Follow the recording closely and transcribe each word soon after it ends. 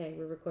Okay,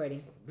 we're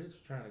recording. Bitch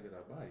trying to get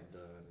our body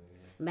done.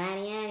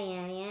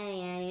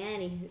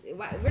 Annie.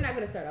 We're not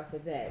gonna start off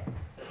with that.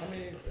 I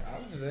mean, I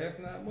was just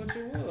asking how much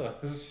it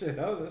was. Shit,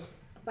 I was just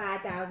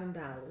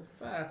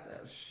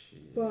 $5,000.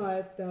 Shit.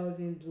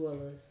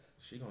 $5,000.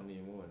 She gonna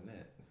need more than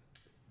that.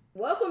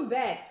 Welcome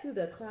back to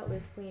the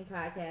Cloutless Queen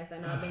podcast. I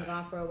know I've been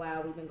gone for a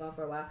while. We've been gone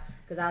for a while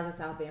because I was in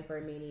South Bend for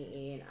a meeting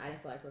and I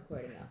didn't feel like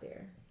recording out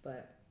there.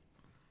 But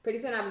pretty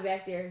soon I'll be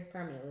back there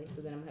permanently,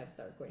 so then I'm gonna have to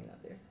start recording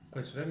out there.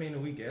 Wait, so that mean that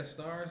we guest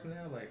stars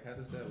now? Like, how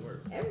does that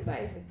work?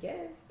 Everybody's a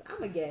guest.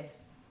 I'm a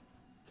guest.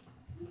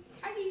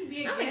 How can you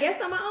be a I'm guest? a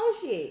guest on my own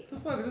shit. The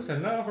fuck is this, a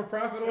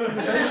non-for-profit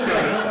organization?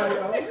 Nobody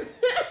owns it?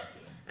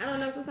 I don't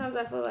know. Sometimes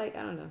I feel like,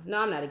 I don't know. No,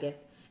 I'm not a guest.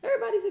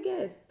 Everybody's a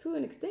guest to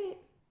an extent.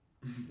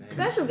 Damn.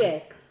 Special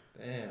guest.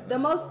 Damn. The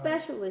most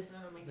specialist.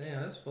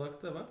 Damn, that's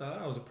fucked up. I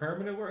thought I was a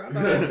permanent worker. I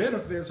thought I had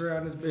benefits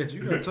around this bitch.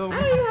 You done told me. I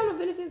don't even have no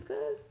benefits,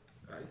 cuz.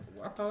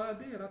 I thought I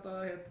did. I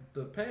thought I had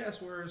the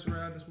passwords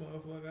around this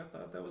motherfucker. I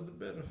thought that was the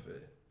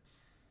benefit.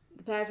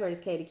 The password is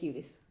K the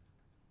cutest.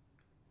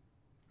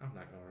 I'm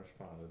not gonna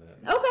respond to that.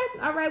 Okay,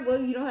 all right. Well,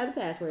 you don't have the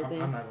password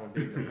then. I'm not gonna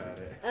dignify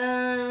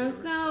that.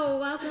 So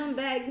welcome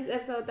back. This is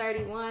episode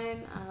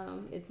 31.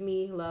 It's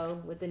me,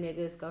 Lo, with the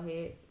niggas. Go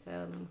ahead,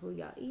 tell them who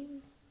y'all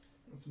is.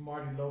 It's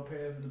Marty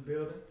Lopez in the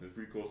building. It's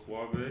Rico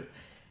Suave.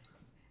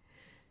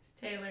 It's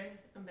Taylor.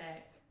 I'm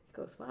back.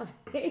 Go Suave.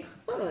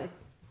 Hold on.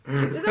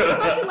 Is that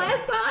what you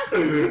last time?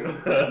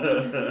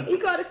 He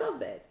called himself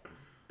that.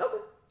 Okay.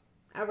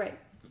 All right.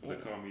 They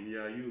call me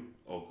EIU.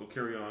 Oh, go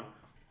carry on.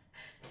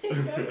 They call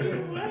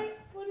you what?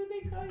 What did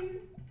they call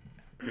you?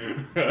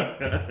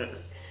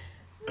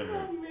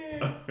 Oh,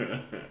 man.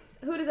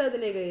 Who this other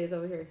nigga is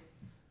over here?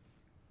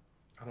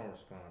 I don't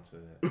respond to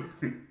that.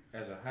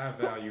 As a high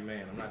value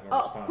man, I'm not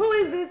gonna respond. Who to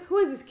is that. this? Who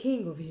is this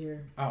king over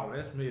here? Oh,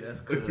 that's me. That's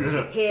good.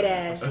 Head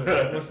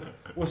ass.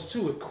 What's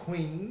to it,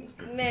 Queen?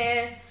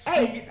 Man.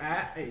 Hey.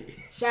 CIA.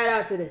 Shout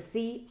out to the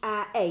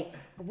CIA.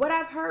 What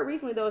I've heard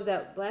recently though is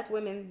that black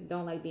women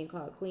don't like being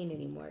called queen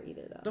anymore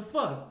either though. The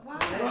fuck?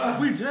 Why?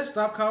 We just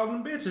stopped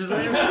calling them bitches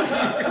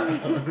last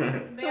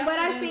From what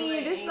I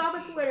seen, this is off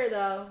of Twitter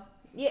though.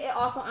 Yeah,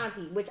 also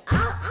auntie, which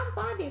I'm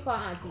fine being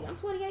called auntie. I'm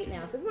 28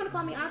 now, so if you want to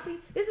call me auntie,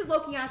 this is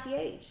low-key auntie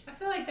age. I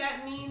feel like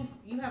that means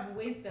you have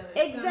wisdom.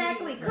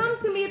 Exactly. Come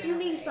to me if you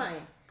need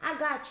something. I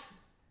got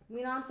you.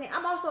 You know what I'm saying?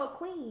 I'm also a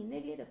queen,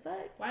 nigga. The fuck?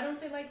 Why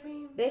don't they like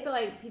queen? They feel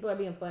like people are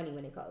being funny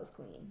when they call us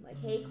queen. Like,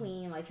 hey,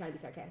 queen, like trying to be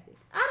sarcastic.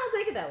 I don't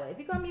take it that way. If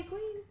you call me a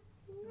queen,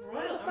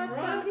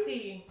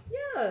 Royalty.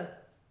 yeah.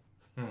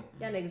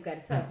 Y'all niggas got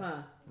it tough,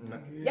 huh? Y'all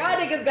Y'all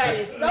niggas got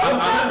it so tough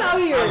out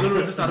here. I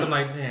literally just thought I'm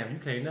like, damn, you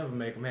can't never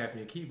make them happy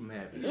and keep them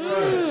happy.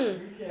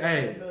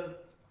 Hey,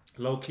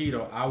 low key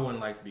though, I wouldn't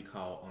like to be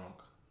called Unc.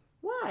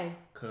 Why?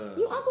 Cause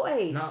You uncle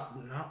age. No,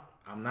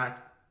 I'm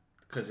not.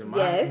 Cause in my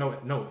Yes.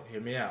 no,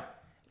 hear me out.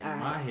 In All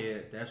my right.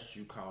 head, that's what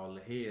you call the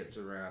heads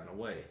around the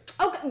way.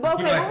 Okay, but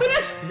we not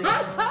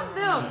talking about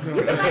them.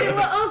 You should like your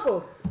little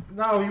uncle.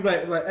 No, you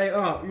like, hey,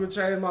 you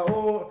change my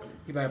oil.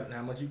 He like,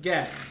 how much you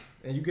got?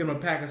 And you give him a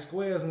pack of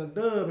squares and a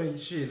dub and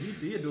shit.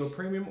 He'll do a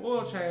premium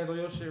oil change on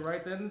your shit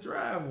right there in the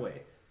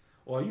driveway.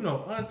 Or, you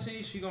know,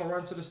 auntie, she gonna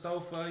run to the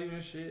store for you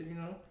and shit, you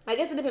know? I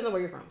guess it depends on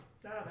where you're from.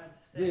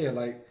 Yeah,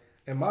 like,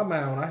 in my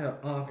mind, when I hear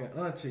unc and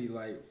auntie,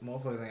 like,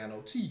 motherfuckers ain't got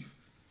no teeth.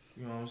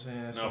 You know what I'm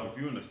saying? Now, So, if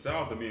you're in the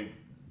South, I mean,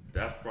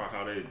 that's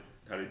probably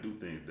how they do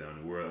things down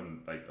there. Where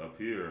like up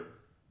here,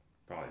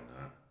 probably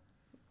not.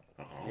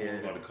 I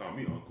don't know how to call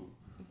me uncle.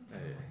 hey.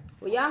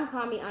 Well, y'all can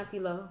call me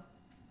Auntie Lo.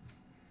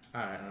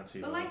 All right,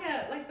 auntie. But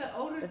like the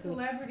older That's me.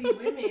 celebrity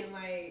women,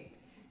 like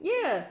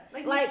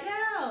Like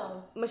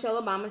Michelle.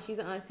 Michelle Obama, she's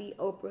an auntie.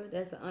 Oprah,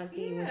 that's an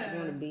auntie when she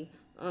want to be.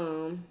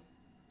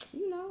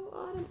 You know,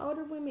 all them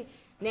older women.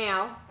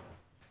 Now,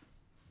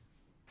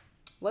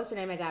 what's her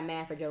name? I got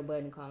mad for Joe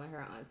Budden calling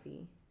her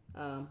auntie.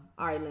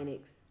 Ari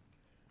Lennox,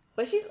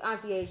 but she's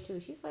auntie age too.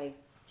 She's like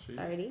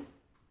 30.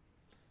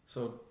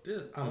 So,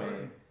 this, I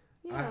mean,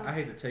 Yeah. I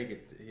hate to take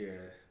it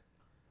here.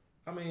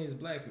 I mean, as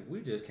black people,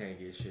 we just can't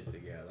get shit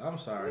together. I'm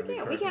sorry.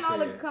 We can't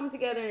all come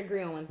together and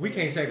agree on one thing. We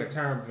can't take a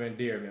term of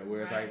endearment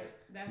where it's like,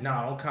 That's-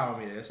 no, don't call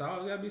me that. It's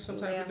always got to be some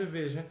type of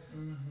division.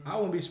 I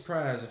wouldn't be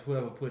surprised if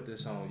whoever put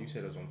this on, you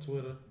said it was on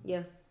Twitter.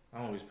 Yeah. I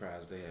wouldn't be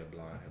surprised if they had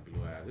blonde and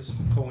blue eyes. This is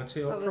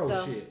COINTELPRO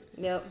So, shit.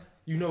 Yep.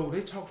 You know,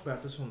 they talked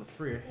about this on the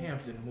Fred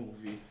Hampton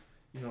movie.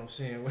 You know what I'm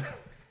saying?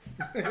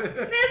 There's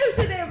some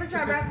shit they ever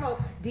try to smoke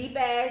deep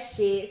ass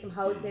shit, some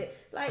hotel.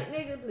 Like,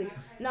 nigga, please.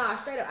 Nah,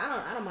 straight up,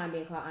 I don't mind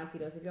being called auntie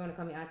though. So if you want to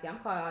call me auntie, I'm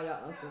calling all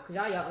y'all uncle. Cause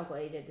y'all uncle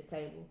age at this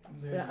table.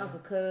 We got Uncle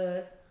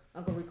Cuz,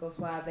 Uncle Rico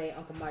Suave,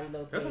 Uncle Marty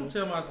Lopez. That's what I'm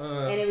telling my.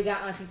 And then we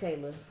got Auntie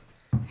Taylor.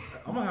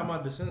 I'm gonna have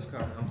my descendants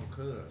call me Uncle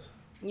Cuz.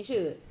 You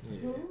should.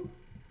 Yeah.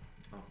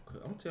 Uncle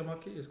Cuz. I'm gonna tell my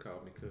kids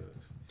call me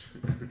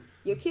Cuz.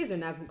 Your kids are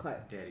not gonna call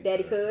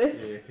Daddy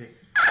Cuz. Yeah.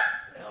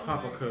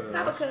 Papa Cuz.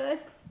 Papa Cuz.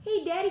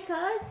 Hey, Daddy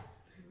Cuz.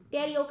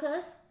 Daddy O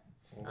Cuz.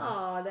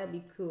 Oh, that'd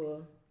be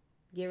cool.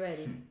 Get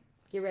ready.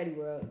 Get ready,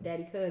 world.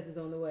 Daddy Cuz is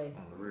on the way.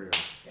 On the real.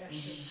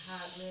 That's a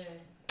hot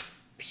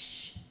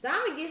mess. So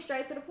I'm gonna get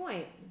straight to the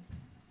point.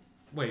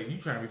 Wait, you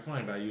trying to be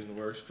funny by using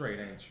the word straight,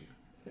 ain't you?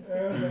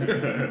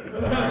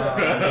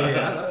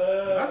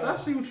 I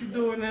see what you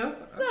doing now.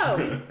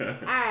 So,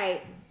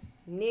 alright.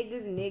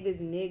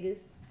 Niggas.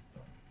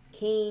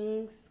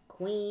 Kings,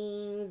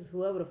 queens,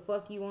 whoever the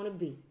fuck you want to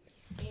be.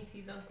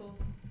 Aunties, uncles.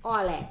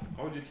 All that.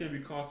 Oh, you can't be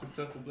called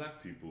successful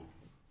black people.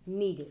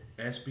 Niggas.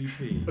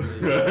 SBP. The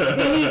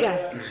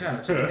niggas. Shout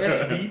out to the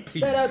SBP.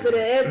 Shout out to the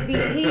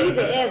SBP,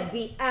 the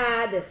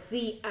FBI, the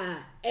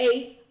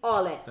CIA,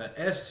 all that. The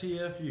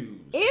STFUs.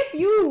 If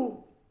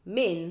you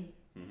men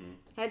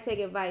had to take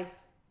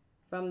advice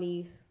from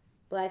these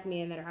black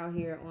men that are out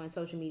here on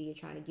social media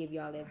trying to give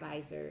y'all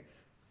advice or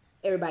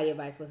everybody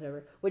advice,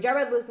 whatever, would y'all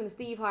rather listen to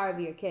Steve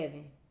Harvey or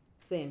Kevin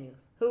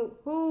Samuels?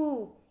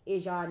 Who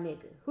is y'all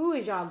nigga? Who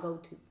is y'all go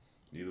to?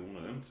 Neither one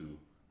of them two.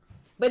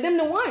 But them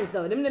the ones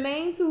though. Them the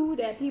main two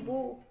that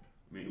people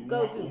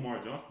go to. Umar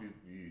Johnson,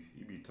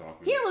 he be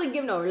talking. He don't really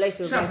give no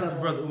relationship Shout advice. out to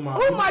the brother Umar.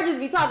 Umar just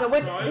be talking.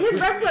 Which his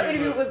Breakfast Club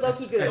interview was low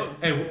key good.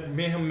 Hey,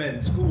 me and him met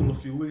in school a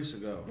few weeks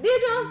ago.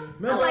 Did y'all?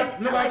 Remember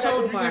I like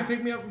told you Umar. you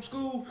pick me up from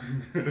school?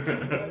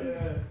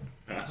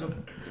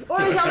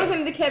 Or is y'all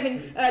listening to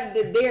Kevin,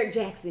 the Derek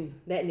Jackson,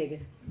 that nigga?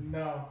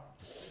 No.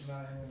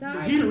 Not him.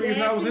 Sorry, He the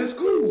reason I was in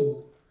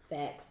school.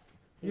 Facts.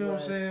 You know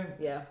what I'm saying?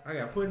 Yeah. I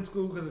got put in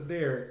school because of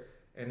Derek,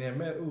 and then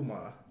met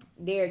Umar.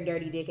 Derek,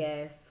 dirty dick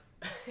ass.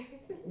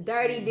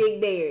 Dirty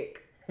dick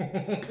Derek.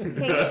 Can't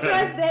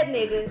trust that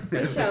nigga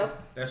for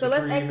sure. So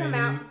let's X him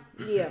out.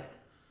 Yeah.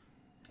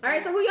 All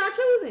right, so who y'all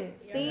choosing?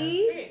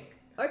 Steve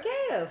or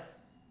Kev?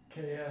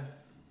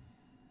 KS.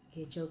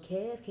 Get your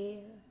Kev.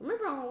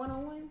 Remember on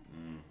 101?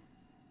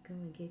 Go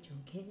and get your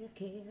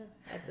Kev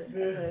at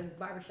the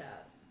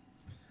barbershop.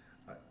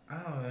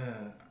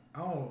 I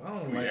don't Can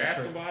like we that ask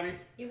trust. somebody?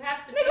 You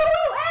have to. Nigga,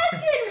 who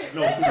asking?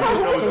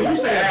 No, So you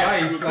say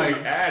advice, Can like-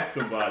 we ask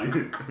somebody?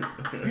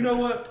 You know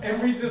what?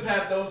 If we just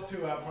had those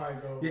two, I'd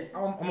probably go. Yeah,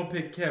 I'm gonna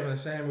pick Kevin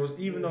Samuels,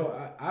 even though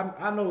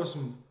I know it's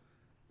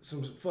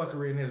some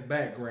fuckery in his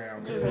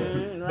background.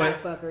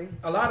 Like fuckery.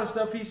 A lot of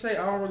stuff he say,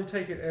 I don't really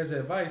take it as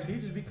advice. He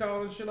just be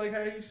calling shit like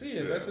how he see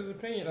it. That's his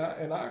opinion,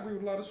 and I agree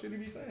with a lot of shit he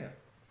be saying.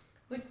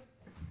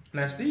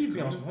 Now Steve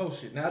be on some whole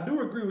shit. Now I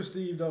do agree with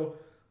Steve though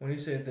when he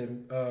said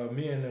that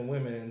men and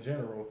women in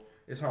general,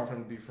 it's hard for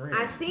them to be friends.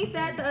 I seen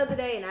that the other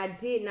day, and I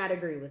did not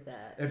agree with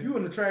that. If you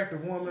an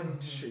attractive woman,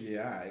 shit,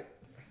 yeah, alright.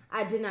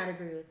 I did not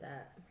agree with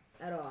that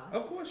at all.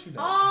 Of course you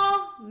don't.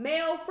 All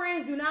male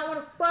friends do not want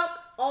to fuck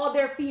all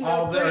their female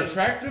All their friends.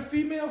 attractive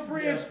female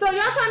friends. So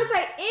y'all trying to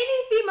say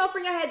any female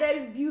friend y'all had that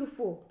is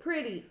beautiful,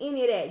 pretty,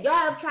 any of that, y'all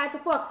have tried to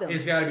fuck them?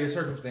 It's got to be a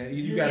circumstance.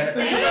 You got No.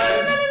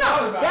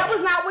 to. That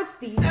was not what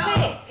Steve So,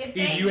 said. if If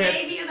they you had-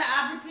 gave you the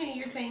opportunity,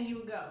 you're saying you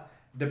would go.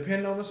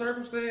 Depending on the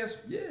circumstance,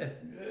 yeah.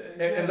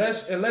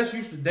 Unless you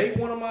used to date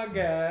one of my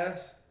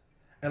guys,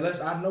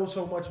 unless I know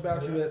so much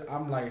about you that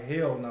I'm like,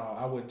 hell no,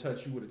 I wouldn't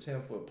touch you with a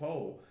 10-foot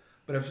pole.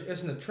 But if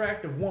it's an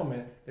attractive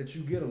woman that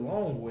you get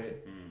along with,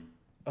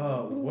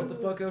 what the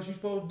fuck else you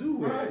supposed to do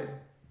with it?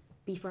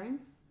 Be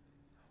friends?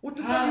 What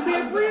the fuck you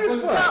being friends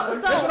for? So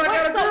That's what I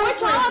got a what girlfriend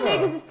y'all for.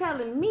 niggas is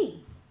telling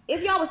me,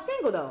 if y'all was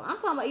single though, I'm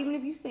talking about even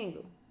if you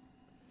single,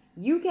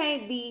 you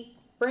can't be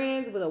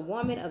friends with a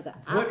woman of the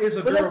What is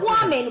a with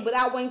girlfriend? a woman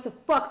without wanting to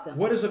fuck them.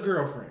 What is a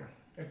girlfriend?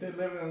 If they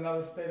live in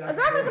another state, A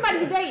girlfriend, somebody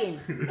you dating.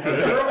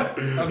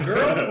 A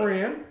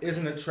girlfriend is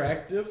an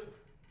attractive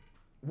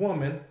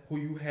woman who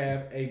you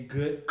have a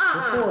good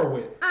rapport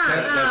with.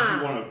 That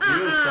you want to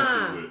build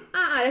something with.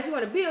 That you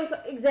want to build.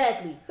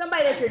 Exactly.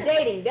 Somebody that you're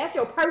dating, that's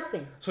your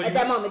person at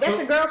that moment. That's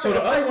your girlfriend. So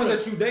the other person.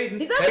 ones that you dating,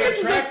 These other they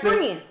bitches just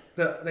friends.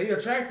 They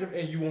attractive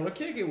and you want to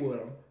kick it with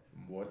them.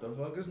 What the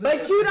fuck is that?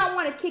 But you don't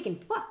want to kick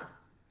and fuck,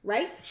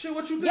 right? Shit,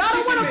 what you think? Y'all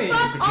don't want to kicking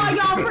fuck mean? all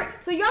y'all friends.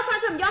 So y'all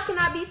trying to tell me y'all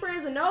cannot be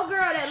friends with no girl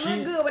that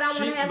look good without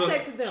wanting to have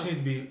sex with them. She need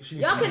to be. She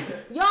need Y'all to can.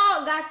 be,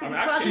 Y'all got to be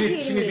fucking she kidding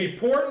need to me. be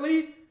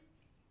portly.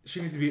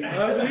 She need to be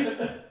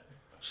ugly.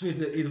 She need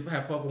to either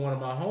have fuck with one of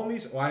my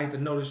homies, or I need to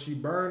know that she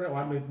burning, or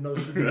I need to know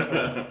she be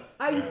fucking.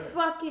 Are you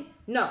fucking?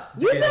 No.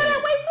 You feel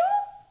that way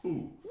too?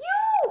 Who?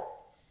 You.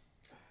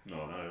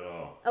 No, not at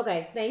all.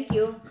 Okay, thank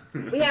you.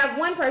 We have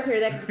one person here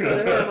that can control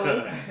their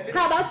hormones.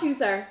 How about you,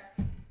 sir?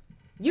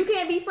 You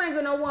can't be friends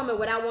with no woman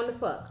without wanting to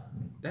fuck.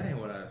 That ain't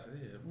what I said.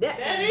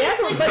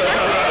 That's what Steve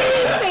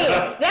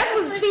said. That's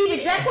what Steve's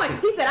exact point.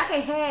 He said, I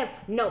can't have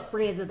no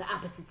friends of the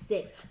opposite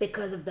sex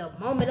because of the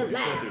moment of He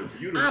said lapse. they're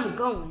beautiful. I'm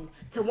going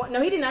to want.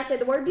 No, he did not say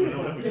the word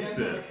beautiful. No, that's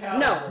what you said.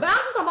 No, but I'm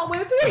just talking about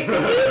women, period.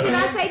 'Cause Steve did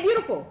not say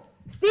beautiful.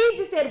 Steve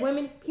just said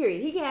women,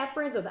 period. He can have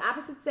friends of the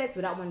opposite sex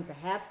without wanting to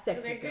have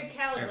sex They're with them. good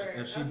caliber.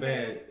 If she Okay.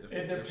 bad,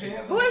 It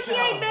depends. What if she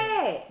ain't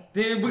bad?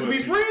 then we can be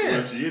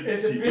friends. She It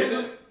isn't. She depends.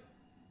 isn't.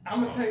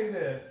 I'm gonna tell you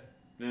this.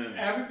 Then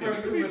Every yeah, we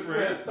person can who be is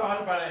friends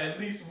thought about it at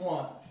least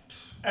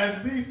once.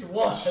 At least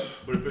once.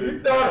 But if You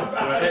thought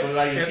about it. But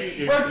like if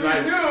she, But you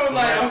knew,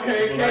 like,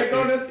 okay, but can't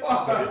go if- this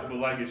far. But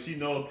like if she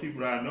knows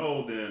people that I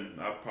know, then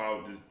I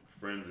probably just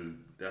friends is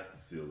that's the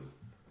ceiling.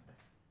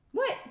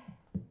 What?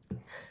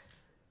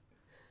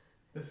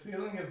 The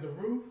ceiling is the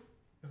roof.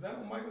 Is that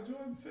what Michael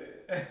Jordan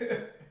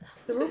said?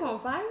 The roof on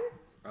fire?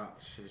 Oh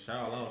shit,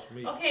 y'all lost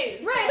me. Okay,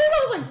 so Right,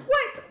 this was like,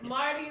 what?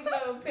 Marty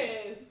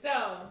Lopez.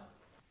 So,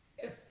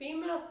 if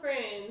female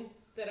friends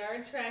that are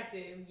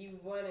attractive, you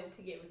wanted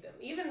to get with them,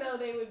 even though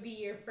they would be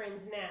your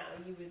friends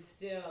now, you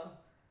still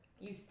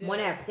Want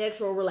to have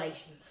sexual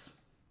relations.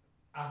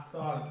 I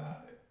thought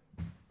about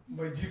it,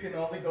 but you can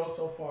only go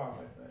so far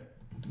with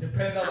it.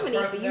 Depends on I'm the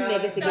gonna need for you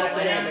personality. niggas to get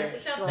together.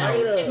 So-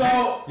 Straight up.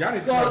 So, Y'all need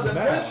to so talk the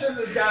about first it. shift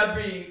has got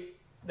to be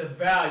the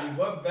value.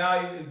 What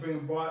value is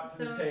being brought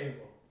to the So-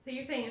 table? So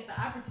you're saying if the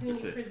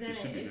opportunity It presented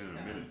should be done in a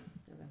itself, minute.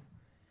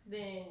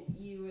 then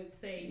you would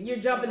say You're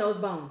jumping those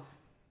bones.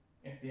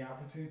 If the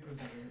opportunity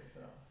presented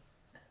itself.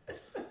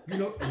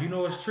 You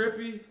know what's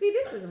trippy? See,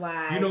 this is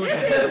why. You know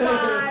this is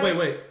why.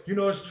 wait. You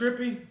know what's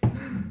trippy?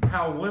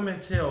 How women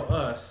tell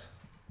us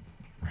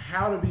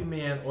how to be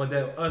men or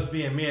that us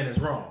being men is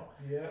wrong.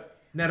 Yeah.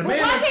 Now the But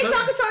man why can't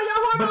y'all control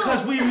your hormones?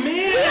 because we We don't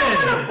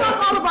want men. to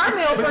fuck all of our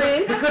male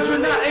friends. Because you're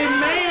not a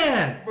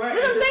man. Right.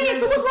 That's what I'm saying.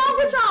 So what's wrong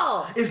with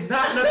y'all? It's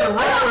not nothing wrong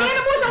Are y'all with us.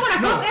 animals? Y'all want to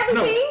hump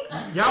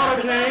everything? Y'all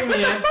done came What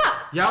in. the fuck?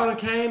 Y'all done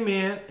came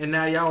in, and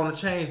now y'all want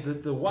to change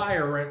the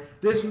wiring.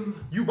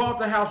 You bought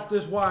the house with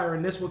this wire,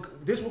 and this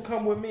will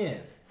come with men.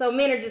 So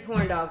men are just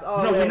horn dogs.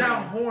 Oh, No, we're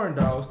not horn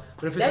dogs.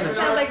 But if it's That's an what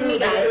sounds like to me,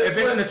 attractive, guys. if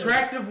it's an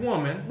attractive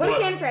woman, What if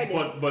she ain't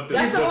attractive? But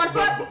Y'all still want to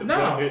fuck?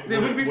 No,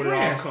 then we'd be what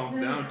friends. it all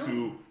comes down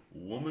to,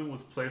 woman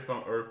was placed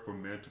on earth for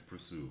men to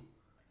pursue.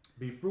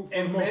 be fruitful.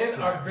 And men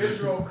are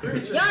visual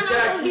creatures. Y'all not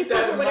supposed to be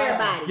fruitful with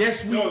everybody.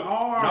 Yes, we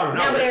are.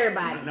 Not with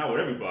everybody. Not with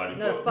everybody.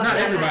 No, but fuck Not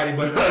that. everybody,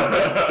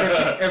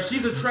 but if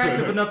she's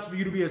attractive enough for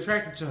you to be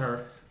attracted to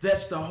her,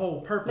 that's the whole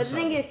But purpose. the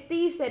thing of it. is,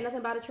 Steve said nothing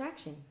about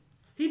attraction.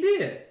 He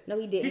did. No,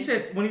 he didn't. He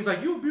said when he's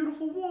like, "You a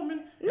beautiful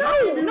woman." No.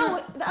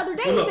 The other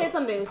day Well, look. he said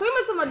something. So he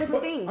must have about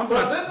different things. I'm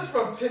So this is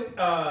from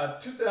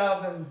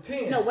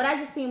 2010. No, what I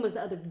just seen was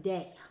the other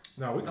day.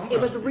 No, It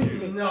was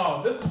recent.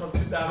 No, this is from I'm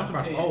talking about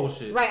 2010. some old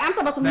shit. Right, I'm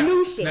talking about some Now,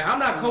 new shit. Now I'm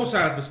not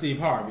co-signing for Steve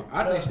Harvey.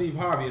 I think Steve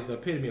Harvey is the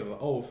epitome of an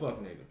old fuck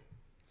nigga.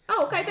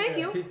 Oh, okay, thank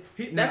you.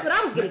 That's Now- what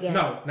I was getting at.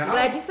 No, now I'm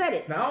glad you said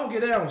it. Now I don't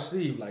get down on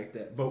Steve like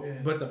that, but Yeah.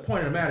 but the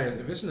point of the matter is,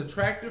 if it's an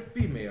attractive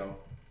female,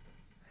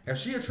 if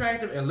she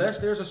attractive, unless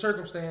there's a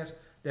circumstance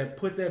that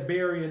put that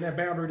barrier and that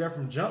boundary there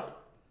from jump,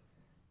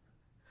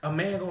 a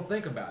man gonna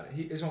think about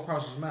it. It's gonna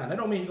cross his mind. That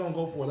don't mean he gonna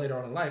go for it later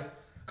on in life.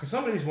 Cause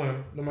some of these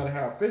women, no matter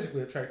how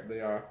physically attractive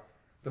they are,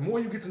 the more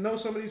you get to know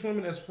some of these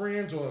women as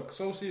friends or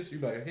associates, you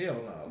like, hell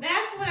no.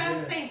 That's what I'm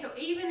Yeah. saying. So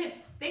even if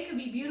they could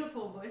be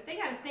beautiful, but if they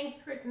got the same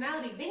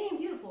personality, they ain't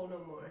beautiful no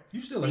more. You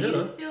still So a you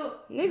hitter. still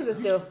Niggas are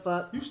still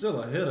fucked. You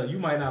still a hitter. You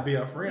might not be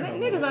a friend. no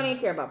Niggas more. don't even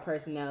care about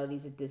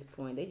personalities at this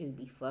point. They just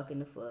be fucking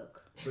the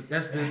fuck. But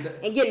that's the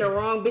And getting the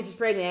wrong bitches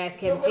pregnant ass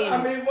So, Kevin Samuels.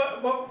 I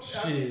mean, what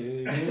shit.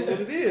 It is what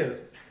it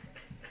is.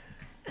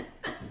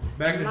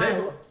 Back in the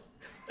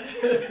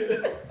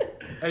day.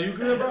 Hey, you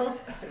good, bro?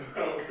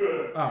 I'm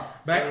good. Oh,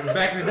 back in the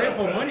day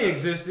before money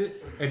existed,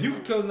 if you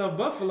could kill enough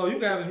buffalo, you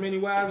can have as many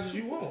wives as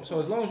you want. So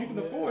as long as you can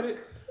afford it,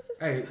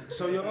 hey,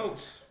 sow your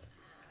oats.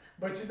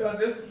 But it's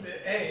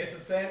the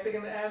same thing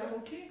in the animal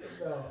kingdom,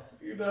 though.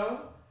 You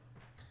know,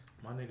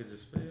 My nigga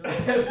just failed.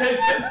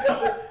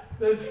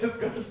 they're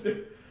just gonna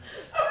do.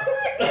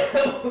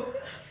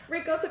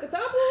 Rico took a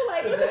tumble?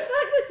 Like, what the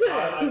fuck is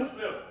I this?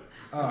 slipped.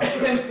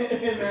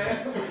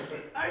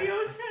 Are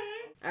you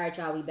okay? Alright,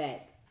 y'all, we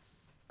back.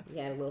 We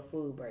had a little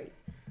food break.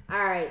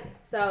 Alright,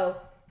 so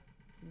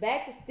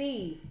back to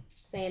Steve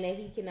saying that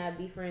he cannot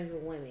be friends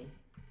with women.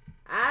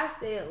 I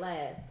said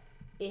last,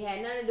 it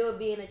had nothing to do with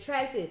being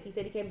attractive. He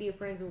said he can't be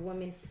friends with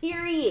women,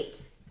 period.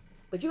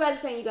 But you guys are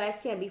saying you guys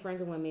can't be friends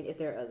with women if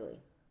they're ugly.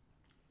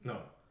 No,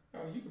 Oh,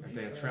 you can if be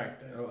they friends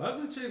attract. with that.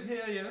 Ugly chick,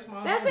 hell yeah, that's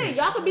my. That's homie. it.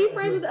 Y'all can be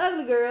friends with the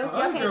ugly girls.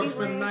 Y'all Ugly can't girl be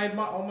spend the friends.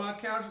 night on my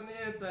couch and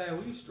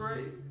everything. We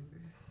straight.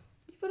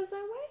 You feel the same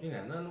way? You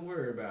got nothing to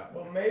worry about.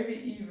 Well, maybe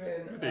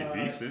even They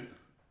decent.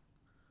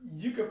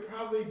 you could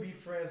probably be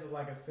friends with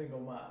like a single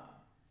mom.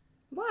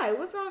 Why?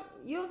 What's wrong?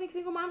 You don't think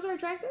single moms are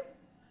attractive?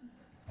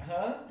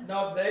 Huh?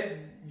 No,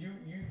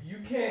 you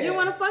can't. You don't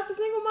want to fuck the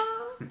single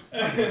mom?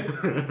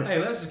 Hey,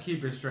 let's just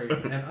keep it straight.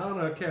 In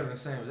honor of Kevin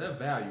Samuels, that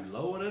value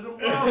lower than the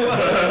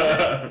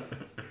motherfucker.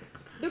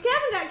 Do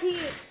Kevin got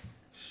kids?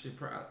 Shit,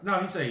 no,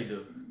 he say he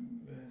do.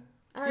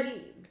 I heard he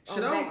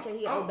Shit,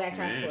 he on back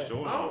child Man, support.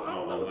 sure. I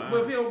don't know.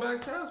 But if he on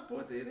back child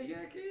support, then he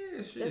got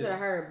kids. Shit. That's what I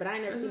heard, but I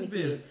ain't never That's seen the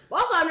his kids. business.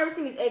 Well, also, I've never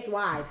seen his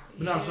ex-wives.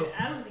 No, so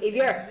I don't think If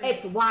you're that's it.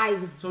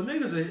 ex-wives. so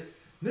niggas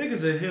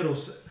a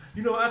hit.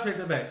 You know, I take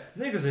that back.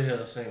 Niggas a hit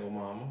a single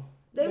mama.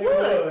 They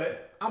would.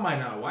 I might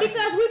not wife.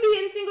 Because we be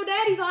hitting single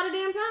daddies all the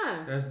damn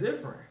time. That's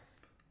different.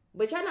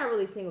 But y'all not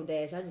really single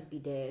dads. Y'all just be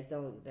dads.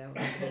 Don't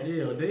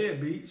Yeah,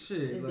 deadbeat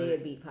shit. just Like,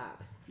 deadbeat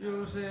pops. you know what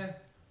I'm saying?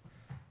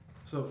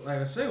 So like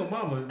a single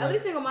mama, At like,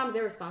 least single moms,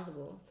 they're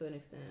responsible to an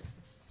extent.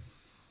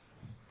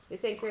 They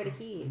take care of the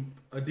kid.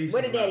 a decent.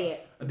 Where the amount- daddy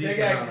at? A They decent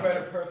got amount a of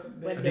better them. person.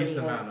 But A they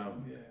decent won't. amount of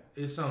them.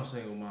 Yeah. It's some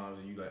single moms,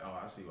 and you like, oh,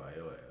 I see why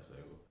your ass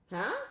single.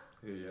 Huh?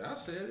 Yeah, I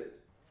said it.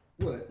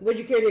 What? Would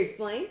you care to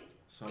explain?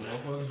 Some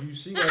motherfuckers you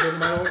see why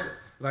everybody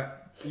like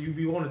you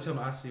be wanting to tell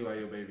me I see why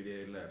your baby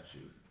daddy left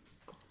you.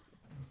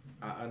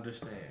 I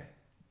understand.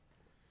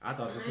 I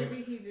thought this Maybe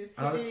nigga. he just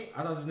I hit it.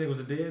 thought this nigga was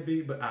a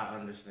deadbeat, but I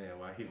understand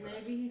why he.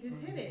 Maybe he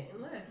just hit it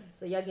and left.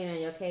 So y'all getting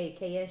on your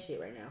KS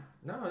shit right now?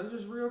 No, it's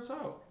just real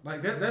talk.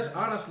 Like that's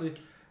honestly,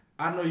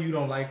 I know you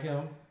don't like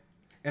him.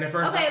 And at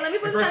first, Okay, let me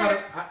put it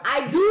like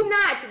I do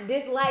not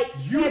dislike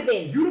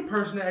Kevin. You the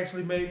person that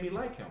actually made me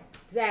like him.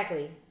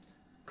 Exactly.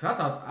 Cause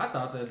I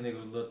thought that nigga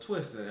was a little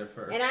twisted at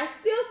first. And I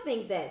still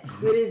think that to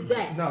this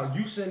day. No,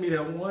 you sent me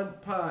that one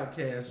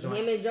podcast joint.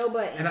 Him and Joe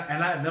Budden. And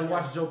I never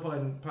watched Joe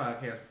Budden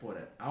podcast before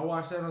that. I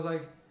watched that and I was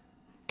like,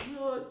 you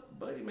know what,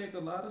 Buddy make a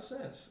lot of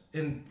sense.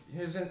 And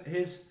his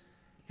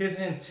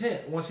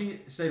intent, once he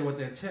stated what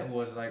the intent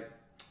was, like,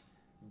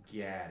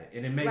 got it.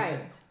 And it makes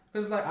sense.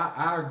 Cause like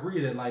I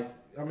agree that like,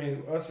 I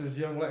mean, us as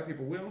young black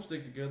people, we don't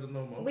stick together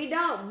no more. We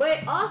don't.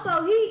 But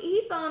also,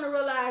 he starting to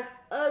realize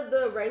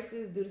other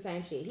races do the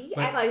same shit. He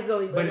act like it's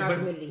only in our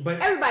community.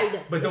 But everybody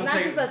does. But it's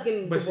not just us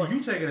getting divorced. See,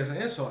 you take it as an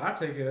insult. I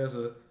take it as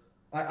a...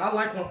 I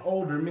like when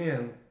older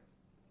men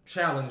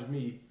challenge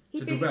me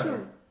to do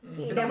better.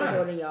 He ain't that much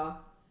older than y'all.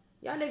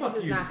 Y'all niggas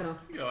is knocking on...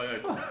 Y'all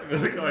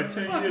like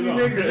 10 Fuck years you old.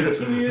 niggas,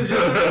 2 years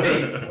younger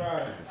than me.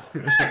 Right.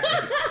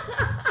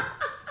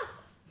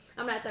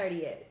 I'm not 30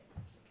 yet.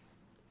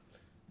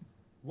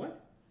 What?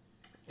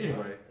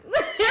 Anyway.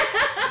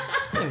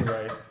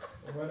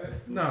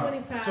 No.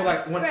 25. So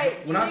like when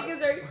Right.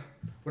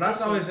 when I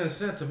saw his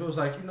incentive, it was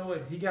like, you know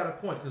what? He got a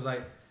point. Because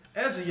like,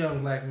 as a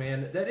young black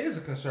man, that is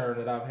a concern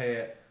that I've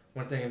had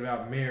when thinking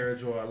about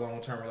marriage or a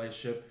long-term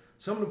relationship.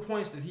 Some of the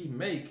points that he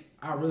make,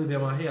 I really been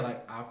in my head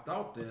like, I've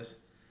thought this.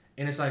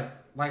 And it's like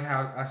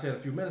how I said a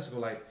few minutes ago,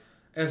 like,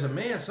 as a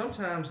man,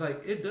 sometimes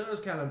like it does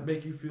kind of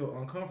make you feel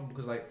uncomfortable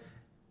because like,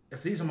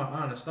 if these are my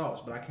honest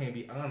thoughts, but I can't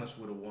be honest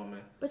with a woman.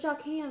 But y'all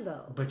can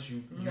though. But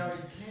you No, you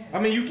can't. I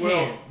mean, you can.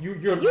 Well,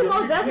 You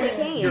most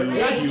definitely can. You're Y'all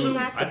able just to.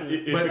 not to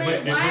be.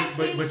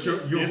 But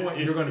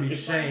you're going to be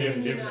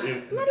shamed.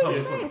 I'm not even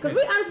ashamed because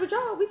we honest with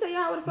y'all. We tell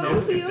y'all how the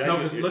fuck we feel. No,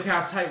 because look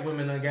how tight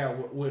women done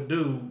got with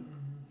dude.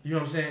 You know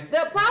what I'm saying?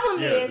 The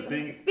problem Yeah, is, the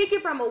thing- speaking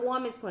from a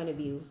woman's point of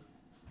view,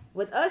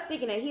 with us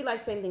thinking that he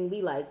likes the same thing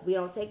we like, we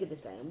don't take it the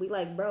same. We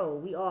like, bro,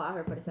 we all out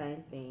here for the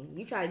same thing.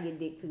 You try to get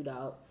dick too,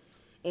 dog.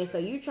 And so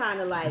you trying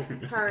to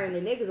like turn the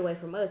niggas away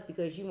from us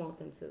because you want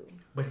them to.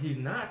 But he's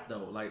not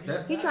though. Like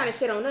that. He trying to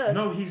shit on us.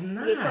 No, he's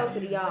not. To get closer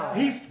to y'all.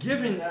 He's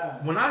giving.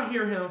 When I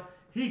hear him,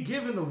 he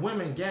giving the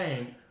women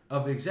game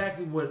of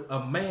exactly what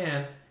a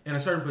man in a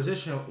certain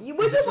position.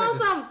 Would you want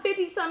some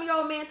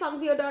 50-some-year-old man talking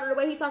to your daughter the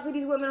way he talks to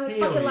these women on his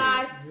fucking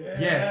lives?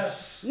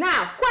 Yes.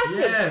 Now, question.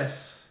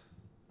 Yes.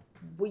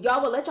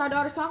 Y'all would let y'all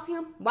daughters talk to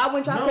him? Why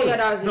wouldn't y'all tell your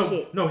daughters this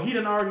shit? No, he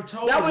done already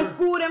told Y'all her. went to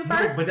school with them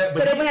first? but so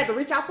they wouldn't have to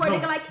reach out for a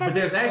nigga like Kevin? But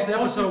there's actually an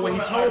episode where he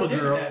told a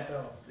girl. That,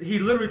 He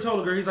literally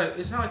told a girl, he's like,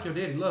 it sounds like your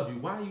daddy love you.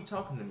 Why are you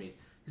talking to me?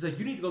 He's like,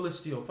 you need to go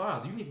listen to your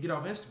father. You need to get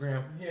off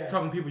Instagram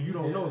talking to people you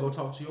don't know. Go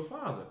talk to your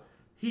father.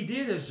 He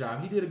did his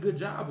job. He did a good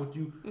job with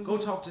you. Mm-hmm. Go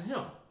talk to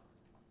him.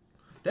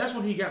 That's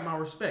when he got my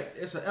respect.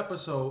 It's an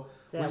episode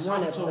when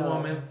talking to a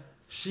woman.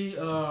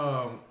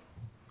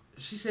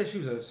 She said she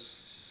was a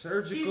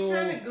surgical. She's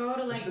trying to go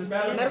to like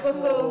medical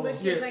school. But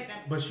she's like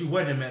but she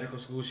wasn't in medical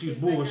school. She was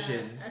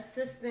bullshitting. Like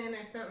assistant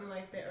or something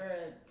like that, or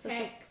a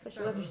tech. So she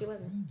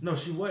wasn't. No,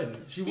 she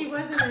wasn't. She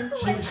wasn't.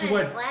 She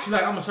wasn't. She's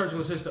like, I'm a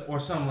surgical assistant or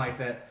something like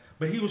that.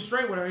 But he was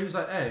straight with her. He was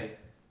like, hey,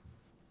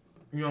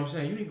 you know what I'm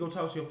saying? You need to go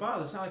talk to your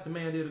father. It sounds like the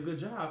man did a good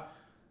job.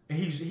 And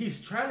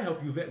he's trying to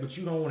help you vet, but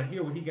you don't want to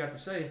hear what he got to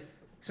say.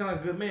 He sounds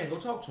like a good man. Go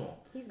talk to him.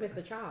 He's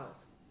Mr.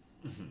 Charles.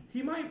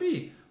 He might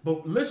be.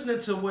 But listening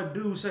to what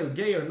dudes say,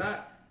 gay or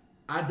not,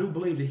 I do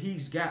believe that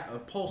he's got a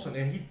pulse on,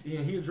 and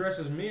he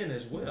addresses men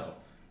as well.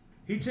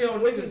 He tell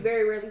Which we niggas.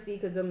 very rarely see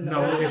because them.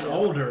 No, it's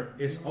older.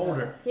 It's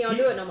older. He don't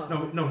do it no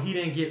more. No, he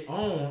didn't get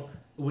on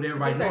with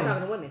everybody. He started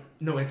talking to women.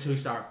 No, until he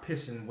started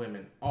pissing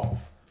women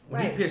off.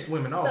 When Right. he pissed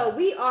women off. So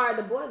we are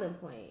the boiling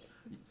point.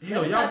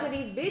 Hell, Let me y'all talk to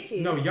these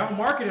bitches. No, y'all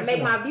marketing Make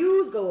for my him.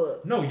 views go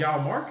up. No,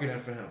 y'all marketing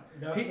for him.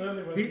 That's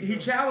literally what He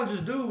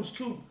challenges dudes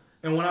too.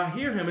 And when I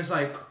hear him, it's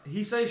like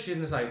he say shit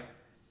and it's like,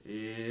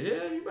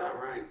 yeah, you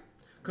about right.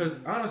 Because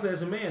honestly,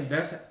 as a man,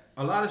 that's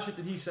a lot of shit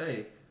that he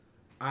say.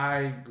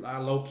 I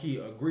low key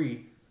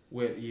agree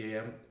with.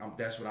 Yeah,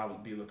 that's what I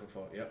would be looking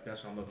for. Yep,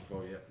 that's what I'm looking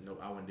for. Yep, no,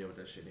 I wouldn't deal with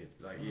that shit.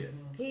 Like, yeah.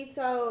 He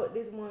told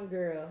this one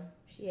girl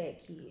she had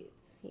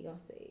kids. He gonna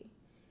say.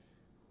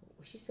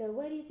 She said,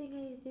 "What do you think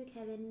I need to do,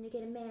 Kevin, to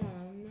get a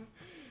man?"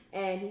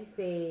 And he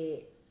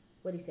said,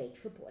 "What did he say?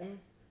 Triple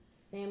S,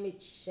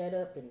 sandwich, shut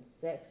up, and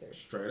sex, or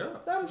Straight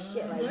up. some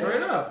shit like that.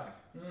 Straight up.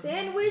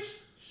 Sandwich,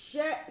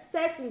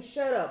 sex, and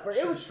shut up. Or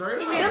it was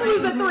Straight up. Them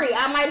was the three.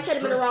 I might have said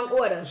them in the wrong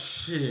order.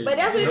 Shit. But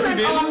that's what No, he you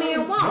said all didn't.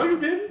 men want. No, you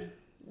didn't.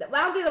 Well,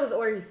 I don't think that was the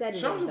order he said it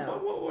Show in, me though.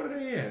 what order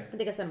they in. I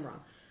think I said them wrong.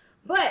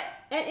 But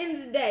at the end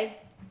of the day,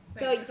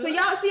 so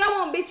y'all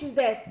want bitches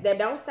that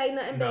don't say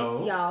nothing back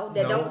to y'all,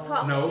 that don't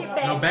talk shit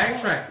back. No,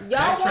 backtrack.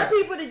 Y'all want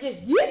people to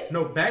just get.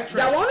 No, backtrack.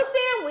 Y'all want a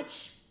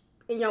sandwich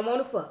and y'all want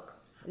to fuck.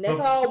 And that's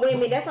all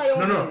women. That's all y'all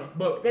want women.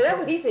 But that's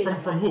what he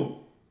said. From who?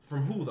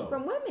 From who though?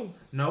 From women.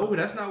 No,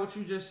 that's not what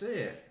you just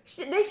said.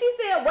 Then she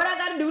said, "What I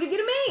got to do to get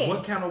a man?"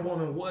 What kind of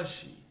woman was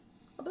she?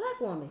 A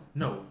black woman.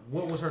 No.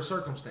 What was her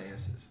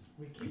circumstances?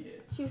 With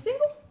kids. She was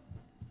single?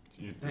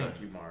 Thank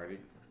you, Marty.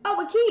 Oh,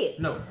 with kids.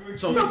 No.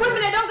 So women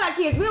that don't got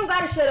kids, we don't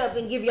gotta shut up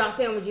and give y'all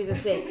sandwiches and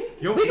sex.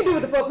 We can do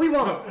what the fuck we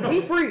want. No,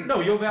 We free.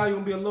 No, your value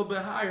gonna be a little bit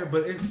higher,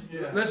 but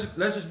let's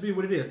just be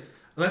what it is.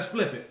 Let's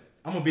flip it.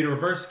 I'm gonna be the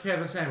reverse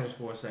Kevin Samuels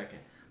for a second.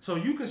 So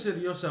you consider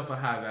yourself a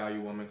high value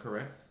woman,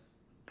 correct?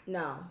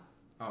 No.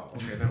 Oh,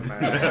 okay, never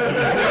mind.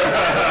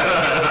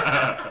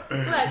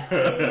 Look,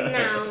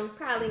 no,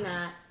 probably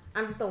not.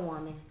 I'm just a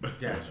woman.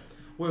 Gotcha.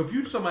 Well, if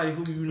you somebody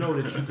who you know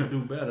that you could do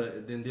better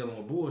than dealing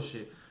with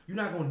bullshit, you're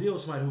not gonna deal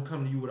with somebody who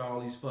come to you with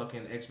all these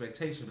fucking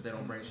expectations, but they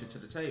don't bring shit to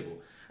the table.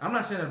 I'm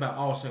not saying that about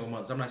all single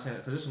mothers. I'm not saying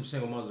that because there's some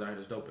single mothers out here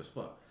that's dope as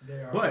fuck.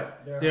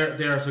 But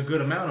there's a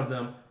good amount of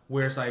them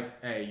where it's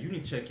like, hey, you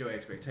need to check your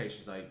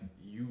expectations. Like,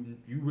 you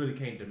really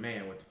can't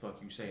demand what the fuck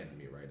you saying to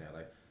me right now.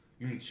 Like,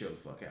 you need to chill the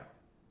fuck out.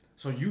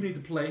 So you need to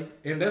play,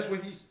 and that's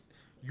what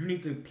you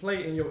need to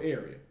play in your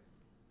area.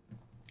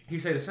 He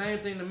said the same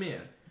thing to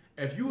men.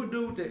 If you a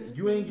dude that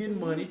you ain't getting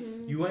money,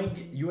 you ain't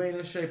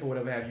in shape or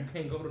whatever have you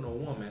can't go to no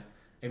woman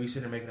and be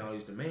sitting there making all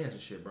these demands and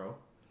shit, bro.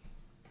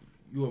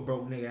 You a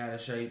broke nigga out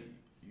of shape.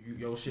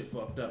 Your shit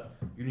fucked up.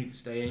 You need to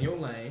stay in your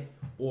lane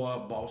or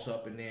boss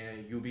up and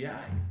then you'll be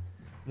alright.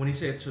 When he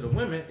said to the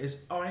women, it's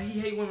he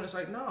hate women. It's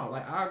like, no,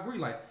 like I agree.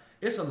 Like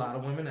it's a lot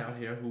of women out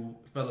here who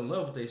fell in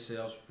love with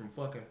themselves from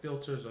fucking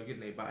filters or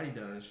getting their body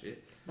done and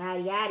shit.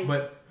 Body yaddy.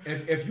 But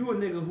if you a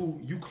nigga who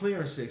you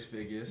clearing 6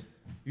 figures,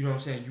 you know what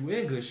I'm saying, you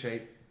in good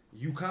shape,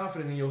 you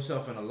confident in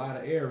yourself in a lot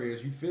of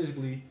areas, you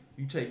physically,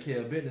 you take care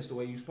of business the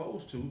way you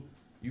supposed to,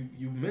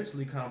 you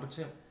mentally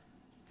competent,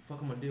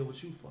 fuck I'm gonna deal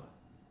with you for.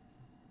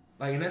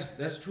 Like, and that's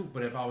the truth.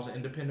 But if I was an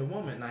independent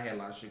woman and I had a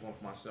lot of shit going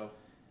for myself,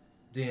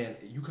 then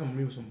you come to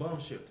me with some bum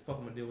shit, the fuck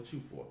I'm gonna deal with you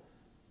for?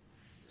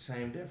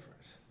 Same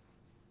difference.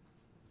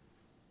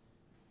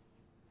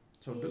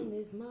 So in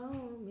this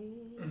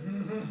moment,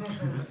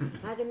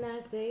 I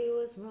cannot say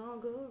what's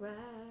wrong or right.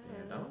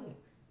 Yeah, don't.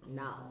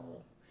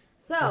 No.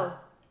 So,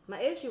 my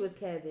issue with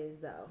Kev is,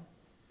 though,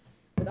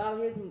 with all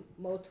his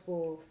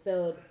multiple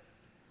failed,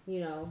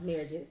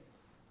 marriages,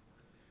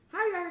 how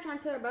are you out here trying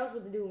to tell everybody else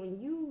what to do when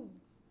you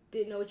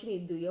didn't know what you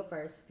need to do your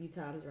first few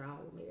times around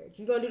with marriage?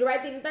 You gonna do the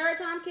right thing the third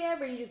time,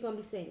 Kev, or you just gonna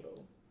be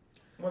single?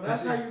 Well,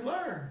 that's how you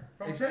learn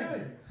from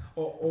failure.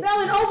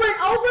 Failing over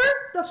and over?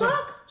 The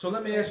fuck? So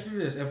let me ask you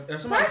this.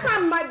 If somebody First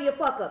time might be a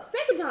fuck up.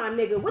 Second time,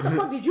 nigga, what the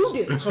fuck did you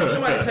do? So if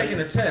somebody taking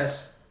a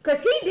test.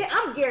 Because he did,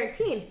 I'm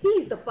guaranteeing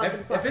he's the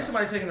fucking fuck If it's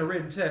somebody taking a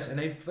written test and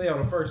they fail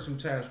the first 2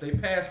 times, they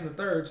pass in the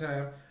third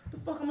time, the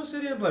fuck I'm gonna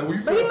sit here and be like, well,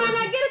 you but he might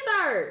not get a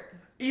third.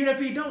 Even if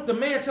he don't, the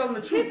man telling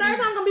the truth. His third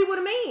time gonna be with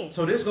a man.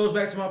 So this goes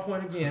back to my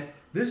point again.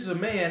 This is a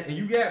man, and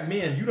you got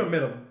men. You done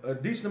met a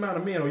decent amount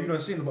of men, or you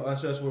done seen them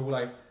unjust where we're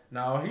like,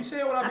 no, he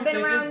saying what I be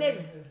thinking. I've been around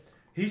niggas.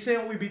 He saying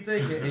what we be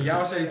thinking, and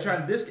y'all say he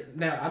trying to disc.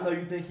 Now I know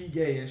you think he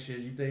gay and shit.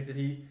 You think that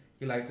he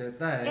like that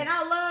thing. And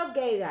I love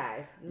gay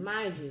guys,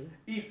 mind you.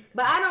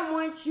 But I don't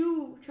want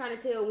you trying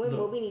to tell women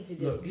what we need to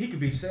do. Look, he could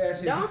be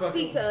sassy. Don't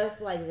speak to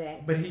us like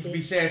that. But he could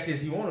be sassy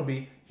as he want to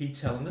be. He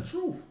telling the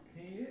truth.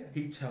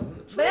 He telling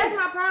the truth. But that's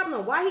my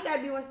problem. Why he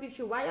gotta be one to speak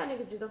true? Why y'all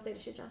niggas just don't say the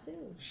shit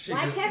yourselves? Shit,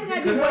 why Kevin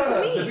gotta be one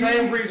for me? The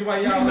same reason why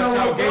y'all let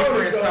y'all gay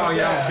friends call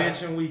y'all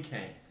bitch and we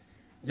can't.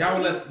 Y'all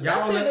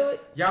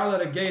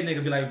let a gay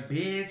nigga be like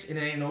bitch and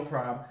it ain't no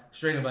problem.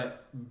 Straight up like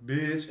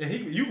bitch and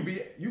you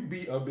could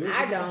be a bitch.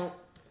 I don't.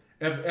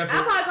 I'll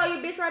probably call you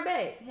a bitch right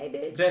back. Hey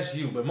bitch. That's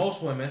you, but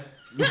most women,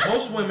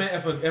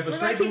 if a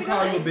straight dude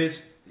call you a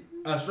bitch,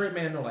 a straight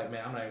man know like,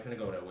 man, I'm not even finna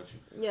go there with you.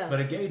 Yeah. But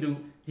a gay dude,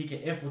 he can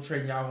infiltrate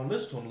and y'all gonna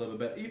listen to him a little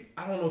bit better.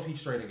 I don't know if he's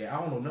straight or gay. I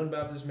don't know nothing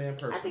about this man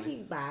personally. I think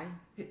he's bi.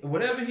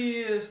 Whatever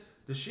he is,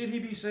 the shit he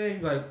be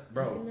saying, like,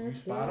 bro, you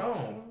spot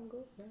on.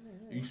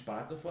 You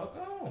spot the fuck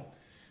on.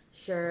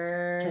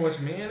 Sure. Towards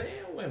men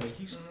and women.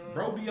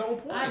 Bro be on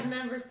point. I've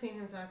never seen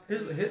him talk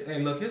to me.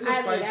 And look, his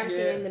little spicy I've seen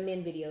in the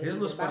men videos. His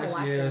little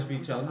spicy ass be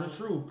telling the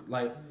truth.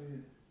 Like,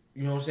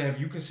 you know what I'm saying? If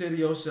you consider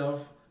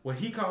yourself what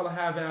he call a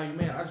high value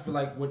man, I just feel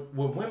like with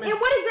women. And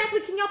what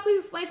exactly, can y'all please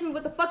explain to me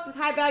what the fuck this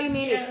high value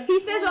man is? He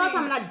says it all the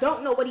time and I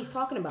don't know what he's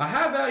talking about. A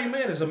high value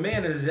man is a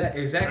man that is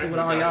exactly what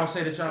all y'all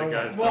say that y'all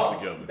want.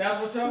 Well, that's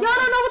what y'all don't know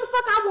what the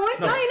fuck I want.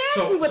 Y'all ain't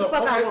asking me what the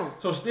fuck I want.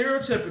 So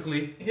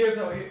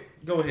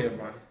stereotypically, go ahead,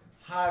 Marty.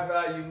 High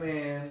value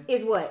man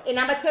is what? And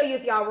I'm gonna tell you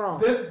if y'all wrong.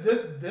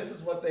 This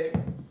is what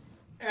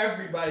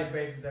everybody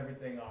bases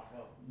everything off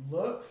of.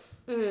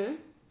 Looks,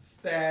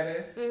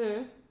 status,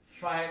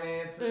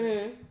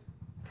 finances,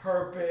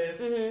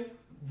 purpose,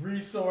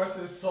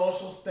 resources,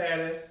 social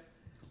status,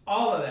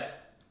 all of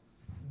that.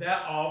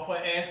 That all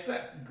play, and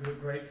sex,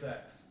 great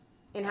sex.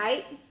 And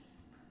height?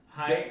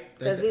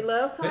 Because we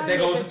love time. That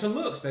goes into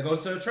looks. That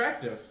goes to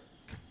attractive.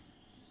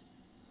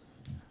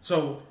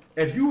 So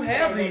if you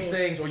have these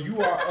things, or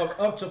you are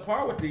up to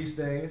par with these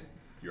things,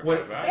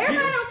 everybody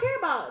don't care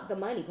about the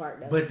money part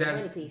though. But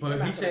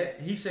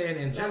he's saying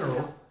in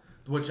general,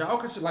 what y'all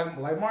consider,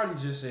 like Marty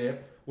just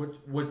said, what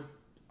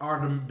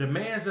are the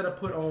demands that are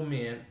put on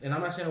men, and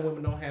I'm not saying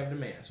women don't have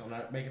demands, so I'm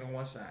not making it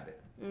one-sided.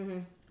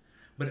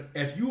 But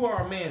if you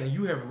are a man and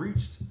you have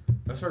reached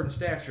a certain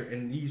stature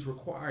in these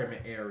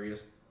requirement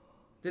areas,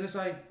 then it's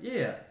like,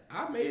 yeah,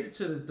 I made it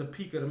to the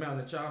peak of the mountain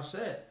that y'all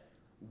set.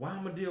 Why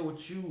I'm gonna deal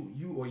with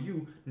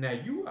you? Now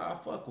you I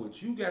fuck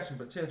with. You got some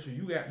potential.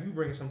 You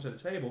bringing something to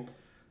the table.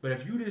 But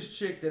if you this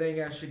chick that ain't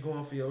got shit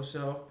going for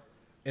yourself,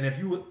 and if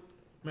you would,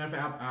 matter of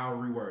fact, I'll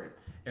reword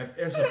it.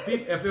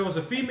 If it was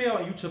a female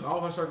and you took all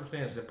her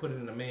circumstances and put it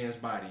in a man's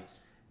body,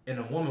 and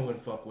a woman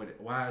wouldn't fuck with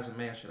it, why as a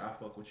man should I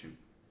fuck with you?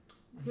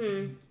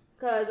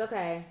 Cause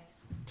okay,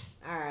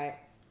 all right,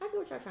 I get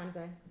what y'all trying to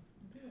say.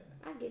 Yeah.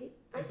 I get it.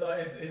 It's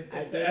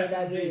the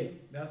SMV.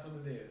 That's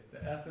what it is. The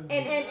SMV.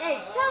 And hey,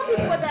 tell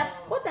people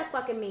what that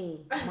fucking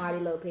mean, Marty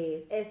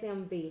Lopez.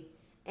 SMV.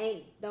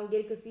 Don't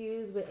get it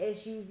confused with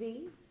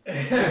SUV.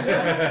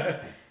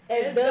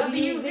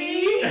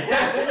 SWV. None of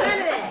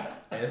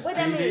that. What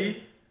that mean?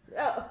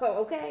 Oh,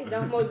 okay.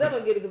 Don't most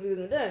definitely get it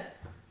confused with that.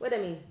 What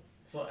that mean?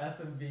 So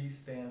SMV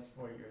stands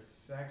for your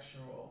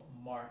sexual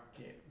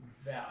market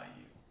value.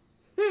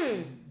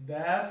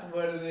 That's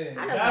what it is.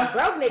 I know some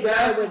broke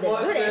niggas with the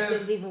good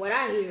SMV from what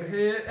I hear.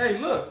 Hey,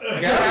 look.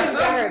 Gotta have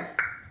something.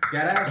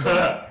 Gotta have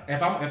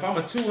something. If I'm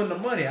a 2 in the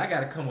money, I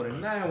gotta come with a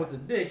 9 with the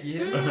dick.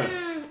 You hear me?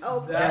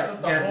 Okay. That's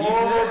what the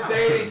whole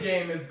dating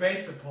game is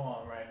based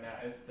upon right now.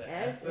 It's the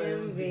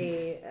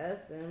SMV.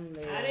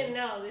 I didn't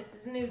know. This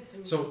is new to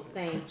me.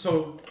 Same.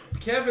 So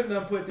Kevin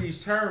done put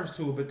these terms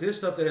to it, but this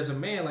stuff that as a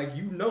man, like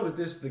you know that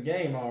this is the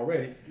game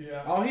already.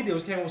 Yeah. All he did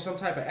was came up with some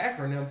type of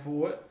acronym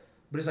for it.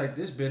 But it's like,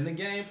 this been the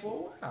game for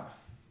a while.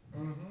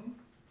 Mm-hmm.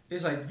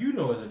 It's like, you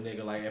know as a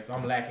nigga, like, if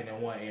I'm lacking in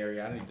one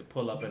area, I need to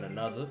pull up in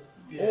another.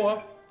 Yeah.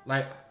 Or,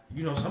 like,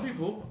 you know, some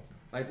people,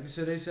 like they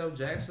say themselves,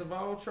 jacks of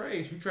all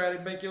trades. You try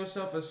to make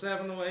yourself a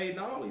 7 or 8 and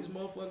all these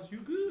motherfuckers, you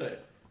good.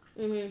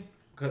 Mm-hmm.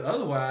 Because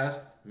otherwise,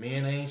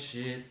 men ain't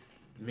shit.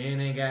 Men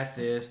ain't got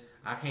this.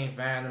 I can't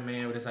find a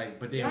man, but it's like,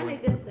 but then Y'all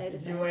niggas say the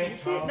same You ain't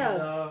shit tall though.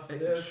 enough.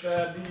 This,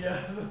 that, the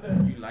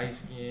other. you light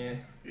skinned.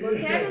 Well,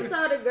 Kevin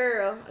told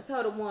I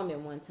told a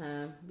woman one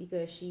time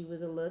because she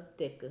was a little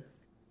thicker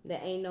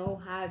that ain't no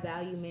high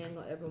value man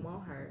gonna ever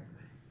want her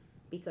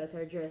because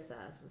her dress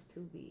size was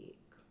too big.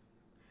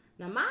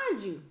 Now,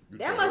 mind you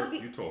that must be.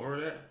 You told her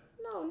that?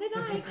 No, nigga,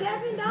 I ain't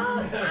Kevin,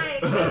 dog. I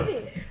ain't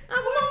Kevin.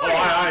 I'm Oh, Lauren. I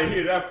didn't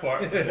hear that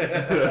part. I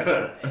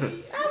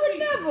would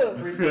never.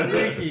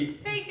 Freaky.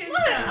 Take his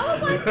What? cup. I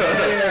was like,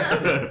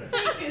 damn.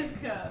 Take his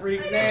cup.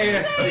 Freak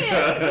nasty.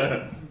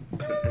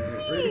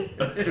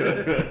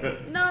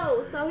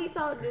 No, so he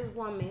told this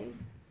woman.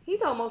 He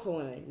told multiple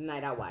women the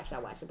night I watched a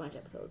bunch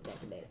of episodes back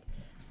to back.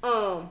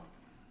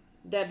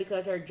 That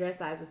because her dress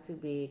size was too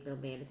big, no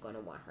man is going to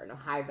want her. No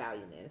high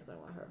value man is going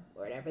to want her,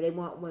 or whatever. They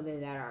want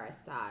women that are a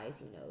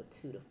size,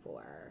 2 to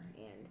 4,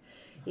 and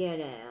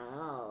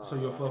So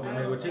you'll fuck with a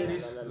nigga with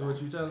titties? Is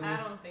what you telling me? I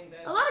don't think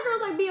that. a lot of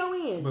girls like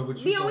BONs. But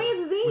would you BONs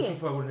is Would you in.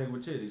 fuck with a nigga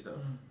with titties though?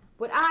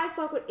 Would I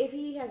fuck with if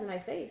he has a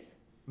nice face?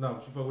 No,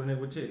 would you fuck with a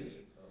nigga with titties?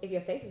 If your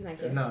face is nice,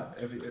 yes. No,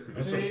 See,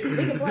 We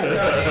can play. you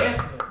got the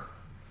answer.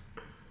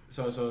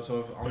 so if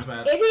I'm just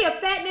mad. If he a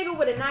fat nigga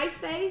with a nice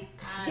face,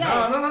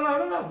 yes.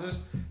 No. Just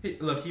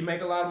look, he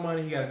make a lot of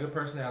money. He got a good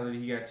personality.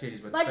 He got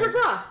titties, but Like the face,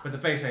 Rick Ross. But the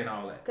face ain't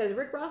all that. Because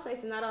Rick Ross' face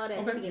is not all that.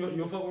 Okay,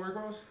 you'll fuck with Rick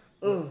Ross?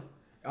 Ugh.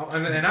 Oh,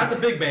 and not the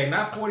big bag,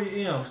 not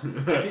 40 M's.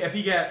 if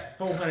he got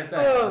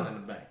 400,000 in the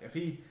bank, if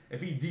he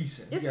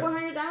decent, Just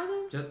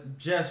 400,000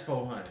 just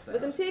 400,000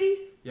 with them titties.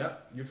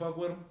 Yep, you fuck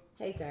with him.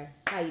 Hey sir,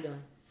 how you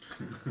doing?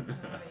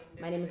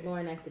 My name is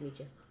Lauren. Nice to meet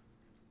you.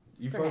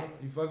 You Perhaps.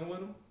 fucking with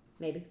him?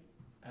 Maybe.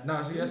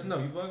 No, see, yes or no.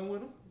 You fucking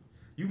with him?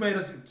 You made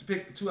us to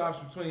pick 2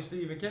 options between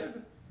Steve and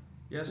Kevin.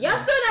 Yes. Y'all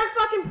no. still never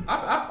fucking.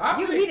 I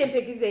He picked. didn't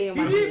pick. He said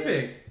He did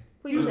pick.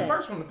 Who He you was say? the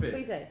first one to Who you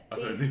pick. say? I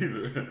said Steve.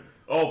 neither.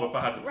 Oh, but if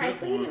I had to Right. pick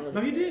So he one. didn't.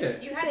 No, he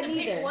did. You He had said to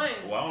neither. pick one.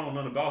 Well, I don't know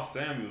nothing about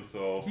Samuel,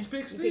 so. He picked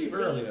You Steve picked Steve.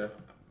 earlier.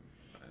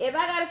 If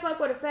I gotta fuck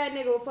with a fat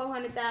nigga with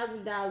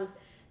 $400,000,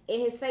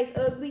 is his face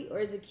ugly or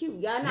is it cute?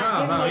 Y'all not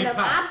No, giving me he enough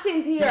pop.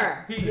 options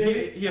here.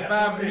 He a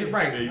 5. He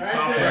right. Yeah, you Right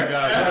probably there.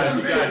 got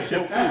a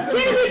chip too. Can it be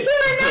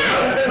cute or not?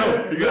 No,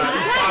 you got I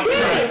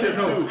a chip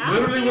No, too.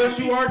 literally what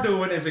you are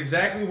doing is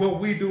exactly what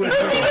we do in You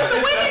think it's the real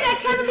life. women that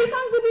Kevin be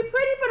talking to be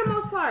pretty for the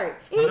most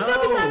part. And he still be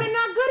No. telling they're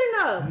not good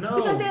enough. No.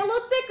 Because they're a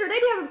little thicker. They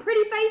be having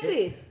pretty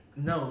faces.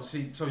 No,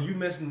 see, so you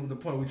missing the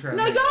point we trying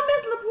No, to y'all make.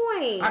 missing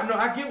the point.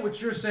 I get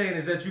what you're saying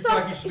is that you So feel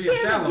like you should she be a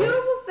has a shallow.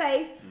 beautiful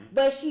face,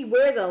 but she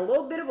wears a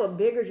little bit of a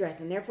bigger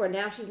dress, and therefore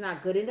now she's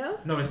not good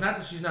enough. No, it's not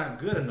that she's not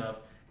good enough.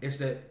 It's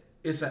that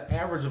it's an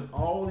average of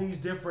all these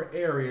different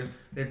areas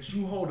that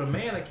you hold a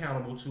man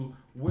accountable to.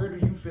 Where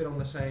do you fit on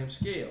the same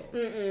scale?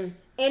 And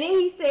then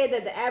he said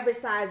that the average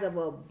size of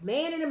a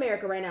man in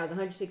America right now is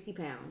 160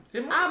 pounds.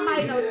 It might I be,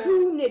 might know yeah.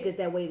 2 niggas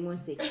that weigh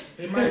 160.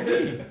 It might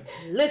be.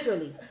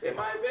 Literally. It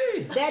might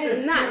be. That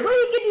is not.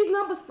 Where he get these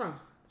numbers from?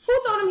 Who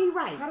told him he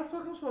right? How the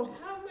fuck am I supposed to?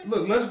 How much?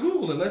 Look, let's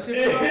Google it. Let's see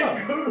if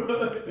it comes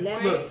up.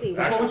 Let me Look, see.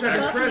 before we try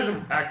to Fuck discredit him.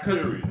 him, Act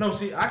serious. no,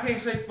 see, I can't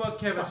say fuck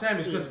Kevin Fuck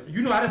Samuels because Siri.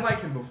 you know I didn't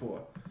like him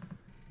before.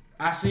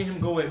 I seen him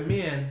go at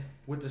men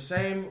with the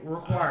same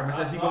requirements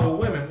I as he saw go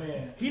with that, women.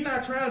 man. He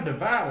not trying to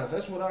divide us.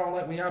 That's what I don't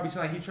like when y'all be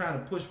saying he trying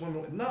to push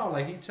women. No,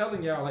 like he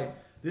telling y'all like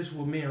this is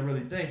what men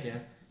really thinking.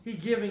 He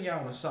giving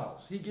y'all the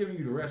sauce. He giving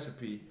you the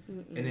recipe,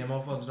 and then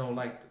motherfuckers don't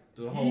like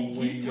the whole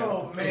way He you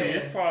told got. I mean, man.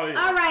 it's probably.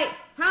 All right,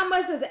 how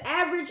much does the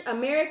average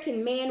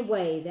American man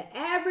weigh? The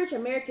average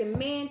American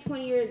man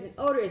 20 years and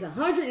older is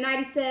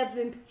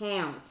 197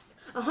 pounds.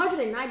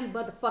 190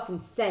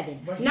 motherfucking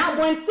 7. But Not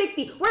here's-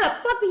 160. Where the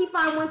fuck did he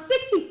find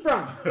 160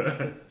 from?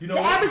 You know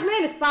The what? average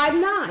man is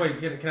 5'9".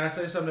 Wait, can I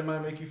say something that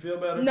might make you feel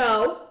better?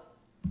 No,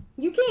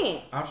 you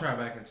can't. I'll try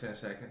back in 10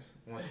 seconds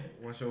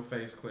once your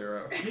face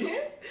clear up.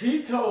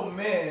 He told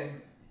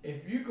men,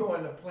 if you go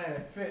into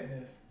Planet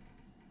Fitness,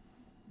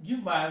 you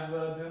might as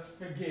well just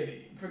forget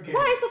it. Why?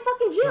 It's a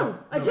fucking gym.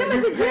 A gym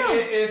is a gym.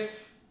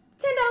 It's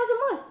 $10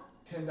 a month.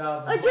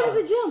 $10. A gym is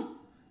a gym.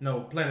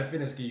 No, Planet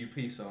Fitness give you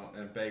pizza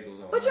and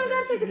bagels on. But you don't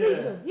gotta take the Yeah.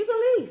 pizza. You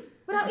can leave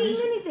without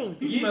eating anything.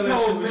 You He smell that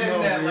shit told when you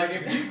men that, hungry.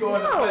 like, if you go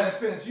into No. Planet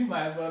Fitness, you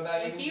might as well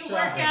not If even you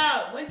try. work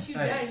out, once you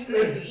Hey. done,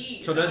 you ready to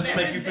eat. So does this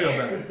make never you feel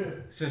there.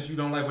 better? Since you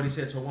don't like what he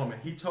said to a woman,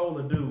 he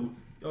told a dude,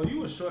 "Yo,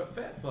 you a short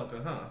fat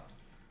fucker, huh?"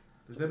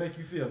 Does that make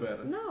you feel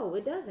better? No,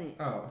 it doesn't.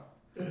 Oh,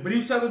 but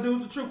he telling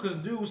dude the truth because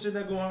dude was sitting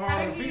there going hard How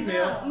on a did he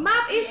female. know?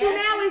 My issue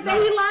Yes. now is that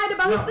No. he lied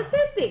about his No.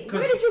 statistic. 'Cause-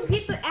 Where did you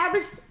get the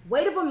average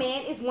weight of a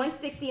man is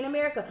 160 in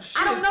America? Shit.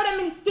 I don't know that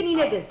many skinny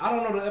niggas. I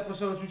don't know the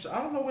episodes you said. I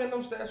don't know when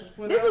those stats was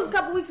put This out. was a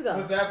couple weeks ago.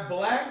 Was that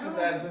blacks or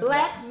that just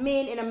Black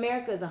men in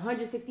America is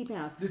 160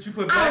 pounds. Did you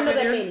put I black don't know in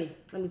that there? many.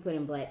 Let me put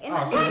in black. And Oh,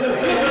 I- so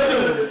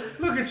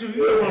look at you.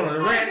 You on It's a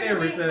rant and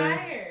probably everything.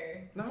 higher.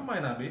 No, it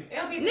might not be.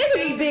 It'll be the Niggas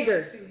same is bigger.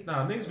 as you.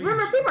 Nah, niggas be.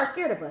 remember, people are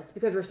scared of us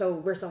because we're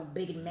so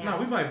big and massive. No,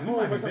 we might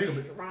Oh, be we're so bigger,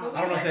 but strong.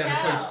 I don't know if that work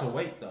equates out. to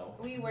weight though.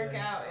 We work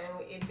out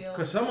and it builds.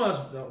 Because some of us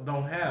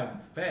don't have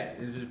fat.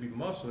 It just be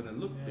muscle and it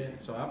look Yeah. big.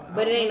 So I'm.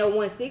 But it ain't no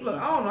 160.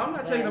 Look, I don't know. I'm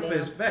not taking up for Goddamn.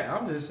 his fat.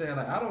 I'm just saying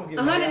like I don't get.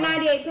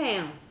 198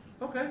 pounds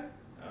Okay. Okay.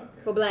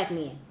 for black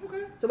men.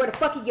 Okay. So where the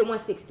fuck he get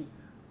 160?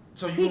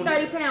 So He gonna-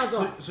 30 pounds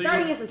off.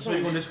 30 and some So you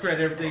change. gonna discredit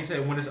everything he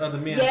said when it's other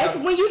men? Yes,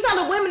 talk- when you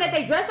tell the women that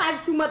they dress size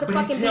is too But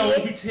motherfucking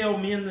he big. tell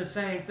men the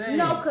same thing.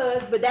 No,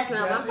 but that's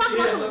not what I'm talking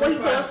Yeah, about. let What me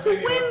he find tells the to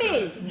video and send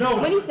women. it to you. No,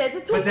 When he says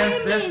it to but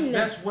women.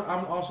 that's what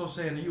I'm also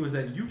saying to you is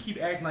that you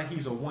keep acting like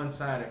he's a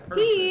one-sided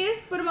person. He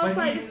is, for the most But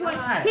part, at he's this point.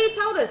 not. He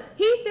told us.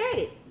 He said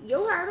it.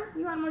 You heard him.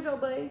 You heard him on Joe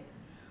Buddy.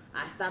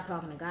 I stopped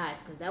talking to guys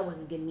because that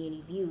wasn't getting me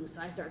any views.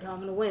 So I started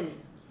talking to women.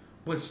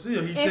 But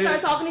still, he And said.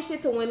 started talking this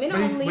shit to women But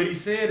he- only. but he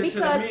said it to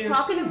the because men,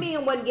 talking too. to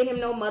men wasn't getting him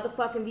no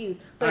motherfucking views.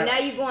 So Alright, now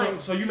you going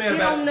So you mad shit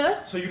about on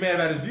us. So you mad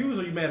about his views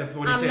or you mad at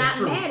what he I'm said not is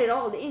true? mad at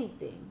all to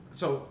anything.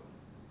 So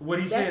what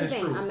he's That's saying the is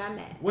thing. true. I'm not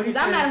mad. What he's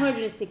 'Cause I'm saying- not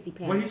 160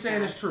 pounds. What he's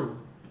saying is guys. true.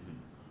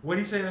 What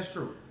he's saying is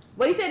true.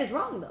 What he said is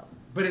wrong though.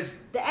 But it's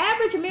The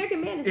average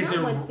American man is is not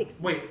it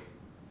 160. wait?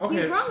 Okay,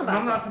 He's wrong about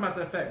I'm not that. talking about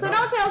that fact. So no.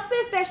 don't tell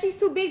sis that she's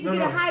too big to No, get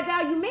no. a high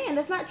value man.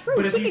 That's not true.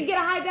 But if She you- could get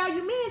a high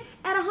value man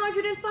at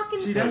 100 and fucking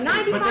See, that's the-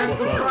 95 but that's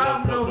the pounds.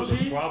 problem, though, But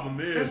G. the problem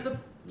is, That's the.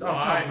 Oh,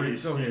 why talk, Rick.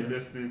 is Go she ahead.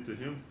 listening to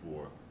him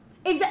for?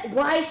 Exactly.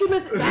 Why is she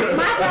listening? That's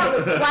my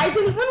problem. Why isn't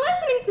anyone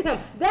listening to him?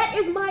 That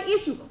is my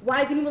issue.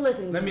 Why isn't anyone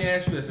listening? Let to me him?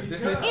 ask you this: if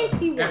this Because- nigga,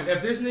 NT1.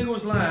 if this nigga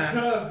was lying,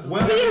 Because-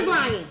 where He her- is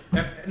lying.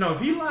 If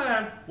he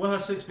lying, where her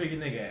 6-figure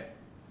nigga at?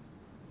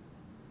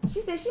 She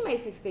said she made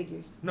 6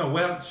 figures. No,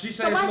 well, she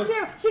So said. why she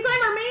claim? She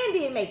claimed her man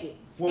didn't make it,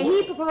 Well, and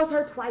what- he proposed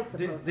her twice.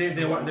 Supposedly.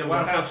 then why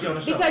the fuck she on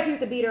the show? Because he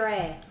used to beat her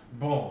ass,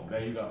 Boom,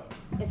 there you go.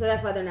 and so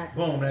that's why they're not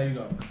together. Boom, there you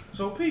go.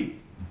 So Pete,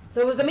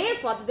 So it was the man's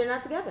fault that they're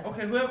not together.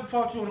 okay, whoever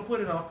fault you want to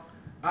put it on,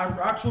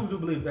 I truly do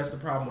believe that's the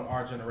problem with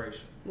our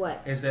generation.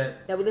 What? Is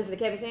that That we listen to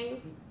Kevin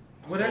Samuels?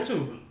 well that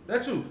too,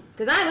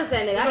 Cause I ain't listen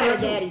to that nigga. I No, got a that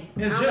too. daddy.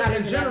 I In, don't gen- gotta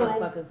in listen to that general,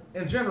 motherfucker.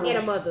 in general, And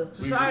a mother.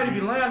 society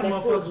be lying to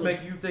That schools motherfuckers, me.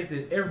 making you think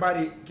that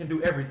everybody can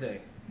do everything.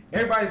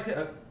 Everybody's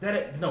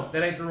that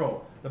ain't the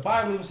role. The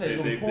Bible even says They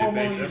you're base gonna pour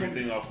more.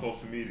 everything off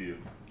social media.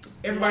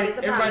 Everybody, That is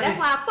the problem. everybody. That's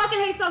why I fucking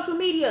hate social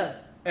media.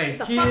 Hey, It's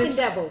the fucking kids,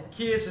 devil.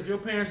 kids, if your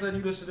parents let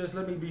you listen to this,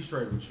 let me be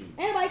straight with you.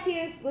 Anybody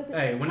kids, listen.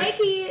 Hey, Hey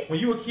kids. when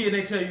you a kid,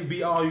 they tell you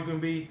be all you can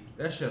be.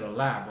 That shit a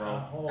lie,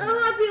 bro.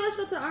 I feel let's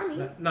go to the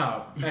army.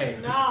 No, hey,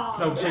 No.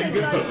 no. So you Like,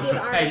 get the get,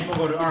 army. hey, you gonna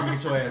go to the army,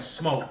 get your ass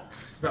smoked.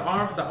 The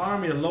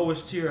army, the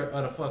lowest tier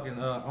of the fucking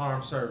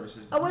armed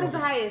services. Oh, what is the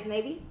highest?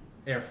 Navy?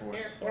 Air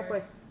Force. Air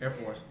Force. Air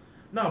Force.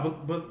 No,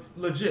 but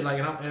legit, like,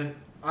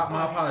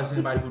 my apologies to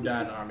anybody who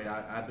died in the army.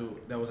 I do,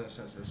 that was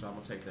insensitive, so I'm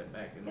gonna take that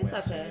back. In the It's way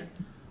I said okay.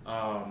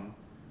 it.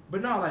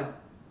 But no, like,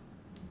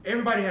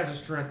 everybody has a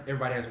strength,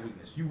 everybody has a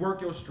weakness. You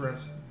work your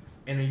strengths,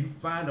 and then you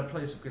find a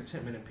place of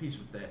contentment and peace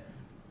with that.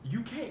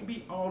 You can't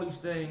be all these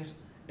things,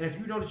 and if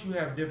you know that you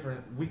have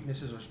different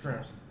weaknesses or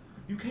strengths,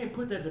 you can't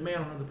put that demand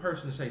on another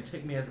person to say,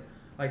 take me as,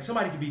 like,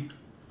 somebody could be,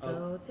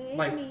 So take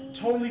like, me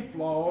totally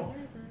flawed,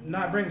 as I am.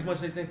 not bring as much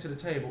as they think to the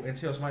table, and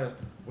tell somebody else,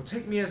 well,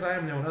 take me as I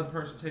am, and then another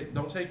person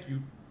don't take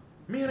you.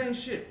 Men ain't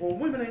shit, or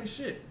women ain't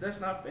shit. That's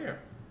not fair.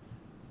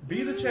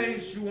 Be the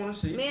change that you want to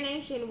see. Men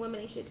ain't shit and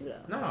women ain't shit too though.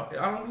 No,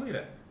 I don't believe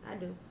that. I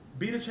do.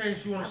 Be the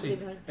change you want I to see.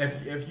 believe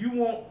If you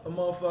want a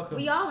motherfucker,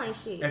 We all ain't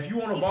shit. if you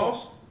want a Equal.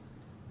 boss,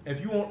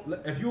 if you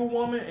a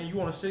woman and you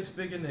want a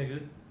 6-figure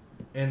nigga,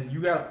 and you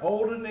got an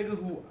older nigga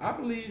who I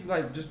believe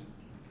like just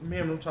from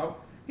hearing him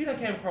talk, he done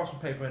came across some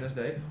paper in his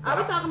day. Are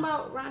we talking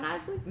about Ron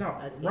Isley? No,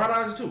 Ron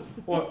Isley too.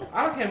 Well,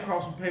 I done came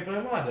across some paper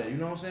in my day. You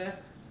know what I'm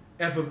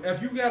saying?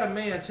 If you got a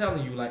man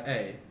telling you like,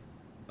 hey,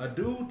 a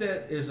dude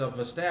that is of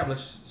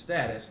established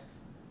status,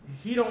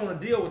 he don't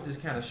want to deal with this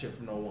kind of shit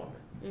from no woman.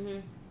 Mm-hmm.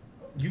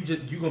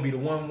 You gonna be the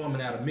one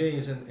woman out of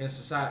millions in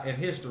society in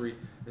history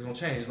is gonna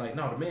change. It's like,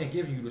 no, the man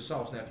giving you the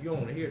sauce. Now, if you don't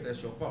want to hear it,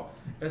 that's your fault.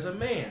 As a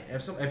man,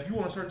 if you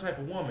want a certain type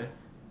of woman,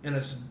 and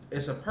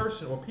it's a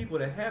person or people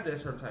that have that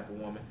certain type of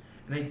woman,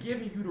 and they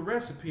giving you the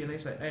recipe, and they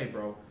say, hey,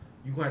 bro,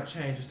 you gonna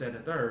change this, that, and the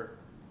third.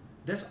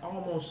 That's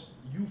almost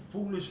you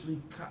foolishly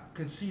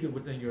conceited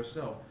within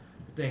yourself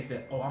to think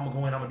that, oh, I'm gonna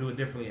go in, I'm gonna do it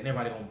differently, and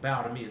everybody gonna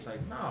bow to me. It's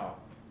like, no,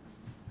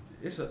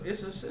 it's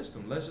a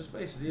system. Let's just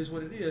face it. It is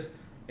what it is.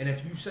 And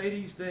if you say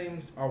these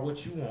things are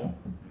what you want,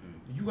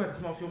 you got to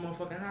come off your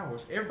motherfucking high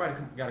horse. Everybody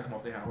got to come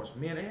off their high horse,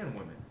 men and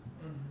women.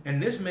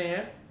 And this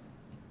man,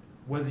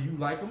 whether you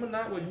like him or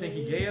not, whether you think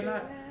he gay or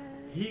not,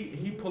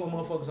 he pulling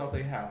motherfuckers off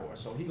their high horse.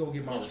 So he gonna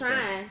get my respect.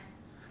 Trying.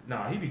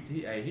 Nah, he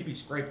be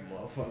scraping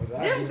motherfuckers.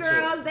 Them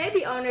girls, they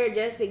be on there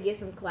just to get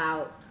some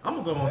clout. I'm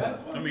gonna go on that.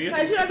 I mean,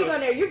 because you don't be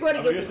on there, you're going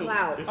to get some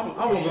clout. I'm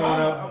gonna go on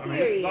up.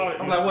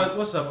 I'm like,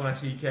 what's up,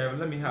 Auntie Kevin?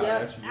 Let me holler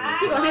at you.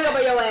 He gonna hang up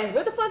on your ass.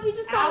 What the fuck you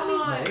just called me?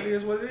 No, it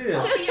is what it is.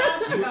 Both of y'all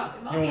should go.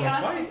 You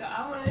want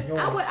to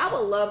fight? I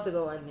would love to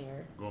go in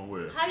there. Going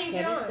where? How do you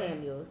get Kevin on?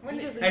 Samuels.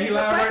 Hey, he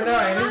live right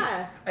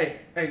now, ain't he?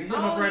 Hey, hit him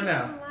up right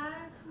now.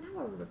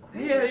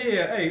 Yeah.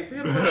 Hey,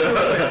 hit him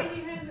up.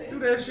 Do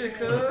that shit,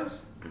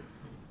 cuz.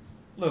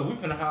 Look, we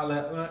finna holler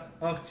at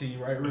Uncle T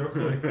right real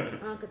quick.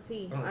 Uncle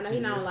T. I know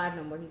he's not on live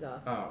no more. He's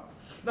off. Oh.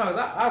 No,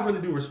 I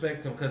really do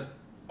respect him because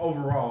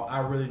overall, I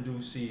really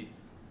do see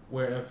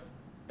where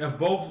if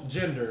both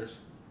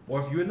genders,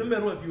 or if you're in the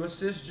middle, if you're a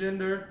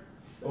cisgender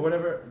or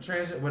whatever,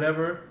 trans,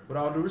 whatever, with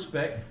all due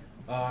respect,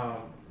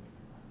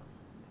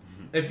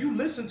 if you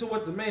listen to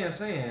what the man's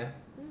saying,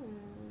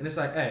 and it's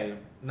like, hey,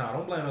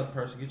 don't blame the other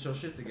person, get your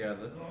shit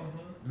together.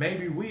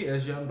 Maybe we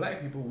as young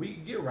black people, we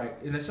can get right.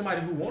 And as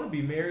somebody who want to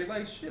be married,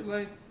 like shit,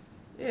 like,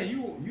 yeah, you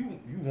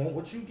want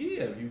what you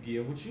give. You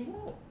give what you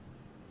want.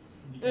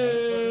 You gotta put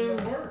in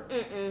the work.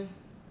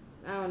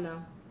 I don't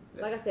know.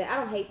 Like I said, I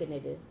don't hate the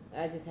nigga.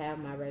 I just have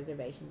my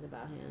reservations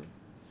about him.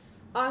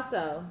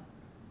 Also,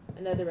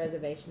 another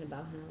reservation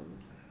about him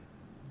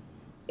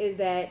is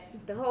that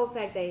the whole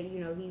fact that,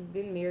 he's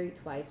been married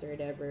twice or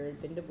whatever,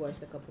 been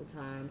divorced a couple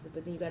times,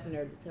 but then you got the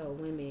nerve to tell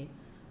women,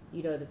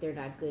 that they're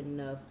not good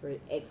enough for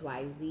X,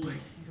 Y, Z.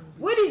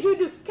 What did you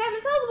do? Kevin,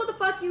 tell us what the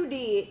fuck you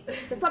did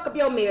to fuck up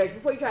your marriage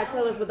before you try to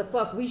tell us what the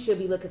fuck we should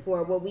be looking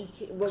for, what we're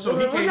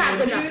not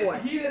good enough for.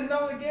 He didn't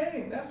know the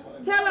game. That's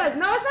what. Tell us.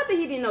 No, it's not that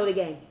he didn't know the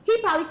game. He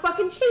probably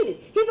fucking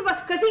cheated.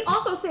 Because he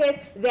also says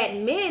that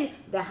men,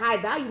 the high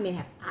value men,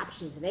 have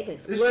options and they can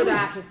explore their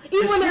options,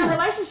 even when they're in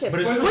relationships.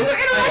 When you're in a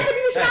relationship,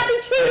 you should not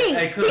be cheating.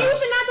 You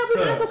should not tell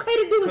people that's okay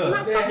to do. It's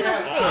not fucking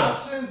okay.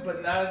 Options,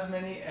 but not as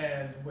many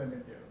as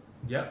women do.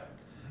 Yep.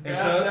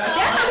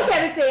 That's not what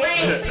Kevin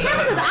said.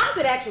 Kevin said the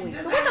opposite, actually.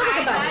 So what y'all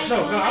talking about?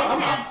 No,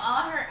 I'm have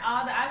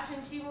all the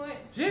options she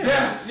wants. Yeah.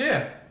 Yes.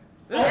 Yeah.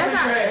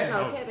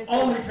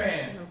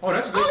 OnlyFans. Oh,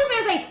 that's good.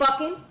 OnlyFans ain't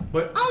fucking.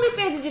 But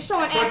OnlyFans is just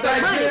showing ass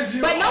for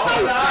money. But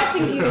nobody's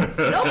touching you.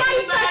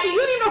 Nobody's touching you.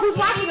 You don't even know who's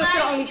watching us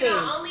on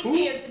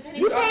OnlyFans.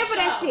 You paying for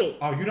that shit.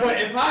 Oh, you know.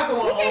 But if I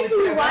go on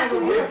OnlyFans, I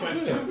go here for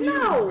 2 views.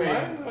 No. I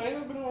ain't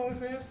never been on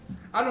OnlyFans.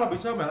 I know what I'll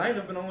be talking about. I ain't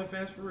never been on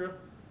OnlyFans for real.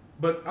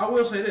 But I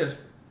will say this.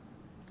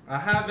 A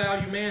high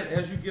value man,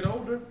 as you get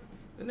older,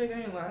 the nigga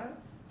ain't lying.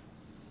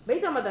 But he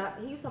was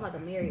talking about the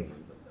married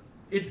ones.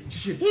 He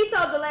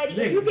told the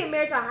lady, if you get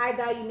married to a high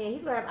value man,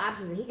 he's gonna have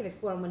options and he can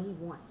explore them when he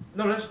wants.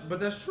 No,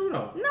 that's true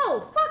though.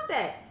 No, fuck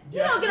that. You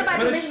don't get about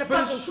permission to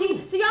fucking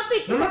cheat. So y'all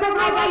think it's okay for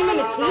high value men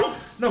to cheat?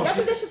 No, y'all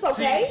think this shit's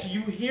okay? See,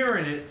 you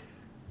hearing it.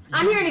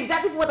 I'm hearing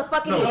exactly what the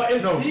fuck it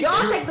is.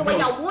 Y'all take the way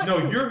y'all want to.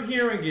 No, you're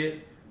hearing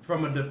it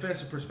from a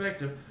defensive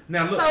perspective.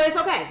 Now look. So it's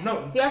okay.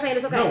 No. So y'all saying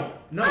it's okay?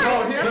 No.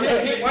 Why you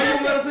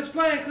don't let us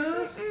explain,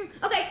 cuz?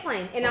 Okay,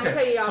 explain. And I'm gonna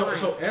tell you y'all.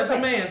 So as a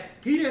man,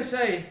 he didn't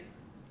say,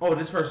 "Oh,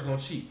 this person's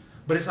gonna cheat."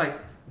 But it's like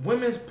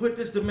women put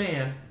this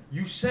demand.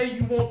 You say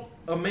you want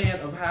a man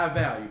of high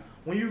value.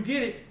 When you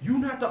get it, you're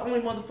not the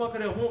only motherfucker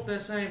that want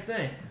that same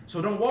thing.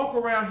 So don't walk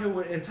around here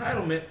with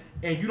entitlement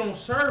and you don't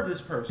serve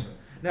this person.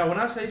 Now, when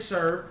I say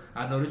serve,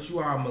 I know that you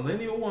are a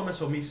millennial woman,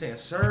 so me saying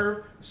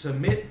serve,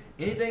 submit,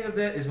 anything of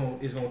that is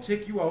gonna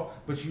tick you off.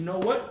 But you know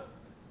what?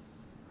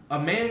 A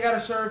man gotta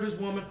serve his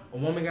woman. A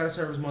woman gotta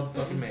serve his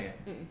motherfucking man.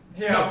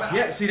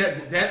 Yeah. See that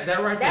right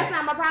there. That's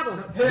not my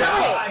problem.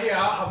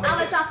 I'll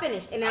let y'all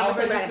finish, and then I'll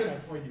say what I say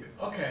for you.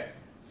 Okay.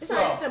 It's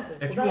not simple.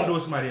 If you want to do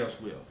it, somebody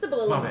else will.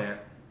 Simple. My bad.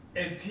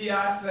 And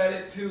T.I. said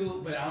it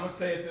too, but I'm gonna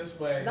say it this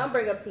way. Don't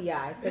bring up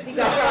T.I. because he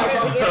got charged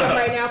against him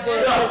right now for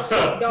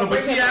shit. Don't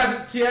bring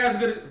but T.I.'s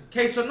good.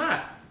 Case or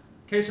not,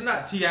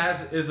 T.I.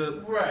 is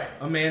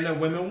a man that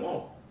women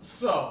want.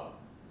 So,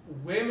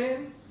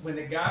 women, when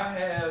the guy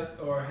has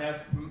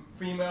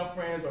female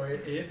friends, or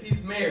if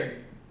he's married,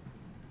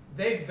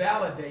 they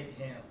validate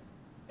him.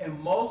 And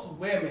most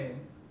women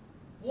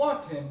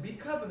want him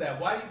because of that.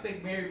 Why do you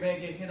think married men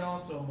get hit on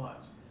so much?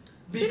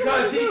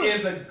 Because he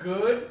is a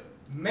good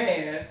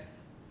man.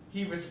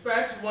 He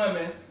respects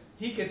women.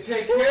 He can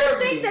take care of you. Who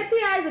thinks that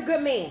T.I. is a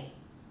good man?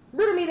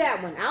 Riddle me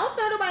that one. I don't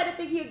know nobody that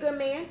think he a good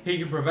man. He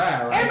can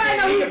provide, right? Everybody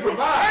know he can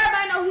provide.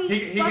 Everybody know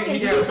he fucking can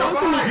cheats on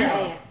provide.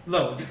 Tamika's ass.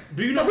 Lo,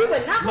 do you know? So we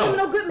would not call him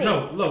no good man.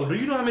 No, Lo, do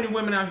you know how many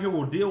women out here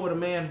will deal with a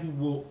man who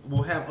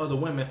will have other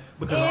women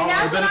because of all And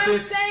that's the what I'm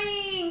benefits?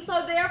 saying.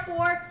 So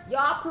therefore,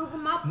 y'all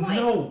proving my point.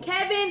 No.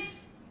 Kevin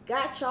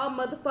got y'all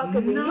motherfuckers,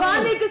 and No.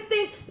 y'all niggas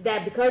think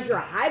that because you're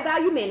a high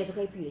value man, it's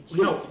okay for you to cheat.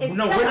 No, and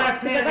no, step we're not out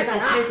saying because I it's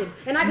got okay. options,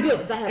 and I can do it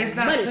because I have It's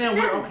not money. saying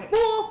That's we're okay.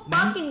 bull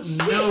fucking shit.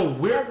 No,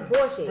 we're- That's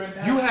bullshit.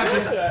 You have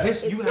Bullshit.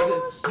 this It's you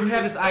bullshit.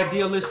 have this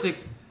idealistic.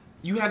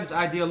 You have this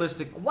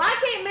idealistic. Why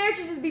can't marriage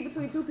just be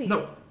between two people?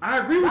 No, I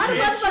agree with Why the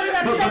you. motherfuckers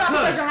gotta But step out because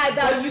because- you're high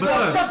value? You because-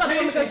 gotta step up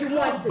because you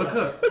want to.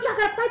 Because- But y'all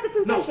gotta fight the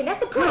temptation. That's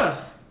the point.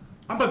 Because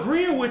I'm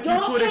agreeing with you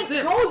Y'all to an can't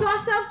extent. hold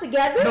yourselves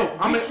together. No,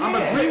 I'm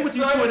agreeing with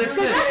you to an Because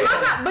extent. that's my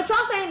problem. But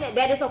y'all saying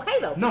that it's okay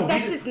though. No,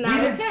 that's we, just we not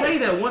didn't okay. say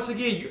that. Once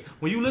again,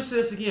 when you listen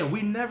to this again,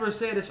 we never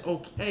said it's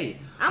okay.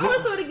 I'm gonna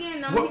listen to it again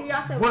and I'm gonna hear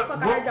y'all say what the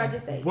fuck I heard y'all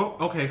just say.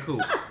 Okay, cool.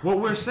 What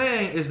we're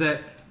saying is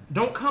that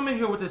don't come in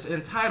here with this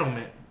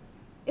entitlement.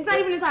 It's not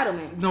even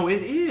entitlement. No,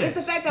 it is. It's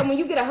the fact that when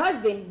you get a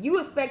husband, you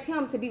expect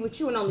him to be with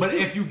you and only But you.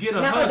 if you get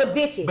a not husband, other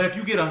bitches. but if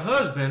you get a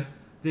husband,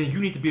 then you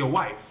need to be a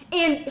wife.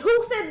 And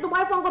who said the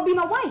wife won't gonna be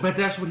no wife? But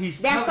that's what he's.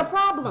 That's the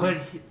problem. But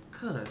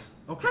cuz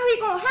okay. How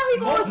he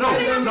gonna assume No,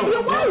 they not no, gonna be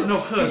a wife?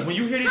 no, cuz when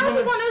you hear these How's he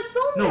women, gonna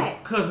assume no,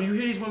 that? cuz when you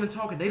hear these women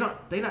talking, they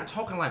not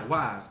talking like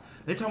wives.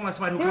 They talking like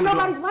somebody who They were comes to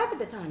nobody's do- wife at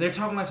the time. They're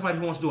talking like somebody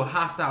who wants to do a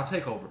hostile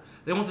takeover.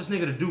 They want this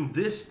nigga to do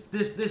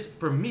this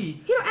for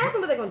me. He don't ask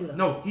them what they're gonna do though.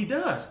 No, he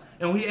does.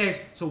 And when he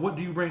asks, so what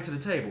do you bring to the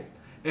table?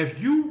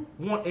 If you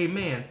want a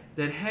man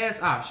that has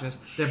options,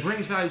 that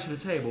brings value to the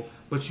table,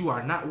 but you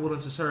are not willing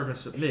to serve and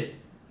submit,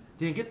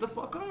 then get the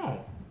fuck on.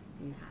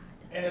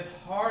 And it's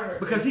harder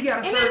Because he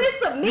got to And serve. then this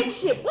submit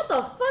shit. What the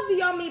fuck do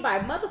y'all mean by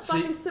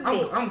motherfucking See,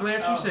 submit? I'm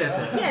glad you said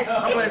that. Yes,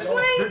 I'm glad-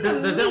 explain to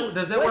me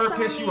Does that what word y'all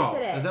piss you mean off? to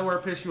that. Does that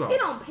word piss you off? It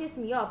don't piss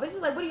me off. It's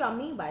just like, what do y'all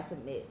mean by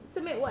submit?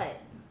 Submit what?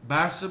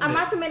 By submit. Am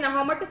I submitting a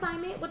homework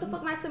assignment? What the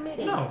fuck am I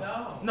submitting?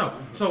 No.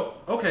 So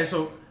okay,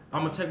 so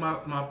I'm gonna take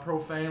my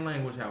profane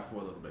language out for a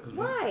little bit.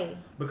 Why?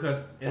 Because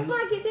That's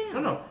why I get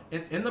down. No.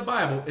 In the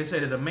Bible, it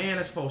said that a man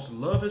is supposed to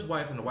love his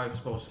wife and the wife is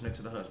supposed to submit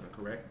to the husband.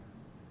 Correct?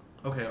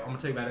 Okay, I'm gonna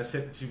take by that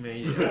set that you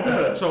made.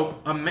 Yeah. So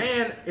a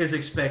man is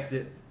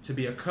expected to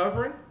be a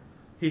covering.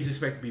 He's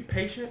expected to be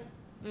patient,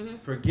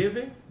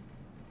 forgiving,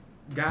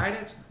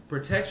 guidance,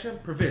 protection,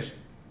 provision.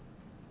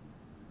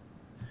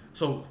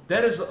 So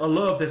that is a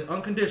love that's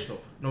unconditional.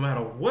 No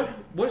matter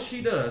what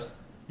she does,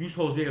 you're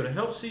supposed to be able to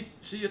help see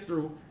it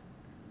through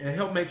and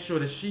help make sure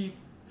that she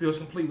feels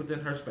complete within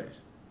her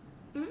space.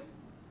 Mm-hmm.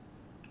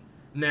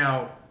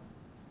 Now,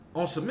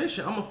 on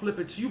submission, I'm gonna flip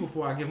it to you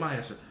before I give my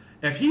answer.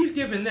 If he's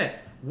giving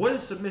that, what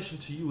is submission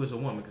to you as a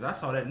woman? Because I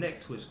saw that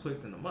neck twist quick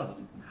in the mother.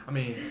 I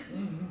mean,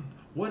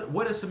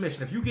 what is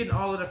submission? If you're getting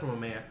all of that from a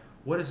man,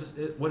 what is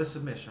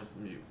submission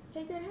from you?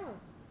 Take care of the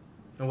house.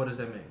 And what does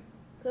that mean?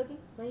 Cooking,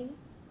 cleaning.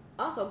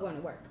 Also going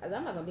to work. Cause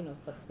I'm not gonna be no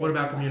fucking. What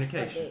about stay-at-home wife.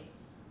 communication? Fuck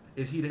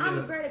Is he the that. head? I'm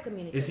of, great at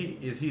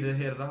communicating. is he the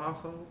head of the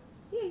household?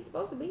 Yeah, he's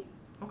supposed to be.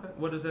 Okay.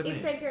 What does that He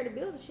mean? can take care of the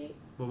bills and shit.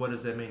 But what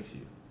does that mean to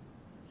you?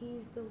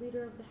 He's the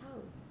leader of the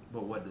house.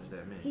 But what does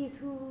that mean? He's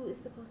who is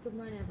supposed to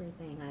run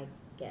everything, I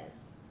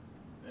guess.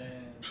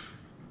 And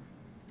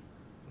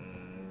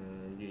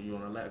You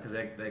want to laugh because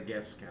that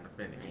guess was kind of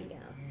I finicky. guess.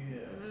 yeah.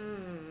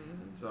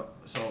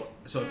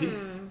 So if he's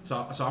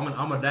so I'm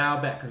gonna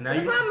dial back because now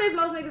The you. problem is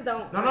most niggas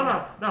don't.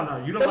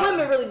 No. You don't. The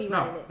women really be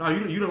running it. No.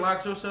 You don't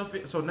lock yourself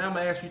in. So now I'm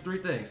gonna ask you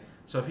three things.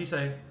 So if he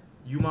say,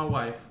 "You my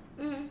wife,"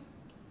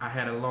 I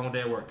had a long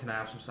day at work. Can I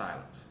have some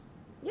silence?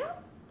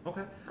 Yep.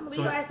 Okay. I'm gonna leave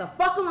your ass the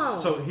fuck alone.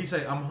 So he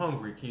say, "I'm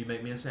hungry. Can you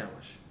make me a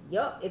sandwich?"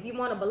 Yup. If you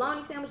want a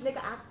bologna sandwich, nigga,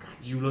 I got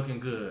you. You looking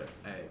good.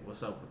 Hey,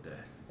 what's up with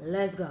that?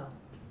 Let's go.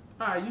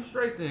 All right, you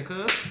straight then,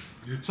 cuz.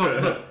 So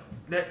look,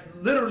 that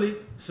literally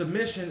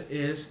submission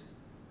is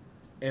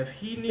if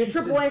he The needs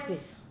triple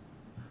S's.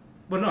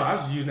 But no, I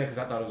was just using that because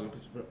I thought it was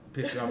gonna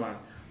piss y'all minds.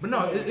 But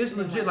no, it's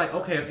legit. Like,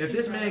 okay, if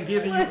this man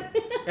giving you,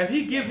 if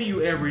he giving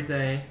you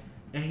everything,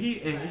 and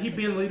he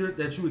being the leader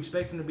that you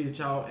expect him to be, that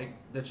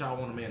y'all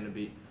want a man to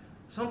be.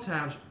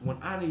 Sometimes when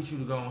I need you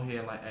to go on here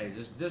and like, hey,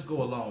 just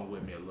go along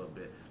with me a little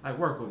bit, like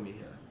work with me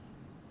here.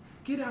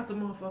 Get out the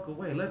motherfucker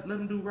way. Let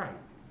him do right.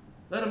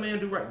 Let a man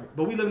do right.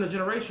 But we live in a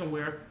generation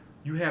where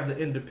you have the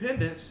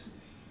independence,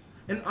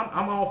 and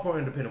I'm all for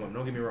independent women.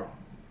 Don't get me wrong,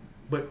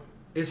 but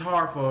it's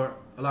hard for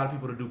a lot of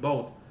people to do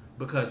both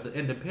because the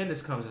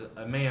independence comes as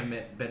a man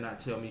better not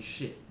tell me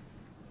shit.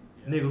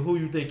 Nigga, who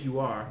you think you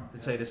are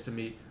to say this to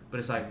me? But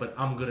it's like, but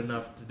I'm good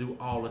enough to do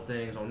all the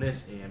things on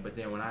this end. But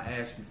then when I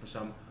ask you for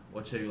something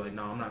or tell you like,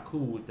 no, I'm not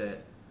cool with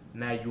that,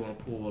 now you want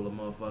to pull a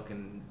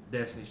motherfucking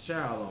Destiny's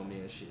Child on me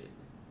and shit.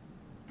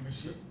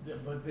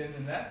 But then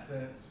in that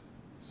sense,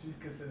 she's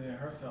considering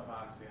herself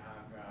obviously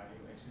high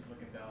value, and she's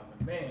looking down on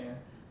the man.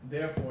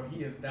 Therefore,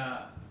 he is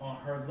not on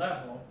her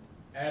level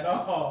at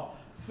all.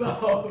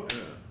 So,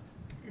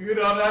 you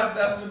know,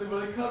 that's really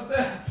what it comes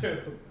down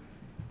to.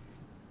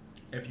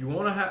 If you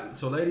want to have,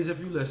 so ladies, if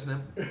you're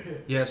listening,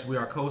 yes, we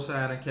are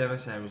co-signing Kevin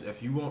Samuels.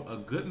 If you want a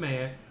good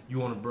man, you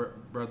want a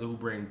brother who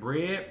bring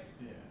bread.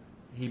 Yeah.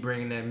 He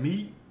bringing that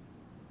meat.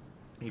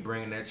 He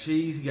bringing that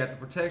cheese. He got the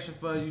protection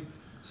for you.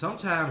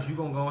 Sometimes you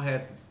gonna go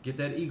ahead to get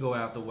that ego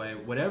out the way.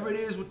 Whatever it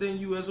is within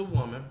you as a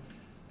woman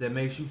that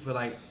makes you feel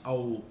like,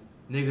 oh,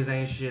 niggas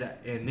ain't shit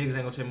and niggas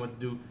ain't gonna tell me what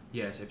to do.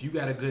 Yes, if you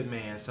got a good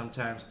man,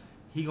 sometimes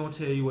he gonna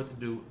tell you what to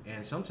do,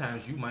 and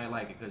sometimes you might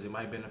like it because it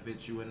might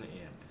benefit you in the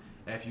end.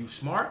 If you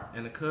smart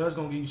and the cuz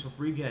gonna give you some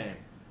free game.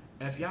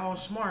 If y'all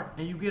smart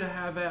and you get a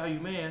high value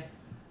man,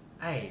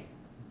 hey,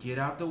 get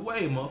out the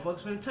way,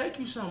 motherfuckers finna take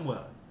you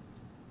somewhere.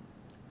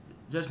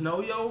 Just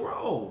know your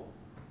role.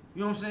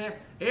 You know what I'm saying?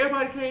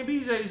 Everybody can't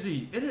be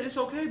Jay-Z. It's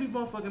okay to be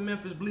motherfucking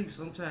Memphis Bleak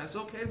sometimes. It's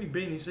okay to be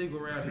Beanie Siegel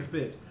around this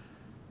bitch.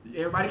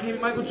 Everybody can't be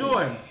Michael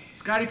Jordan.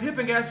 Scottie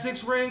Pippen got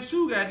 6 rings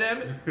too,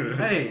 goddammit.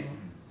 Hey,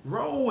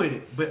 roll with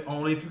it. But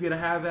only if you get a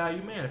high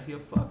value man. If he a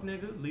fuck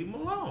nigga, leave him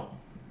alone.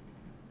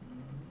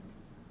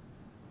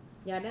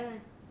 Y'all done?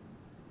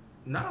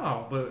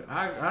 No, but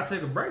I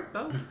take a break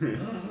though.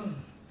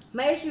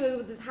 My issue is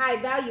with this high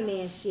value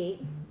man shit.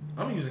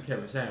 I'm using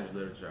Kevin Samuels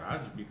literature. I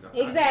just be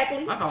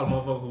Exactly. I call a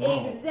motherfucker who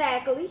wrong.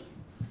 Exactly.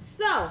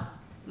 So,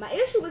 my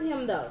issue with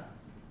him though,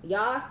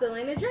 y'all still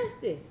ain't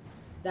addressed this.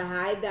 The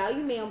high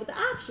value man with the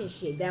option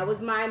shit. That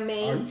was my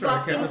main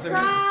fucking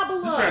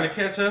problem. You trying to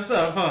catch us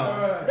up,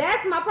 huh?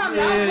 That's my problem.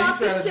 Yeah, Y'all fuck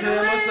this shit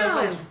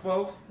around. You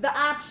folks. The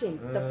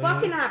options. The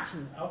fucking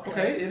options.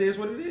 Okay, it is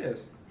what it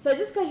is. So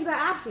just because you got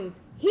options,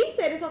 he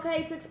said it's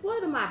okay to explore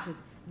them options.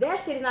 That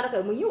shit is not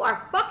okay. When you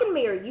are fucking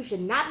married, you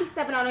should not be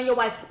stepping out on your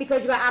wife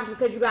because you got options,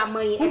 because you got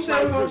money. Who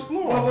said we're going to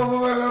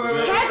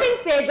explore? Kevin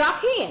said y'all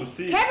can. Well,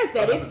 see, Kevin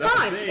said it's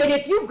fine. And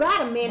if you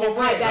got a man that's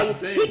high value,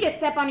 he can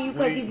step on you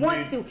because he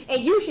wants to,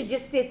 and you should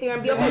just sit there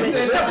and be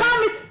okay. The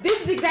problem is,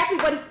 this is exactly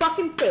what he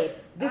fucking said.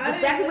 This is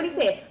exactly what he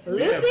said.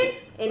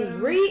 Listen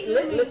and read.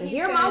 Listen,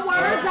 hear my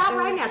words out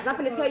right now, because I'm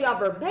going to tell y'all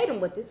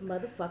verbatim what this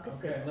motherfucker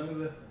said. Okay, let me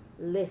listen.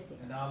 Listen.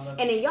 And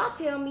then y'all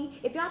tell me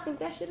if y'all think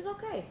that shit is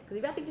okay. Because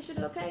if y'all think this shit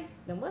is okay,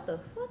 then what the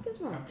fuck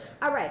is wrong?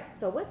 Okay. Alright,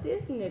 so what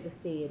this nigga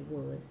said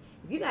was,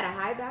 if you got a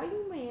high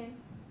value man,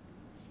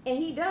 and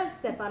he does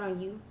step out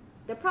on you,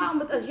 the problem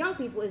with us young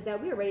people is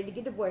that we are ready to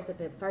get divorced at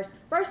the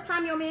first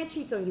time your man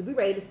cheats on you, we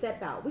ready to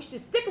step out. We should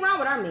just stick around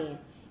with our man.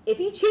 If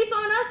he cheats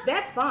on us,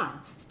 that's fine.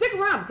 Stick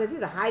around because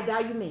he's a high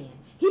value man.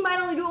 He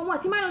might only do it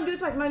once. He might only do it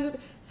twice.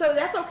 So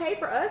that's okay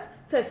for us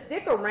to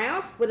stick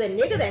around with a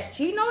nigga that's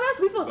cheating on us?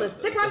 We supposed to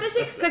stick around with that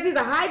shit because he's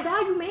a high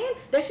value man?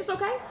 That shit's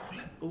okay?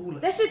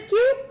 That shit's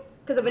cute?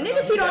 Because if a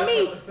nigga cheat on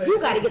me, you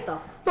got to get the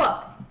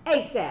fuck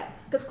ASAP.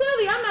 Because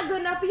clearly I'm not good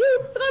enough for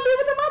you, so go be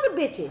with them other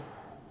bitches.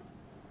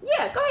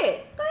 Yeah, go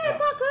ahead. Go ahead,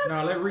 talk, cuz.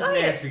 No, let Rick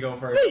Nasty go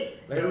first. Speak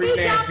y'all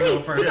piece.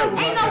 Because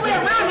ain't no way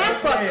around that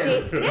fuck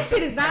shit. That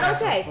shit is not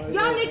okay.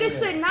 Y'all niggas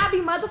should not be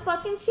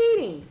motherfucking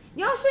cheating.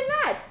 Y'all should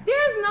not.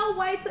 There's no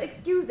way to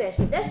excuse that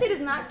shit. That shit is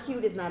not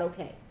cute. It's not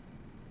okay.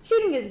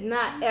 Cheating is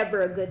not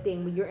ever a good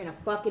thing when you're in a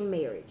fucking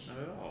marriage.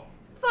 Not at all.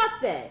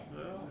 Fuck that.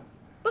 No.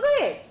 But go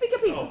ahead, speak your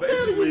piece. No,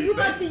 clearly, you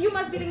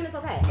must be thinking it's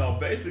okay.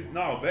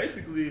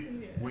 Basically,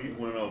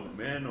 when a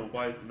man and a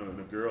wife, and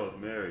a girl is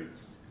married,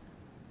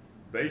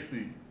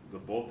 basically the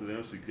both of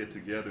them should get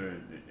together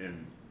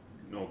and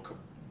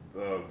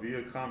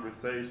via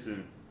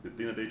conversation, the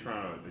thing that they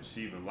trying to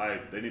achieve in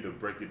life, they need to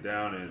break it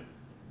down and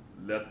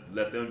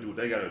let them do what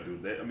they gotta do.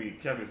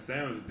 Kevin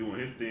Samuels is doing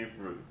his thing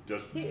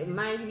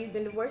mind you, he's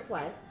been divorced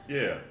twice.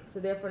 Yeah. So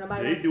therefore,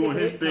 nobody. They doing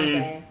his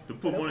thing to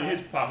put money in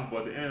his pockets, but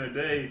at the end of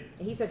the day,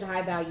 he's such a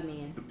high value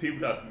man. The people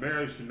that's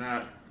married should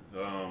not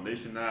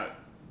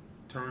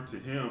turn to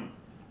him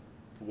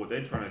for what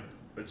they're trying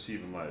to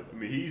achieve in life.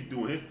 He's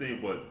doing his thing,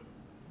 but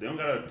they don't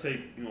gotta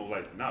take,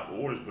 not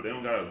orders, but they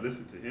don't gotta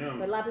listen to him.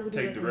 But a lot of people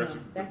do listen to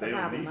him. That's the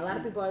problem. A lot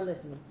of people are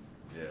listening.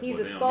 Yeah, he's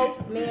a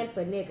spokesman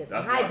for niggas,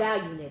 the high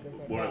value niggas.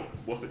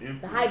 What's the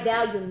influence? The high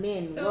value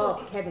men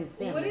love Kevin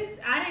Samuels.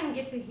 I didn't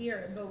get to hear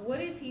it, but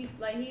what is he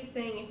like? He's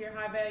saying if you're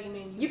high value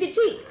men, you can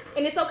cheat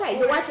and it's okay.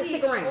 Your wife should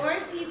stick around. Or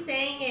is he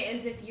saying it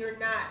as if you're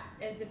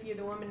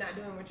the woman not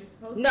doing what you're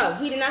supposed to? No,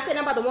 he did not say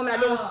nothing about the woman not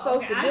doing what she's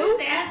supposed to do.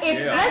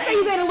 Let's say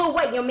you gain a little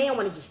weight, your man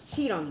want to just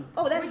cheat on you.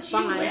 Oh, that's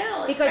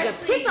fine because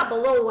you picked up a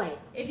little weight.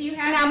 If you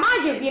have now,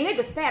 mind you, if your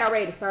nigga's fat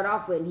already to start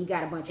off with and he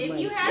got a bunch of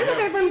money, it's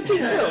okay for him to cheat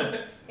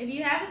too. If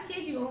you have his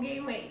kids, you're gonna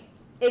gain weight.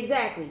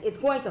 Exactly. It's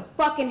going to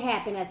fucking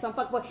happen at some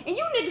fucking point. And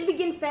you niggas be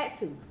getting fat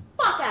too.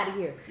 Fuck out of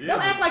here. Yeah,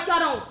 don't act like y'all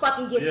don't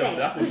fucking get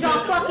fat. Because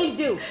y'all fucking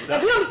do.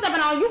 And we don't be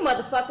stepping on you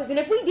motherfuckers. And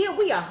if we did,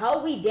 we a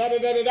hoe. We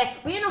da-da-da-da-da.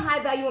 We ain't no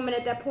high value women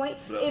at that point.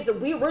 We're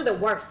the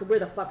worst. We're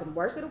the fucking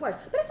worst of the worst.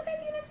 But it's okay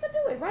for you niggas to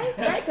do it, right?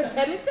 Right? Because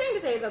Kevin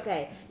Samuels says it's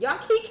okay. Y'all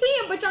keep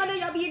him, but y'all know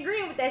y'all be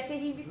agreeing with that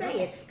shit he be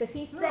saying. Because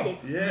he said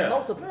it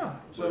multiple times.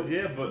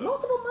 But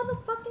multiple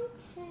motherfucking times.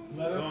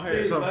 Let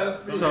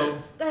us speak.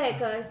 Go ahead,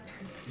 cuz.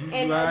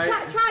 And right.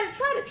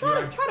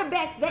 try to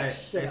back that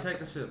shit. Hey, up.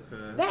 take a sip,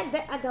 cuz. Back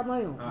that. I got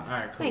my own. All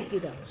right, cool. Thank you,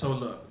 though. So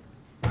look,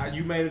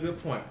 you made a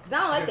good point. 'Cause I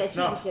don't like that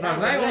cheating shit. No, I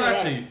 'cause I ain't gonna lie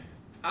that. to you.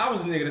 I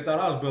was a nigga that thought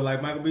I was built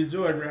like Michael B.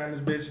 Jordan around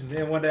this bitch, and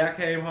then one day I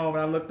came home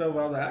and I looked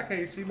over, I was like, I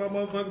can't see my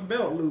motherfucking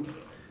belt loop. And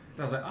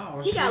I was like,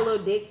 oh He shit. got a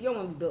little dick. You don't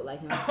want to be built like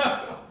him.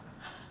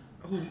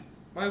 Who?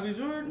 Michael B.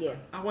 Jordan? Yeah.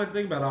 I wasn't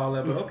thinking about all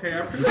that, but okay, I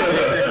appreciate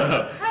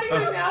that. How do you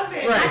know that?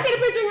 Right. I see the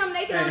picture of him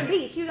naked on the Hey.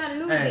 beach. She was on the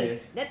nude Hey.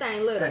 beach. That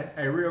thing little.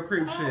 Hey, real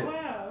creep Oh, shit.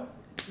 wow.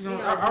 You know, You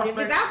know, I if it's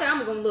respect. out there,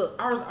 I'm gonna look.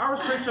 I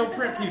respect your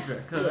print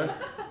keeping, cause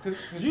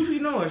you be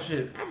knowing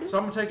shit. I do. So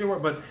I'm gonna take your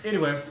word. But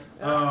anyway,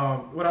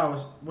 what I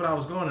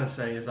was gonna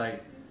say is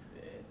like,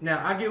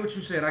 now I get what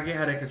you said. I get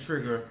how that could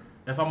trigger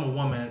if I'm a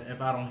woman if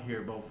I don't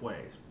hear both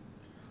ways.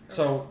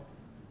 So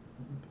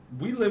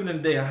we living in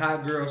the day of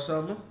hot girl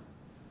summer.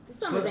 The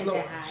summers ain't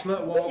that hot.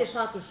 Slut We walks. just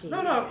talking shit. No,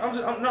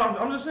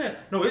 I'm just saying.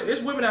 No,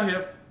 it's women out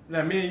here.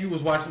 Now me and you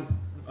was watching.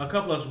 A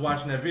couple of us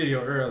watching that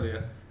video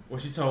earlier where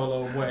she told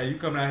old boy, "Hey, you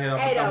coming out here?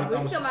 Hey, though, I'm we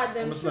talking about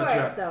them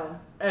shorts, though.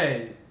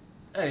 Hey,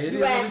 it You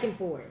is- asking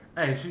for it.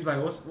 Hey, she's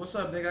like, what's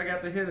up, nigga? I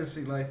got the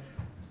Hennessy. Like,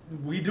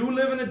 we do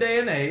live in a day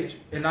and age,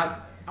 and I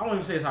won't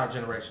even say it's our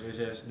generation. It's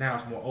just now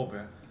it's more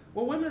open.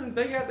 Well, women,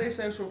 they got their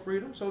sexual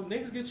freedom, so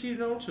niggas get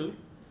cheated on too.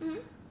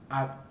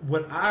 Mm-hmm.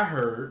 What I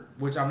heard,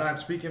 which I'm not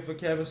speaking for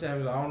Kevin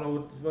Samuels, I don't know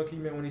what the fuck he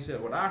meant when he said.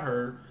 What I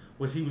heard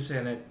was he was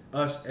saying that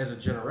us as a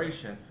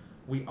generation,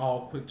 we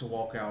all quick to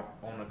walk out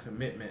on a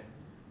commitment.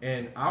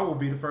 And I will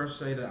be the first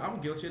to say that I'm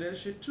guilty of that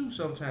shit too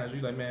sometimes.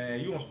 You like, man,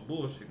 you on some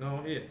bullshit, go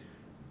ahead.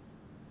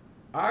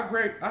 I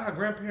had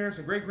grandparents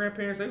and great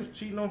grandparents. They was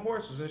cheating on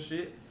horses and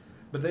shit,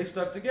 but they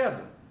stuck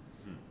together.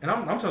 And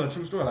I'm telling a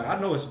true story. Like I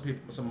know it's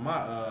some of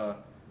my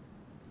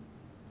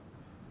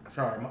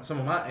some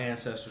of my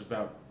ancestors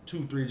about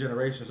 2-3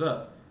 generations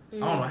up. I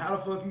don't know how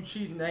the fuck you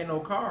cheating. There ain't no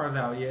cars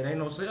out yet. Ain't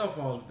no cell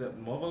phones. But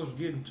that motherfuckers was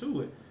getting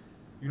to it.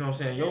 You know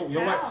what I'm saying?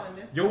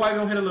 Your wife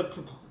don't hit a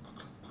little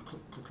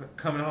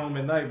coming home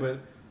at night, but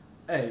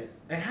hey,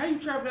 and how you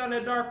travel down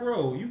that dark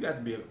road? You got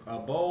to be a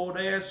bold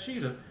ass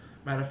cheater.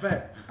 Matter of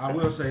fact, I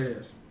will say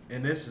this,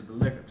 and this is the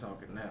liquor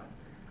talking now.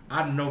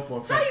 I know for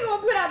a fact. How you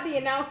gonna put out the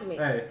announcement?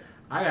 Hey,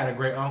 I got a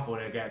great uncle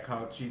that got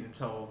caught cheating and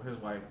told his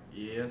wife,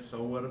 yeah,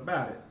 so what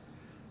about it?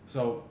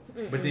 So,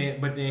 but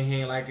then he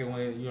ain't like it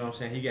when, you know what I'm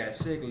saying, he got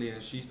sickly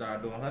and she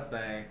started doing her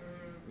thing,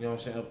 you know what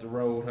I'm saying, up the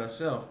road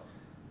herself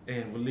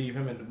and would leave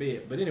him in the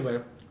bed. But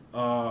anyway,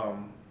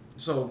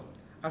 so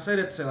I say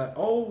that to say like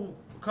old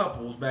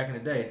couples back in the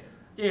day,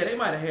 yeah, they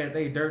might have had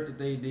they dirt that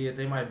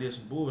they might have did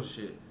some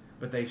bullshit,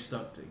 but they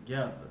stuck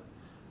together.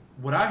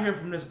 What I hear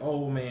from this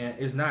old man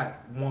is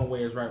not one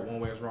way is right, one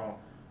way is wrong.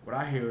 What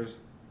I hear is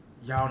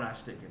y'all not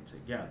sticking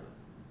together.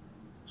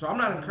 So I'm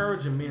not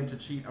encouraging men to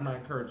cheat. I'm not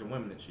encouraging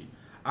women to cheat.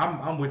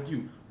 I'm with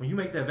you. When you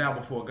make that vow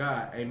before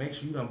God, hey, make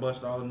sure you done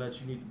bust all the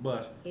nuts you need to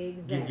bust.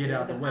 Exactly. Get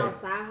out the way.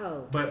 Outside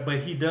hoes. But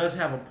he does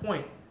have a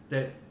point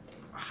that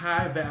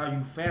high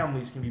value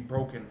families can be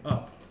broken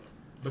up.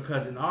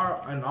 Because in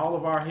all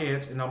of our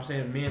heads, and I'm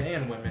saying men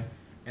and women,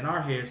 in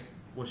our heads,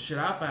 well, should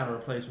I find a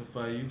replacement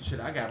for you?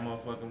 Should I got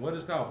motherfucking, what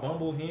is it called,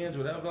 Bumble, Hinge,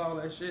 whatever, all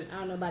that shit? I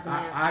don't know about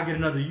that. I get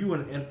another you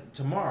in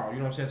tomorrow, you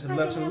know what I'm saying?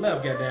 To the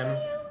left,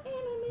 goddammit.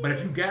 But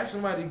if you got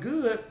somebody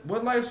good,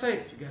 what life say?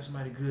 If you got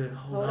somebody good,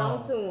 hold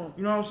on to them.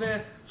 You know what I'm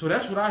saying? So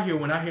that's what I hear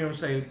when I hear him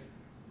say,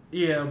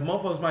 yeah,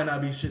 motherfuckers might not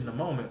be shit in the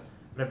moment,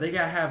 but if they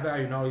got high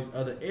value in all these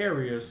other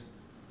areas,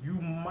 you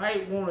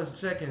might want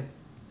to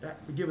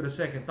give it a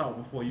second thought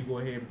before you go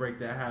ahead and break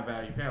that high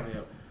value family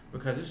up,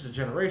 because this is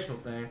a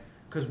generational thing.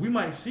 Because we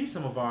might see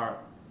some of our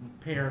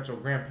parents or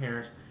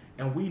grandparents,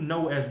 and we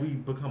know as we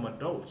become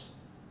adults,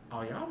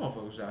 oh, y'all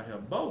motherfuckers out here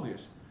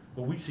bogus.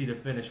 But we see the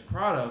finished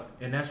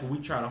product, and that's what we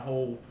try to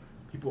hold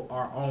people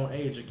our own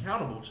age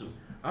accountable to.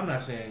 I'm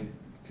not saying,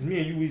 because me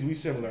and you, we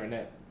similar in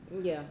that.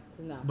 Yeah,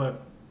 no.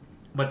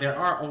 But there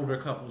are older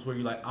couples where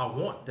you're like, I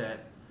want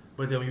that.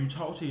 But then when you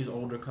talk to these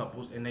older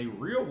couples and they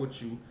real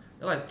with you,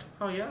 they're like,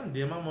 oh yeah, I done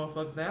did my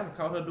motherfucking thing. I done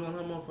caught her doing her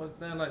motherfucking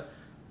thing. Like,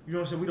 you know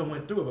what I'm saying? We done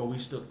went through it, but we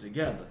stuck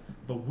together.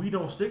 But we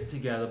don't stick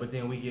together, but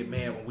then we get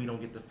mad when we don't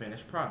get the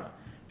finished product.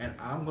 And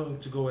I'm going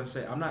to go and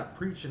say, I'm not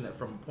preaching that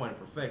from a point of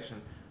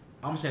perfection.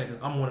 I'm saying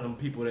because I'm one of them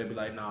people that be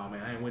like, nah,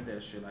 man, I ain't with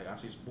that shit. Like, I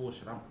see some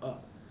bullshit, I'm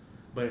up.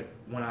 But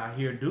when I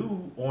hear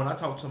dude, or when I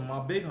talk to some of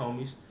my big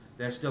homies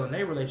that's still in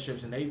their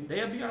relationships, and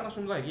they'll be honest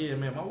with me, like, yeah,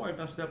 man, my wife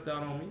done stepped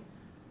out on me.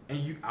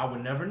 And I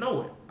would never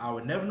know it. I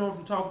would never know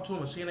from talking to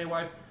them and seeing their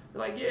wife. They're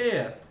like,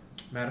 yeah.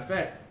 Matter of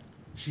fact,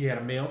 she had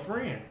a male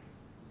friend.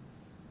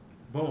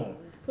 Boom.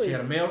 Please, she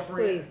had a male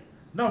friend. Please.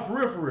 No,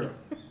 for real.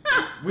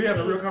 We have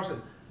a real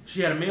conversation.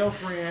 She had a male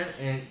friend,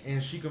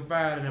 and she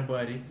confided in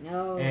Buddy.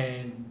 No.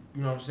 And,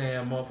 you know what I'm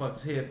saying,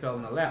 motherfucker's head fell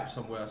in the lap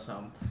somewhere or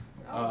something.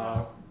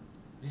 My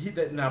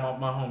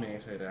homie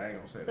ain't say that. I ain't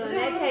gonna say that. So in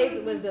that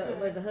case, was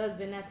the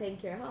husband not taking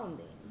care of home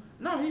then?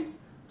 No,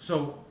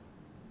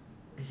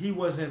 he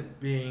wasn't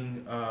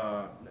being,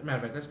 matter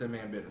of fact, that's that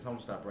man business. I'm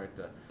gonna stop right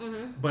there.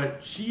 Mm-hmm.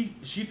 But she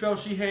felt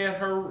she had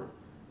her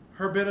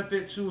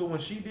benefit to it when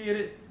she did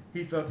it.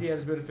 He felt he had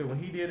his benefit when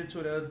he did it to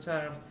it at other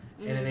times.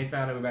 and then they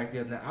found out back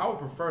together. Now, I would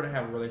prefer to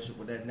have a relationship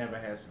where that never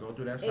has to go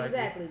through that cycle.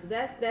 Exactly.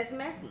 That's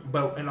messy.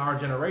 But in our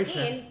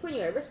generation, And putting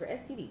you at risk for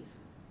STDs.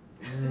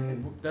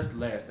 that's the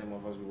last thing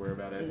motherfuckers we worry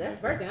about. That's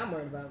the first thing I'm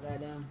worried about,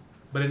 goddamn.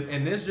 But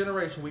in this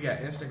generation, we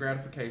got instant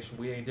gratification.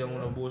 We ain't dealing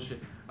with no bullshit.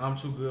 I'm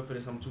too good for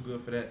this. I'm too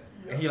good for that.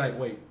 Yeah. And he like,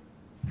 wait.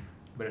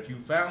 But if you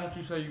found what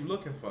you say you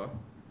looking for,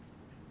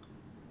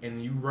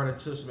 and you run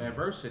into some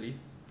adversity,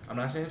 I'm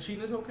not saying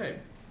cheating is okay.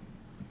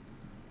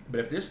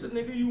 But if this is the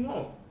nigga you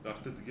want, y'all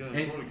stick together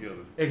and grow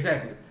together.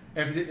 Exactly.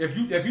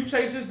 If you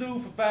chase this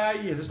dude for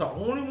 5 years, it's the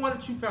only one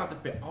that you found to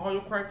fit all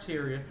your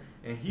criteria,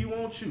 and he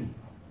wants you.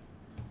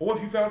 Or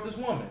if you found this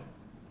woman,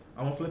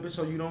 I'm gonna flip it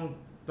so you don't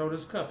throw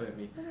this cup at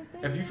me.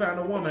 If you found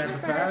a woman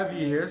after 5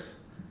 years,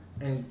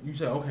 and you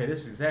say, okay,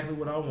 this is exactly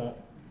what I want,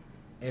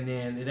 and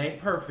then it ain't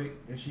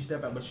perfect, and she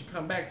step out, but she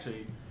come back to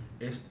you,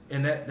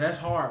 that's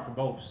hard for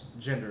both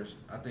genders.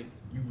 I think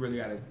you really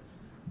gotta,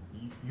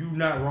 you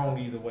not wrong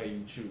either way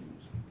you choose,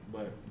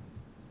 but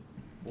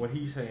what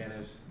he's saying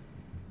is,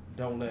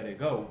 don't let it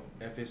go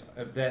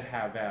if that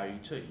high value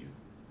to you.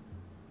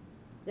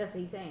 That's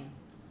what he's saying.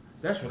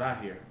 That's what I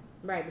hear.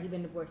 Right, but he's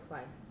been divorced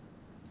twice.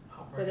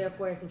 So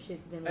therefore, some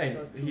shit's been let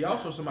go. He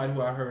also somebody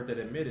who I heard that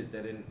admitted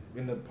that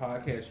in the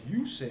podcast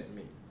you sent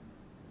me,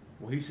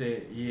 well, he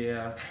said,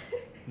 yeah.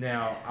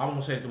 Now I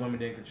won't say that the women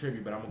didn't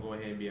contribute, but I'm gonna go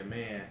ahead and be a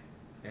man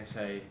and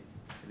say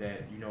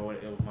that it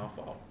was my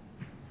fault.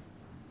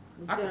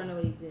 We still don't know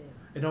what he did.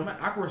 It don't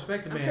matter. I can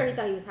respect the man. I'm sure he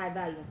thought he was high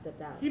value and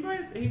stepped out. He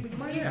might.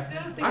 Yeah.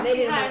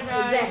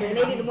 Exactly. And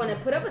they didn't want to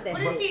put up with that.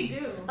 What does he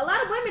do? A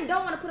lot of women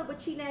don't want to put up with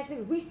cheating ass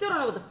niggas. We still don't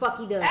know what the fuck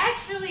he does.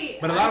 Actually,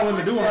 but a lot of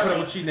women do want to put up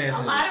with cheating ass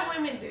niggas. A lot of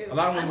women do. A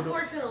lot of women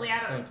Unfortunately, do. I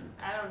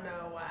don't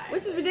know why.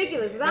 Which is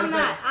ridiculous. Because I'm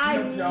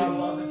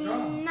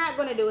not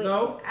going to do it.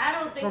 No. I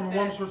don't think. From a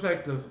woman's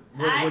perspective,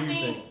 what do you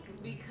think?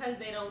 Because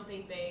they don't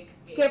think they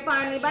can't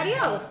find anybody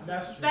else.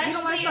 That's true. You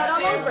don't want to start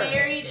all over.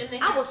 Married and they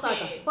I will start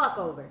the fuck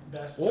over.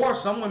 Or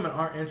some women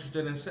aren't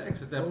interested in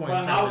sex at that point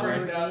in time.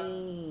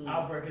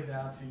 I'll break it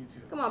down to you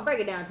too. Come on, break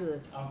it down to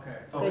us. Okay.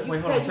 So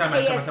wait, hold on. Time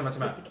out.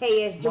 Mr.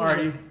 KS Jr.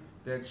 Marty,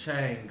 that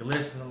chain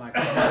glistening like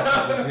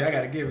I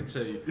gotta give it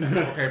to you.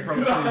 Okay,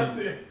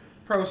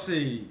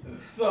 proceed.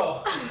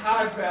 So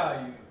high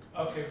value.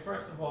 Okay,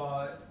 first of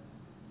all,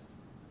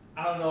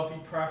 I don't know if he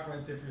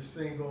preference if you're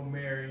single,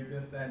 married,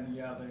 this, that, and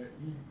the other.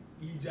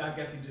 I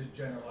guess he just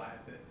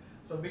generalized it.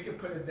 So we can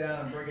put it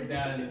down and break it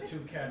down into two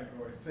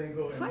categories: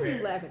 single and married. Why are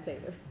you laughing,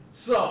 Taylor?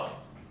 So,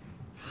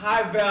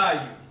 high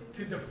value.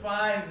 To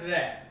define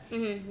that.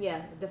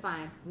 Yeah,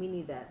 define. We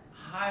need that.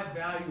 High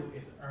value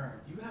is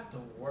earned. You have to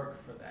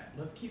work for that.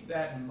 Let's keep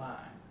that in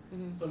mind.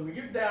 So when you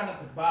get down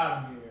at the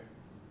bottom here,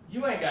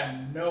 you ain't got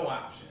no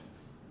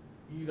options.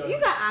 You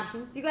got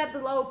options. You got the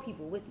low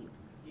people with you.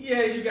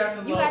 Yeah, you got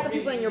the low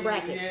people in your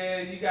bracket. Yeah,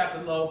 you got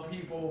the low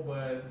people,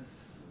 but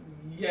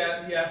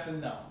yes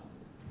and no.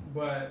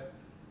 But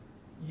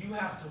you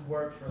have to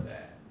work for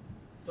that.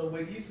 So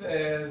when he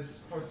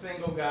says for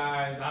single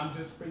guys, I'm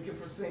just speaking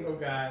for single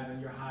guys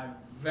and you're high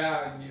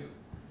value,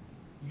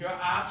 your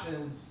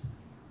options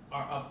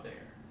are up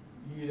there.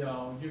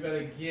 You're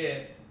gonna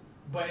get,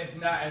 but it's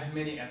not as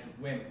many as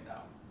women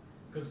though.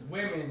 Because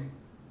women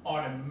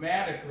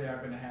automatically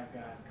are gonna have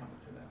guys coming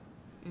to them.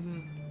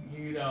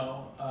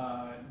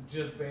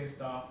 Just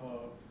based off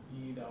of,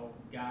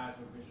 guys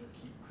with visual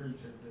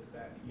creatures, this,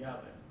 that, and the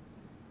other.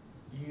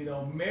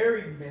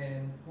 Married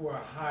men who are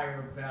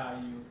higher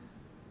value,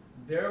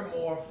 they're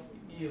more,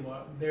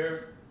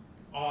 they're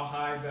all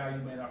high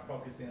value men are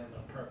focusing on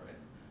their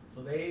purpose.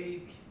 So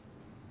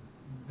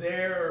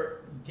their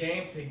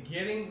game to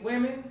getting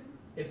women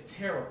is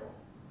terrible,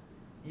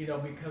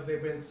 because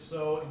they've been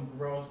so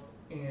engrossed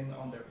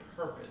on their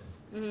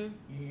purpose.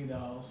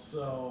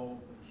 So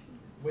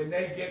when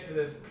they get to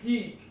this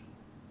peak,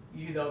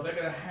 they're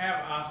gonna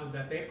have options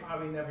that they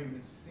probably never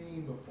even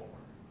seen before.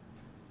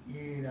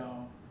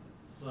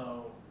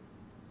 So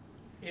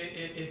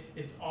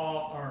it's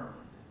all earned.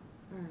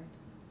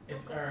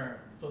 It's earned.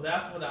 So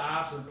that's where the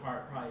option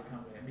part probably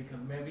comes in,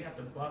 because man, we have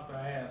to bust our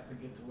ass to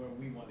get to where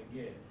we want to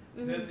get,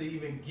 just to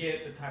even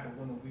get the type of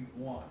woman we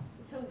want.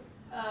 So,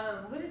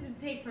 what does it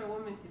take for a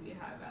woman to be a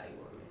high value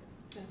woman?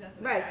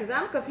 Right, because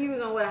I'm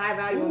confused on what a high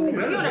value woman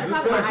is. You don't have to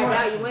talk about high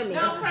value women.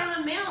 No, from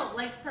a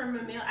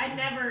male, I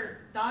never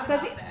thought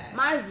about that.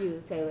 Mind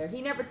you, Taylor,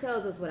 he never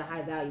tells us what a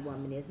high value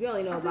woman is. We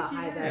only know about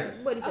high value.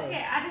 What do you say?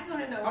 Okay, I just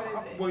want to know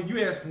what is it. Well,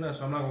 you asking us,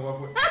 so I'm not gonna go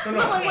for it. No.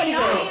 What do you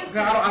say?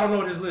 I don't know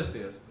what his list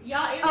is.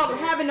 Y'all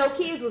having no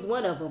kids was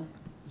one of them.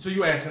 So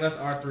you asking us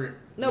our three?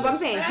 No, but I'm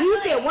saying he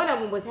said one of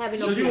them was having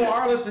no kids. So you want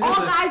our list? All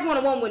guys want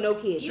a woman with no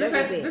kids. This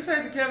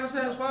ain't the Kevin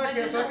Samuels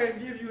podcast, so I can't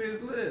give you his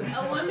list.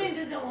 A woman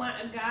doesn't want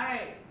a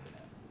guy.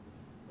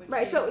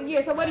 Right, so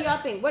what do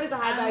y'all think? What is a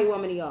high value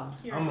woman to y'all?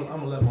 I'm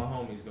gonna let my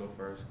homies go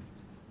first.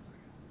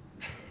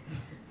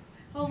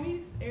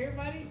 Homies,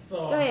 everybody.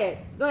 So go ahead.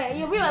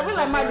 Yeah, we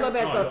let Marty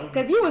Lopez go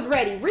because you was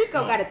ready.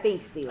 Rico got to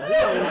think still.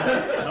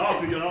 No,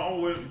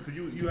 because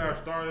you have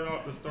started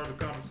the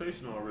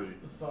conversation already.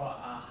 So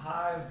a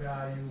high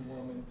value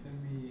woman to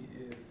me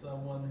is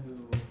someone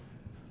who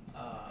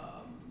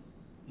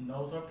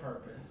knows her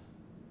purpose,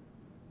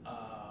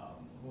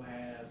 who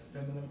has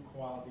feminine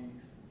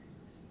qualities.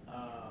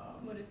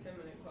 What is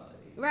feminine quality?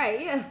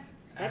 Right, yeah.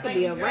 That could Like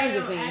be a a girl range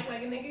of don't things. act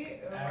like a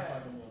nigga? Or Acts what?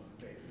 like a woman,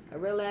 basically. A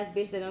real ass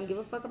bitch that don't give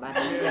a fuck about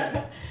it.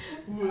 Yeah.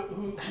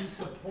 who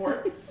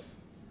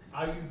supports,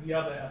 I'll use the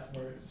other S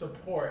word,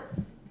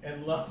 supports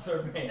and loves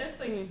her man. That's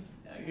like, Mm.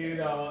 okay. You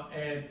know,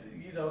 and,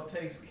 you know,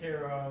 takes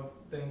care of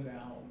things at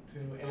home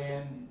too,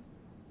 and,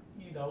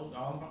 you know,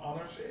 on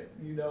her shit,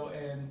 you know,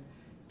 and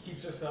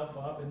keeps herself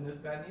up and this,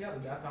 that, and the other.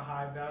 That's a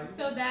high value.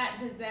 So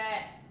does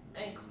that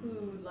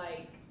include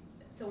like,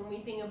 so when we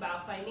think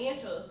about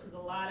financials, because a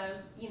lot of,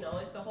 you know,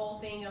 it's the whole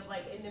thing of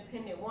like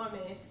independent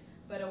woman,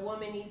 but a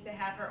woman needs to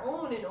have her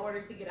own in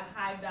order to get a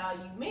high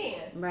value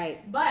man.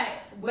 Right. But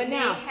when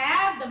now- they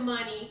have the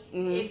money,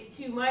 Mhm. it's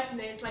too much, and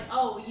then it's like,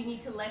 oh, well, you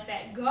need to let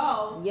that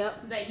go. Yep.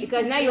 So that you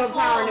Because can now be you're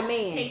empowering whole, the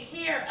man. Take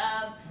care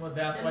of. Well,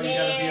 that's the why you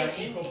gotta be man on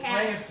equal and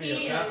playing have field.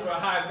 kids. That's where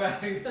high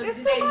value. So It's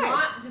do too they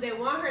much.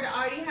 want her to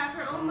already have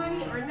her own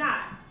money or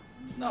not?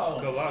 No.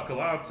 Cause a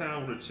lot of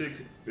time when a chick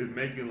is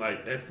making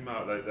like X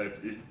amount,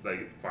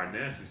 like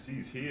financially,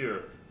 she's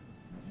here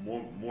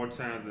more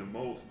times than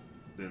most.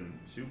 Then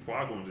she'll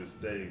probably gonna just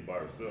stay by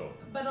herself.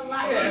 But a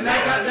lot Yeah, of and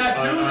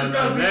that dude is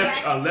gonna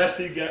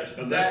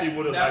be. unless she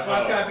would have. That's why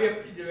it's gotta be.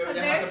 Because You have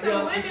there's to be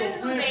some on equal women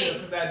who playing they- field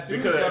because that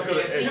dude's Because gonna be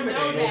They know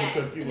intimidated. that.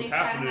 because see And what's they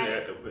try to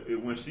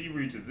happening when she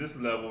reaches this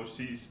level,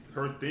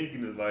 her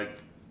thinking is like,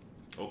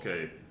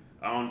 okay,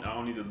 I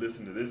don't need to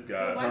listen to this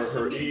guy. Well, why Her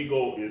should we-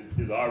 ego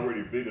is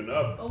already big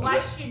enough. But why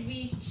should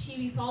she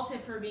be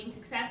faulted for being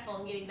successful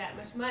and getting that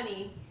much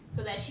money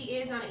so that she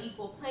is on an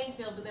equal playing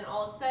field, but then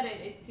all of a sudden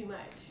it's too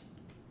much?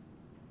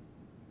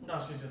 No,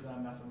 she's just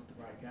not messing with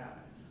the right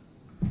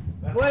guys.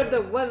 That's What if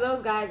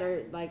those guys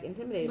are like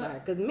intimidated by her?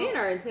 Because men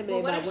are Well,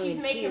 intimidated what by if women.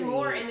 she's making period.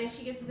 more and then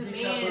she gets with a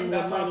Because man?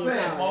 that's what I'm money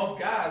saying. power. Most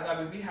guys,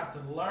 I mean, we have to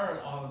learn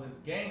all of this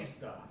game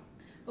stuff.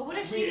 But what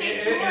if We- she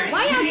makes it- more? it- and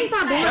Why she y'all makes just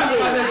not less? born That's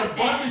with why it? there's a Like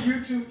bunch that. of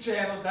YouTube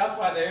channels. That's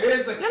why there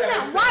is a. You know what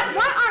I'm saying?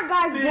 Why aren't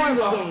guys See, born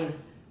with um, game?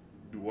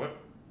 Do what?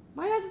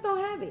 Why y'all just don't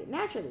have it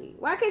naturally?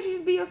 Why can't you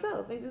just be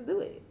yourself and just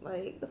do it?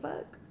 Like the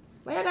fuck?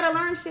 Why y'all gotta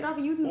learn shit off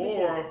of YouTube and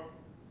shit? Or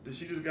that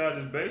she just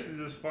gotta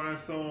basically find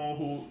someone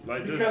who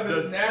like Because just,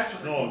 it's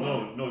natural.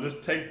 No.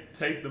 Just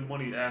take the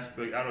money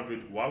aspect out of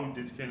it. Why we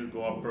just can't just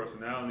go off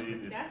personality?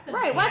 That's a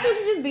Right? Why can't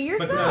you just be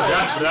yourself?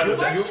 that-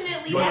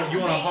 Unfortunately, you want that's a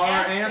the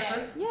hard main answer?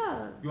 aspect.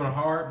 Yeah. You want a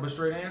hard but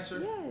straight answer?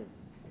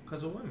 Yes.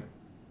 Because of women.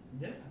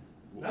 Yeah.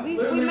 That's We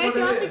literally make what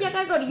y'all it think is. y'all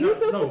gotta go to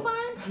YouTube No, to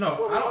find No,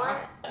 what we want?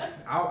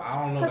 I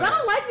don't know. Because I that.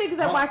 don't like niggas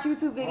that Oh. watch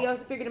YouTube videos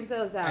to figure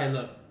themselves out. Hey,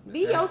 look.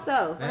 Be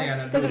yourself. that ain't got nothing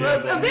to Because do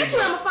with it.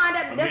 eventually I'm gonna find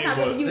out that that's I mean, not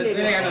really but you, It ain't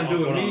nigga. got nothing to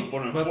do with me.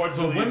 But But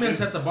unfortunately, women this-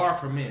 set the bar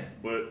for men.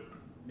 But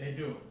They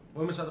do it.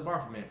 Women set the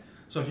bar for men.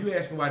 So if you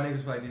asking why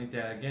niggas feel like they need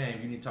to have a game,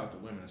 you need to talk to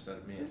women instead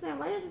of I'm men. saying,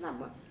 why y'all just not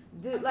born?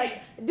 Dude,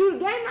 like, do the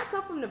game not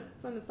come from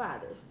the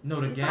fathers?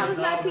 No, the game. Fathers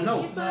not teach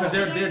No, you some because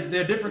they're games?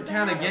 different Is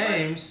that kind of how it works?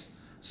 games.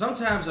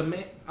 Sometimes a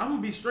man, I'm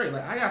gonna be straight.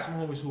 Like I got some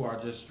homies who are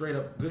just straight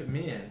up good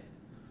men.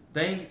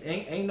 They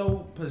ain't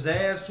no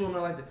pizzazz to them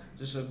or like that.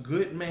 Just a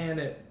good man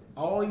that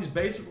all these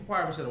basic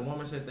requirements that a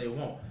woman said they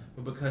want,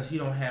 but because he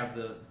don't have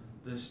the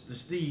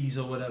steez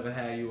or whatever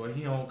have you, or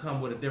he don't come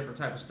with a different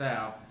type of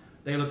style,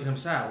 they look at him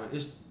sideways.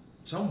 It's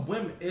some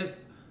women. It's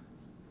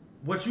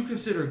what you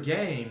consider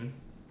game.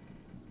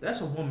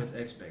 That's a woman's I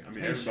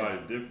expectation. mean,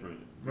 everybody's different.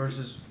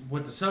 Versus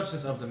what the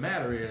substance of the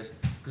matter is,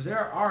 because there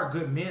are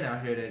good men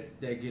out here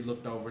that get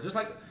looked over. Just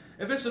like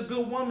if it's a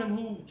good woman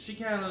who she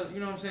kind of, you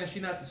know what I'm saying,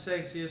 she not the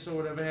sexiest or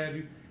whatever have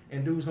you,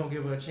 and dudes don't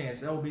give her a chance,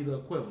 that would be the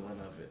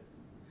equivalent of it.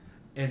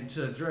 And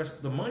to address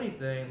the money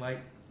thing, like,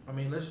 I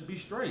mean, let's just be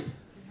straight.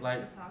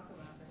 Like, To talk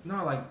about it.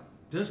 no, like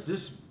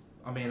this.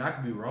 I mean, I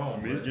could be I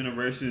wrong. mean, this but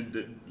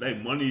generation,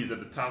 like money is at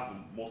the top of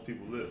most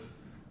people's lists.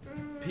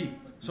 peak.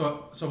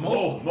 So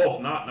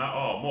Most, not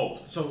all,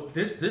 most. So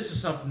this is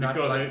something I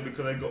feel like.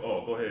 Because they go.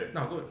 Oh, go ahead.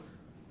 No, go ahead.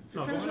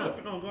 No, Finish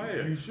up. go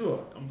ahead. You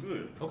sure? I'm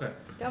good. Okay.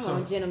 Come So-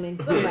 on, gentlemen.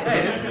 Somebody.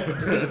 Hey,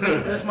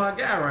 that's my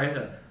guy right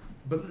here.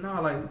 But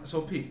no, like,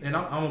 so Pete, and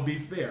I'm gonna be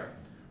fair.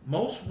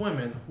 Most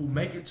women who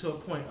make it to a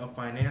point of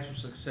financial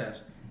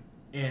success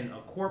in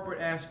a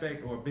corporate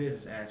aspect or a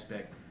business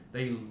aspect,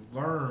 they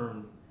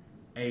learn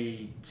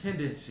a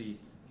tendency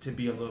to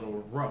be a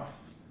little rough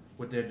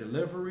with their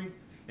delivery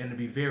and to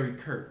be very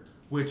curt,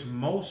 which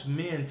most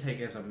men take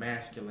as a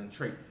masculine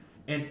trait.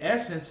 In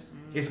essence,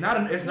 it's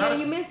not. Yeah,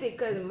 you missed it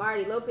because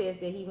Marty Lopez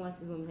said he wants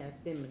his woman to have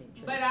feminine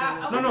traits. But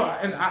No,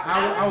 and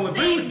I will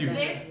agree with you.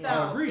 This, though,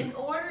 I'll agree. in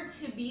order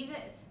to be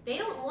that, they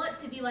don't want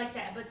to be like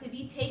that, but to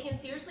be taken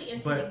seriously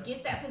and But- to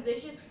get that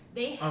position,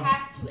 they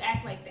have to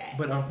act like that.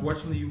 But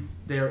unfortunately,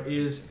 there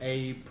is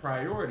a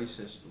priority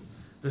system.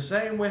 The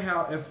same way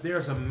how if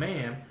there's a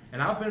man,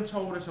 and I've been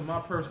told this in my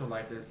personal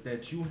life,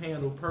 that you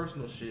handle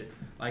personal shit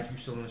like you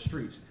still in the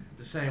streets.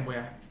 The same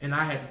way, and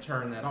I had to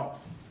turn that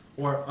off.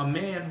 Or a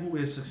man who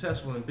is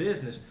successful in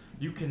business,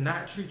 you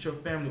cannot treat your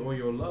family or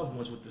your loved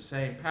ones with the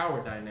same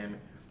power dynamic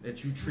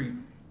that you treat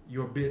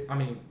your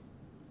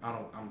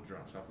I'm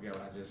drunk, so I forget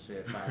what I just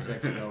said 5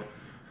 seconds ago.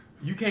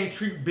 You can't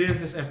treat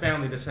business and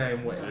family the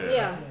same way.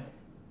 Yeah.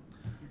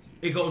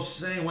 It goes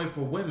the same way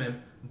for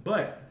women,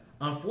 but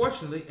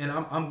unfortunately, and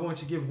I'm going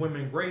to give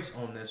women grace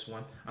on this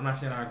one. I'm not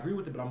saying I agree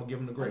with it, but I'm gonna give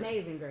them the grace.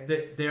 Amazing grace.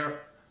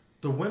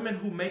 The women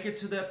who make it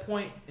to that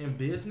point in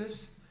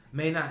business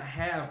may not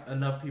have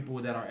enough people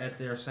that are at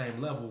their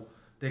same level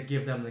that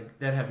give them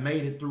that have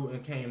made it through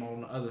and came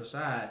on the other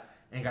side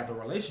and got the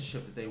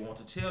relationship that they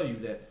want to tell you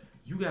that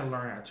you gotta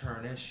learn how to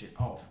turn that shit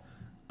off.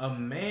 A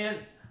man,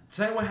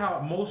 same way how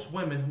most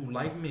women who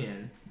like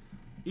men,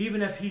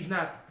 even if he's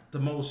not the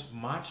most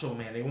macho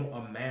man, they want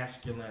a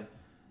masculine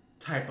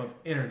type of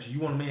energy. You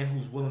want a man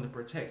who's willing to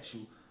protect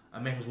you, a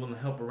man who's willing to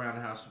help around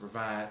the house to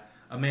provide,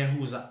 a man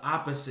who's an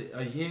opposite,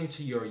 a yin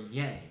to your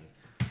yang.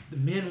 The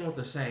men want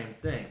the same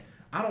thing.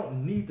 I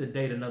don't need to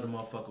date another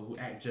motherfucker who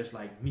act just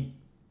like me.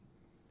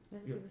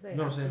 That's what people say. You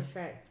know what I'm saying?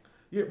 Attract.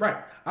 Yeah, right.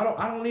 I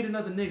don't need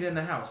another nigga in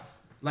the house.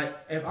 Like,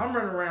 if I'm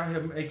running around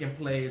here making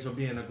plays or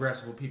being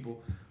aggressive with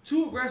people,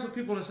 two aggressive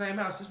people in the same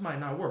house, this might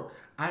not work.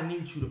 I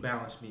need you to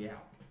balance me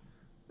out.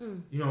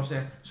 You know what I'm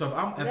saying? So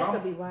that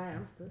could be why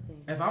I'm still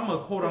single. If I'm a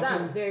quote unquote,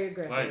 I'm very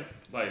aggressive.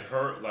 Like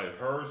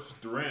her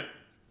strength.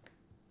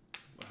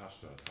 How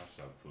should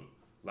I put it?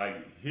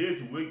 Like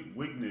his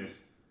weakness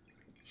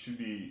should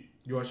be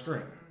your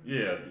strength.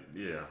 Yeah.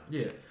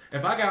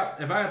 If I got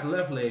the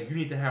left leg, you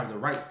need to have the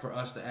right for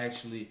us to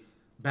actually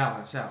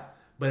balance out.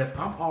 But if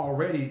I'm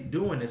already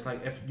doing this,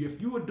 like if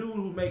you a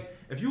dude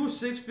if you a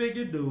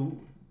 6-figure dude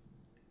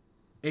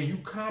and you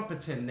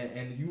competent in that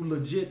and you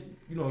legit,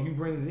 you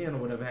bring it in or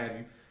whatever have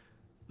you,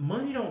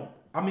 money don't.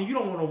 I mean, you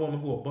don't want a woman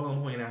who a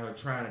bum who ain't out here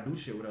trying to do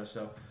shit with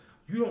herself.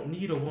 You don't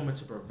need a woman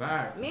to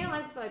provide for you. Men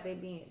like to feel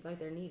like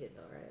they're needed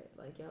though, right?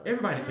 Like y'all.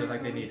 Everybody feels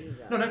like they need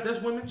it. No,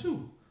 that's women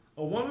too.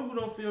 A woman who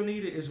don't feel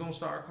needed is gonna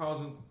start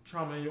causing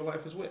trauma in your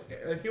life as well.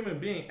 A human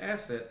being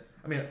an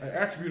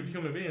attribute of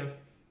human beings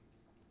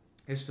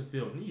is to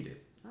feel needed.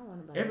 I don't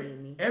want nobody to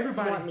need me.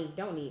 Everybody want me.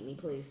 Don't need me,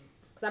 please.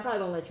 Because I'm probably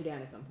gonna let you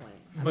down at some point.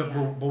 But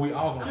we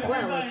all gonna fall.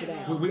 I'm gonna let you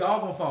down. We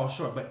all gonna fall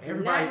short. But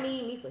everybody not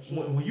need me for shit.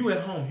 When you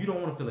at home, you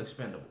don't want to feel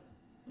expendable.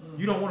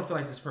 You don't want to feel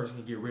like this person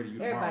can get rid of you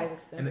tomorrow. Everybody's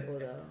expendable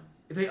though.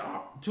 They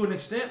are to an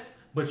extent,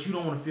 but you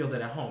don't want to feel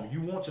that at home. You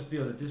want to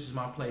feel that this is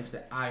my place,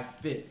 that I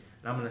fit,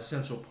 and I'm an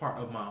essential part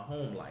of my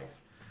home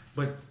life.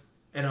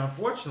 And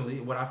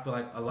unfortunately, what I feel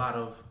like a lot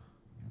of,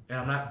 and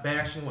I'm not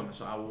bashing women,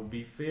 so I will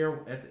be fair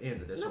at the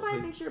end of this.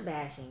 Nobody thinks you're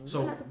bashing.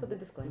 So you have to put the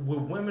disclaimer. With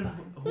women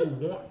who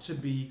want to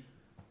be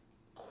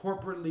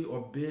corporately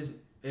or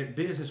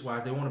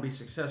business-wise, they want to be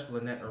successful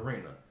in that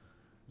arena.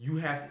 You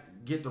have to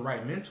get the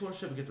right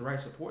mentorship, get the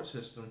right support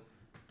system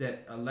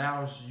that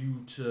allows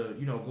you to,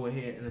 go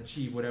ahead and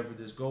achieve whatever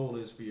this goal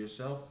is for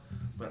yourself.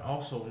 But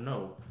also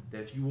know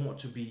that if you want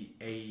to be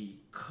a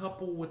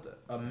couple with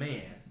a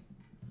man,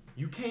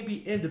 you can't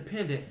be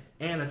independent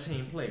and a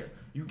team player.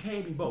 You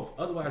can't be both.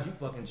 Otherwise, you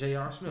fucking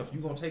J.R. Smith.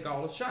 You're going to take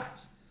all the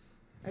shots.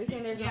 Are you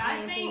saying there's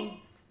no team?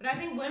 But I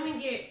think women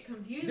get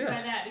confused by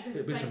that because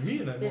there's a me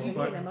in that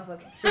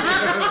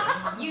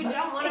motherfucker. You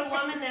don't want a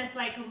woman that's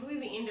like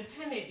completely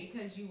independent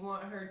because you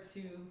want her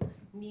to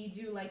need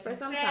you like you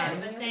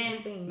said. But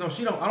then no,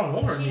 she don't. I don't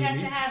want her to need me. She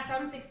has to have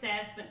some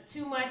success, but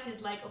too much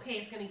is like okay,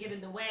 it's gonna get in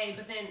the way.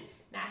 But then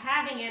not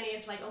having any,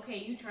 it's like okay,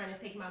 you trying to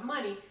take my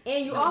money.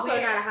 And you also are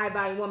not a high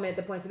value woman at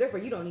the point, so therefore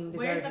you don't even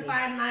deserve Where's the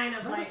fine line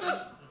of like?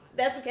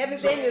 That's what Kevin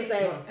Samuels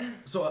said.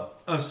 So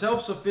a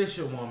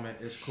self-sufficient woman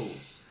is cool.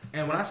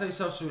 And when I say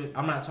self-sufficient,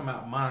 I'm not talking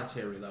about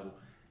monetary level.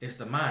 It's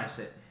the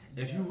mindset.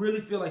 If you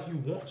really feel like you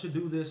want to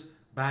do this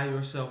by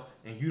yourself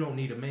and you don't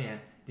need a man,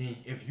 then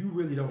if you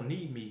really don't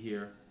need me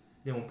here,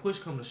 then when push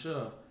comes to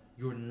shove,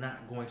 you're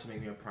not going to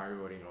make me a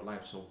priority in your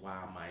life. So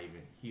why am I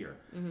even here?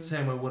 Mm-hmm.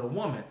 Same way with a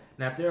woman.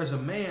 Now, if there's a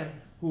man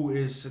who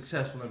is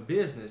successful in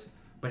business,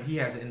 but he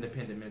has an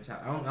independent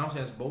mentality, I don't say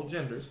it's both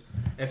genders.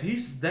 If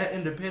he's that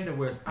independent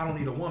where I don't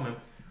need a woman,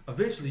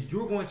 eventually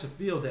you're going to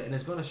feel that, and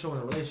it's going to show in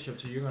a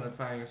relationship. So you're going to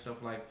find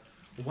yourself like,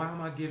 why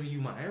am I giving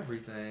you my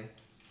everything?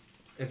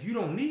 If you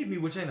don't need me,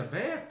 which ain't a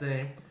bad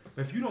thing,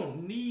 but if you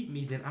don't need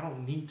me, then I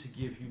don't need to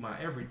give you my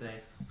everything,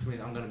 which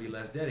means I'm going to be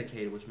less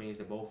dedicated, which means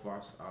that both of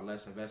us are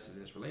less invested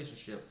in this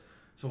relationship.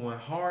 So when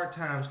hard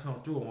times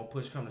come through and when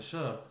push come to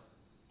shove,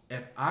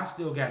 if I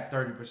still got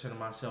 30% of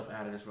myself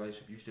out of this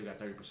relationship, you still got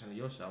 30% of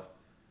yourself,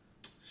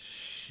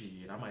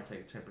 shit, I might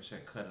take a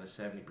 10% cut of the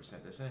 70%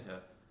 that's in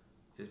here.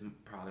 Is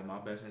probably my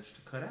best interest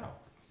to cut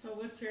out. So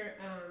what's your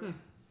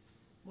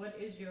what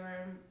is your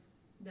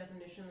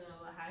definition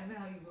of a high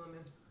value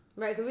woman?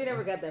 Right, because we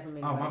never got that from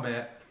anybody. Oh, my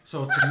bad.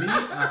 So to me,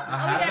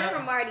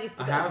 from Marty.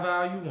 A high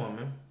value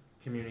woman,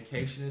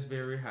 communication is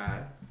very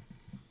high.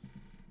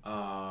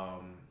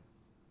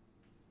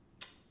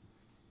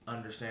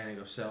 Understanding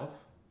of self.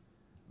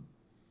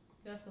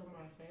 That's what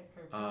I say.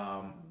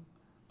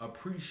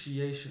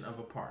 Appreciation of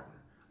a partner.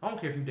 I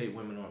don't care if you date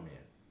women or men.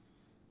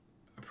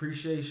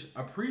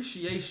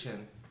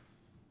 Appreciation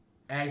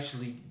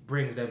actually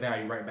brings that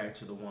value right back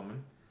to the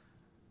woman.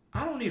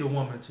 I don't need a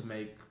woman to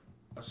make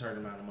a certain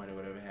amount of money,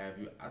 whatever have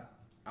you.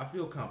 I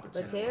feel competent.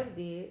 But Kev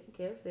did.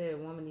 Kev said a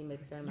woman need to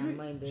make a certain amount of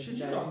money to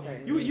deserve a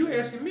certain. You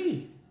asking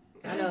me?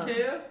 I know.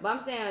 Care. But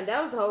I'm saying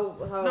that was the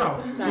whole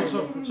No, thing.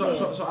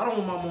 so I don't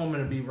want my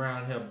woman to be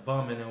around here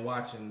bumming and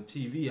watching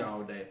TV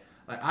all day.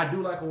 Like I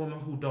do like a woman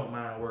who don't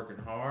mind working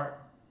hard,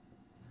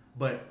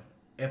 but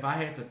if I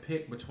had to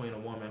pick between a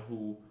woman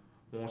who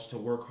wants to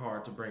work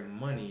hard to bring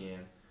money in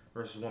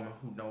versus a woman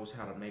who knows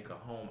how to make a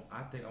home,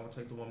 I think I would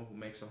take the woman who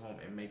makes a home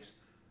and makes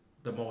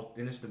the most.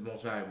 And it's the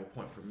most valuable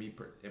point for me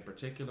in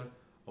particular.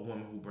 A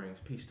woman who brings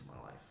peace to my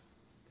life.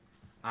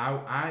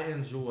 I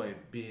enjoy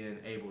being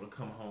able to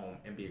come home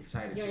and be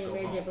excited You to ain't go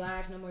Mary home. J.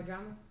 Blige, no more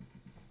drama?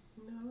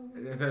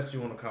 No. If that's what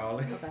you want to call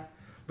it. Okay.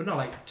 But no,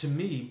 like to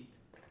me,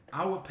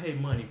 I would pay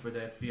money for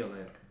that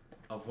feeling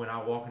of when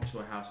I walk into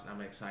a house and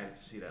I'm excited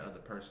to see that other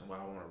person while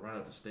I want to run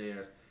up the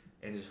stairs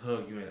and just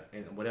hug you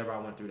and whatever I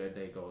went through that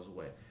day goes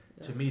away.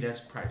 Yeah. To me,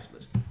 that's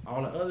priceless.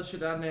 All the other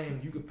shit I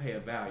named, you could pay a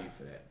value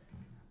for that.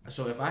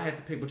 So if I had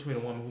to pick between a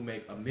woman who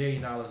make $1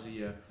 million a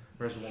year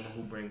versus a woman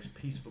who brings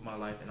peace for my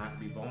life and I can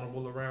be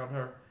vulnerable around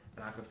her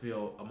and I can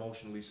feel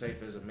emotionally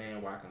safe as a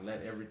man where I can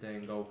let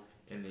everything go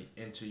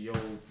into your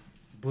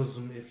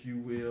bosom, if you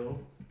will.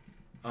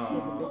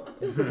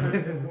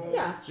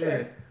 Yeah, sure.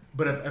 Yeah.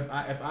 But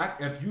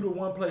if you the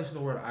one place in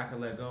the world I can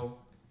let go,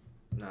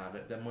 nah,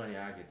 that money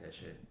I get that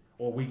shit,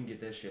 or we can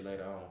get that shit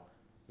later on.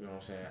 You know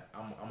what I'm saying?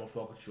 I'm gonna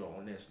fuck with you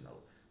on this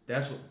note.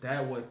 That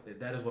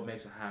is what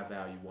makes a high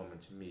value woman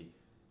to me.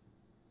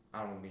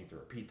 I don't need to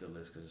repeat the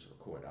list because it's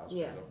recorded. I was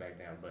gonna go back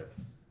down, but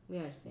we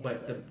understand.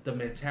 But the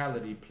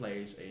mentality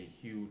plays a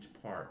huge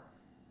part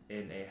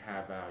in a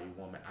high value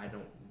woman. I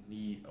don't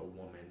need a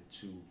woman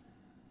to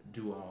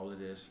do all of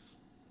this.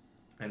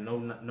 And no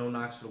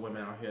knocks to the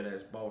women out here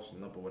that's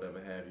bossing up or whatever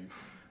have you.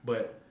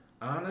 But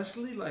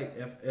honestly, like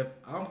if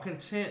I'm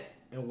content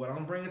in what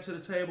I'm bringing to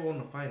the table on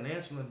the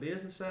financial and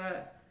business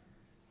side,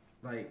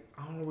 like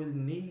I don't really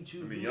need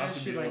you. I mean, y'all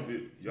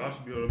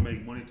should be able to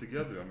make money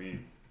together. I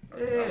mean,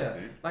 yeah,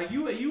 like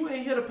you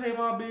ain't here to pay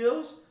my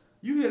bills.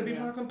 You here to be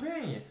my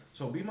companion.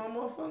 So be my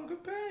motherfucking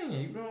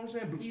companion. You know what I'm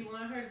saying? Do you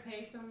want her to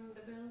pay some of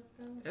the bills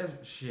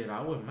though? Shit,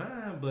 I wouldn't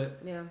mind,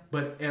 but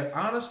But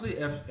honestly,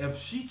 if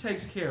she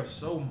takes care of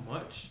so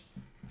much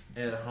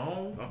at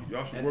home,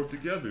 y'all should work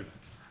together.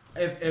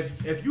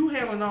 If you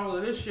handling all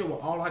of this shit, well,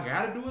 all I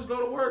gotta do is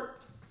go to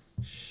work.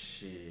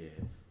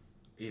 Shit,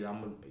 either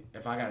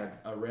if I got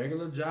a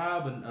regular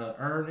job and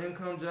earned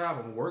income job,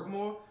 I'm gonna work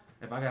more.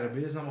 If I got a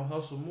business, I'm gonna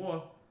hustle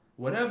more.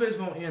 Whatever is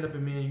gonna end up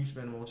in me and you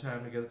spending more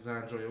time together because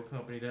I enjoy your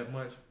company that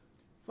much.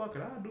 Fuck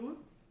it, I'll do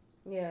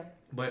it. Yeah.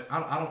 But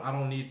I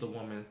don't need the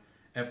woman.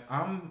 If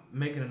I'm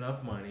making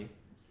enough money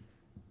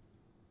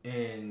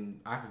and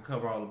I can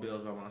cover all the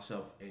bills by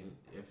myself, and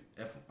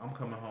if I'm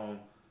coming home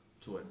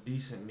to a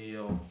decent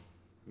meal,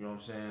 you know what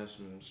I'm saying,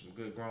 some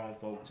good grown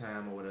folk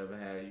time or whatever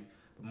have you.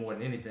 But more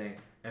than anything,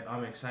 if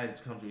I'm excited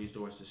to come through these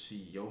doors to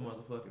see your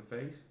motherfucking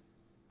face,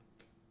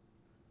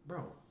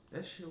 bro,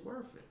 that shit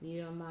worth it.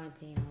 You don't mind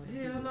paying all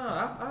the Hell no,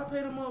 I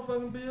pay the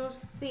motherfucking bills.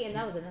 See, and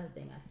that was another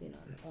thing I seen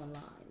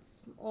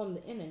on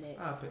the internet.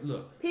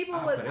 People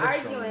I was pay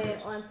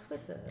arguing on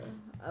Twitter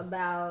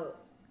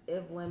about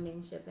if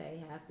women should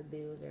pay half the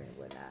bills or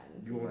whatnot.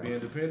 You want to be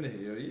independent?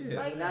 Hell yeah.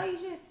 Like, no, you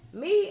should.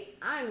 Me,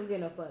 I ain't gonna get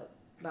no fuck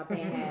about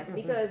paying half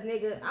because,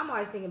 nigga, I'm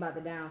always thinking about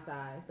the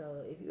downside.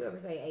 So if you ever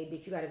say, hey,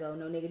 bitch, you gotta go,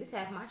 no, nigga, this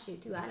half my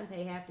shit too. I done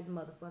pay half this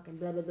motherfucking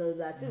blah, blah, blah,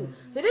 blah, too.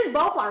 So this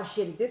both our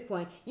shit at this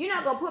point. You're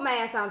not gonna put my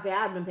ass out and say,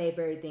 I've been paid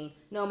for everything.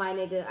 No, my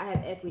nigga, I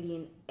have equity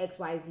in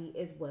XYZ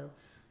as well.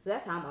 So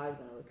that's how I'm always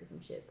gonna look at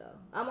some shit, though.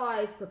 I'm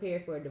always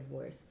prepared for a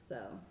divorce. So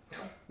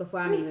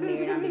before I'm even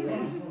married, I'm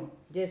ready.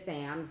 Just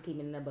saying, I'm just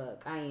keeping it a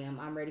buck.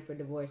 I'm ready for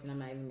divorce and I'm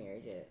not even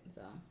married yet.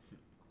 So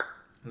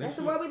that's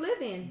the world we live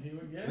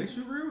in. At least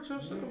you real with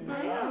yourself.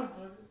 I am.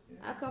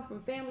 I come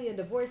from family of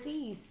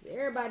divorcees.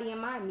 Everybody in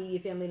my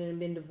immediate family done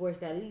been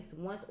divorced at least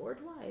once or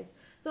twice.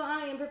 So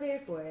I am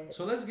prepared for it.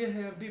 So let's get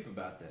half deep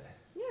about that.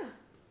 Yeah.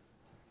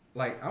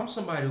 Like, I'm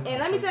somebody who... And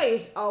let me tell you,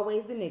 it's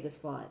always the niggas'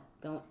 fault.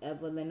 Don't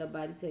ever let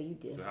nobody tell you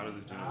different. So how does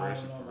this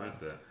generation prevent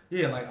that?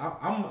 Yeah, like,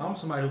 I'm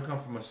somebody who come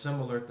from a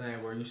similar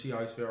thing where you see all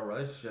these failed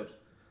relationships,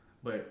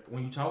 but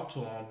when you talk to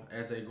them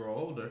as they grow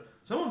older,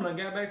 some of them done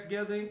got back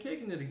together and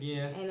kicking it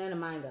again. Ain't none of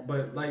mine got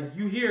But, like,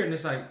 you hear it and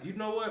it's like, you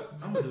know what?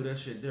 I'm going to do that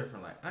shit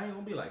different. Like, I ain't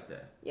going to be like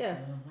that. Yeah.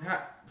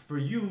 For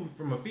you,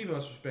 from a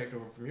female's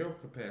perspective or from your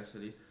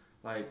capacity,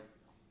 like,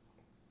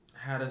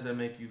 how does that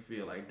make you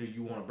feel? Like, do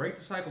you want to break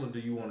the cycle or do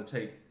you want to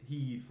take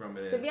heed from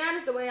it? To be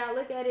honest, the way I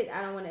look at it,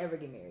 I don't want to ever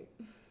get married.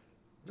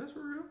 That's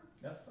real.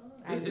 That's fine.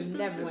 I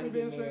never want to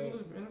get married.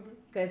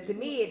 Because to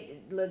me,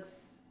 it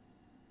looks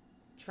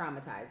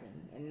traumatizing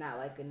and not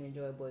like an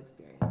enjoyable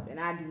experience. And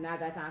I do not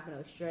got time for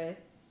no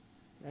stress.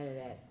 None of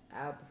that.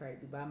 I would prefer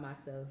to be by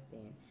myself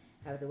than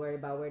have to worry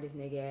about where this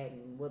nigga at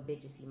and what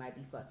bitches he might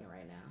be fucking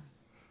right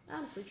now.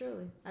 Honestly,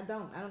 truly. I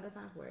don't got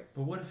time for it.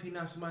 But what if he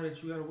not somebody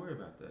that you got to worry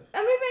about that? I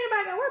mean, if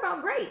anybody got to worry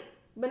about, great.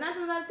 But 9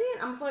 times out of 10,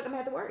 I'm feel like I'm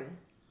going to have to worry.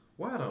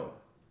 Why though?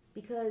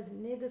 Because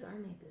niggas are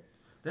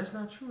niggas. That's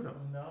not true though.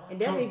 No. And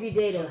definitely if you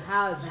date a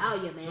high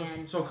value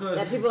man cause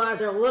that people out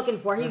there looking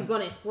for, he's going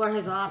to explore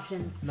his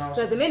options.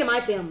 Because the men in my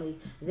family,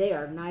 they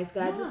are nice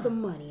guys with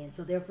some money, and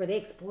so therefore they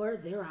explore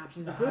their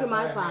options, including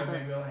my father.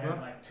 Maybe only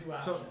have like 2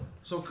 options.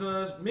 So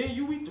cause me and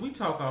you, we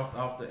talk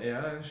off the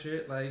air and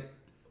shit like.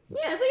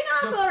 Yeah, so you know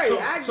I feel already.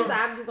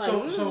 I'm just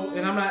like. So,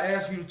 and I'm not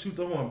asking you to toot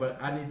the horn,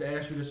 but I need to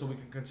ask you this so we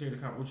can continue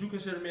the conversation. Would you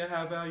consider me a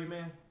high value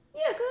man?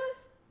 Yeah,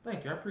 cuz.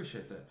 Thank you, I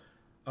appreciate that.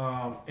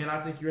 And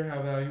I think you're a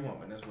high value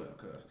woman as well,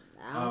 cuz.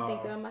 I don't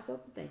think that of myself,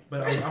 but thank you.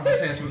 But I'm just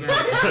saying, so we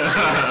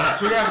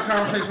have a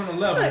conversation on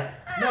the level.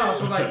 No,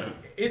 so like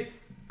it.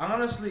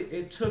 Honestly,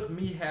 it took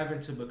me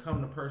having to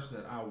become the person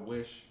that I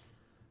wish,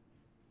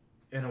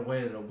 in a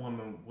way that a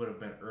woman would have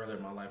been earlier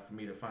in my life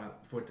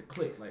for it to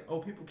click. Like, oh,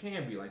 people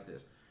can be like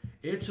this.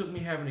 It took me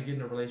having to get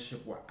in a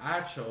relationship where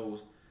I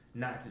chose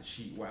not to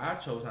cheat, where I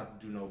chose not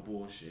to do no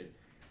bullshit,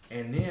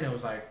 and then it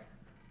was like,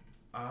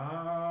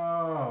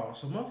 oh,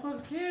 so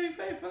motherfuckers can be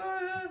faithful like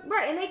that?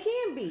 Right, and they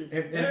can be.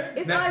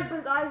 It's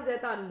always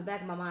that thought in the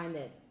back of my mind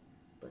that,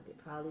 but they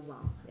probably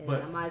won't. And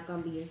I'm always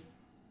gonna be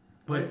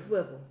on the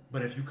swivel.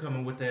 But if you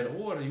coming with that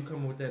order, you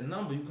coming with that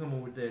number, you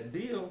coming with that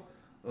deal,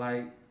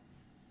 like,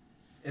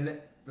 and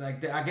I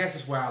guess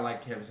that's why I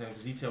like Kevin saying,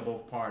 because he tell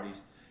both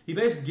parties. He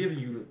basically giving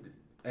you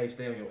the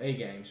stay on your A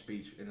game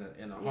speech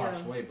in a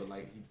harsh way, but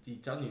like he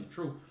telling you the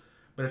truth.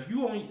 But if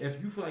you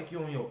feel like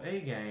you're on your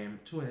A game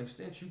to an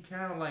extent, you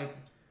kind of like,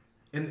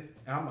 and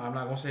I'm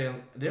not gonna say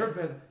there's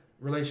been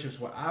relationships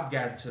where I've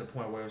gotten to the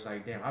point where it's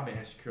like, damn, I've been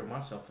insecure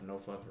myself for no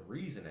fucking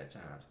reason at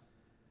times.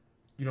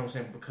 You know what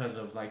I'm saying? Because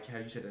of like how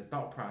you said the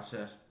thought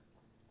process.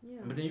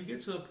 Yeah. But then you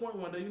get to a point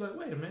one day you're like,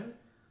 wait a minute,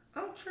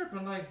 I'm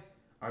tripping. Like,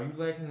 are you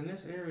lacking in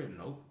this area?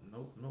 Nope.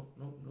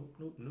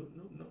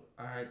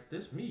 All right,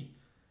 this me.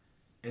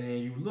 And then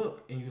you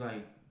look and you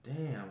like,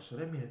 damn. So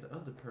that means that the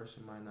other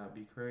person might not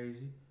be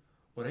crazy.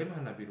 Or they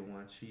might not be the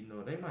one cheating,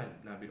 or they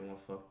might not be the one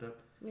fucked up.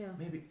 Yeah.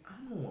 Maybe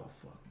I'm the one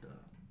fucked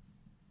up.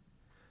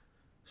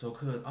 So,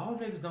 cause all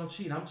niggas don't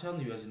cheat. I'm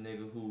telling you, as a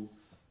nigga who,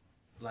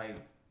 like,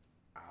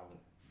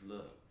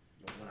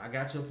 when I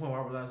got to a point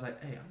where I realized,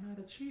 like, hey, I'm not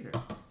a cheater.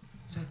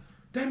 It's like,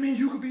 that means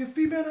you could be a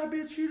female and not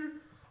be a cheater?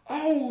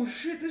 Oh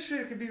shit, this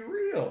shit could be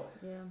real.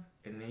 Yeah.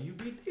 And then you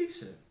be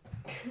decent.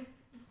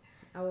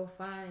 I will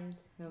find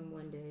him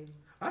one day.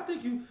 I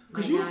think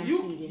cause you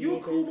a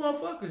cool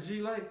motherfucker,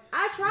 G. Like,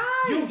 I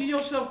tried. You don't give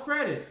yourself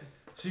credit.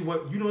 See you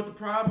know what the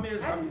problem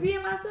is? I just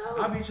being myself.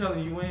 I be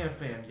telling you and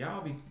fam,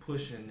 y'all be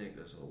pushing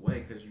niggas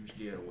away cause you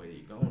scared of what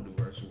he gonna do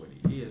versus what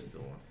he is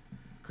doing.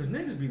 Cause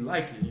niggas be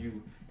liking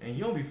you and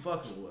you don't be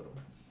fucking with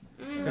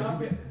them.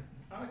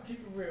 I'll keep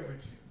it real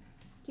with you.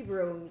 Keep it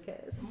real with me,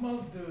 cause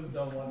most dudes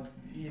don't want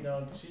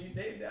cheat.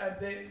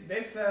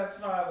 They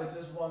satisfied with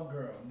just one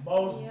girl.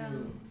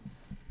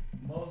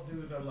 Most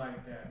dudes are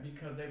like that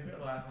because they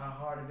realize how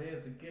hard it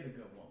is to get a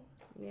good woman.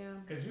 Yeah.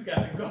 Because you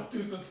got to go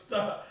through some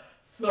stuff.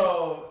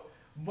 So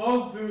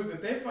most dudes,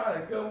 if they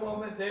find a good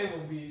woman, they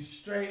will be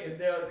straight and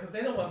because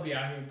they don't want to be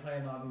out here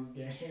playing all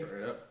these games.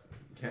 Straight up.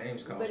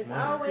 Games cost money. But it's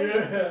money. always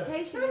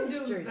temptation in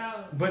the streets.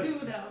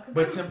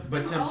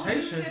 But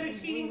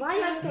temptation. Why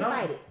y'all just can't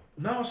fight it?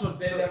 No,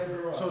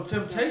 so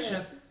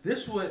temptation.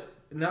 This would.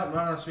 Now, I'm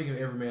not speaking of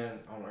every man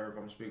on earth.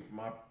 I'm speaking from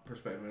my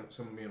perspective.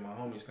 Some of me and my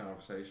homies'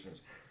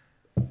 conversations.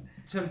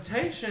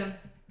 Temptation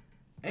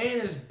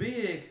ain't as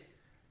big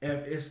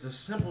if it's the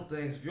simple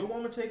things. If your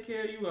woman take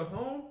care of you at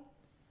home,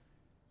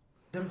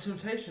 them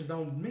temptations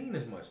don't mean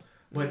as much.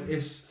 But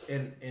it's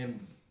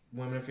and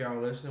women, if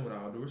y'all listening, with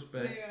all due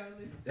respect,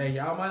 hey,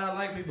 y'all might not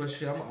like me, but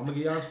shit, I'm gonna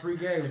give y'all free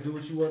games. Do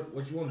what you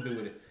want to do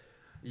with it.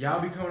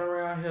 Y'all be coming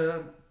around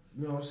here,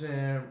 you know what I'm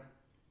saying?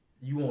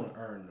 You want to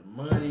earn the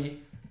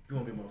money. You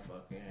want to be a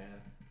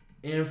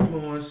motherfucking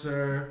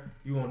influencer.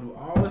 You want to do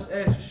all this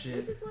extra shit.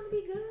 You just want to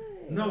be good.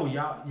 No,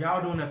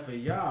 y'all doing that for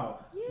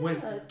y'all. Yeah,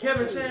 when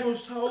Kevin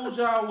Samuels told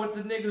y'all what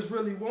the niggas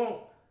really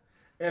want,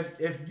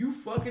 if you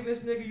fucking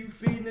this nigga, you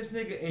feeding this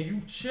nigga, and you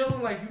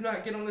chilling like you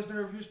not getting on this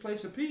nervous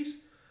place of peace,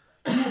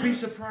 you will be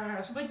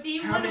surprised. But do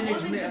you want a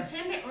woman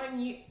dependent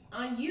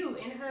on you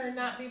and her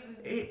not be able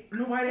to...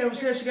 Nobody ever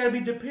said she gotta be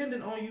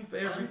dependent on you for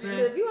everything.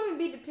 If you want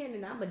me to be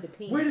dependent, I'm a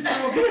dependent. Where did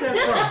y'all get that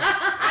from?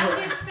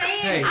 I'm just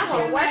saying. Hey,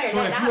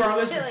 so if you are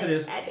listening to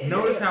this,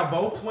 notice how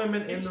both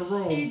women in the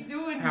room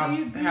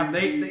have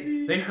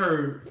they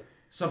heard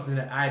something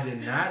that I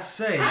did not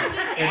say,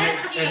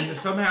 and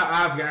somehow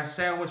I've got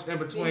sandwiched in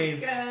between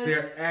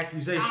their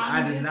accusations.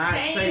 I did not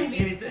say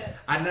anything.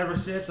 I never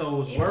said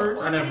those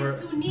words. I never.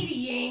 Too needy,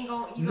 you ain't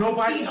gonna.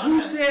 Nobody.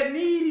 Who said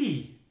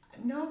needy?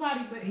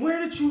 Nobody, but where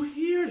did you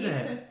hear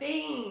that? It's a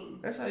thing.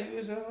 That's how you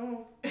is at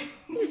home.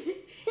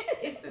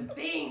 It's a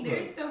thing.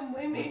 There's some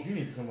women you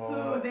need to come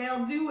on who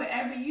they'll do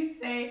whatever you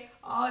say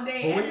all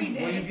day, every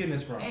day. Where you getting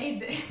this from?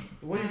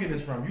 Where you getting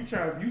this from? You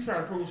trying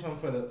to prove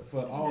something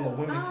for all the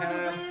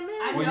womenkind?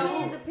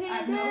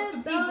 I know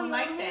some people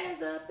like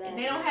that, and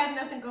they don't have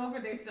nothing go over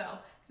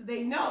themselves, so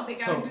they know they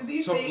gotta do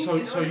these things in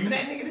order for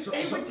that nigga to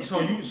stay with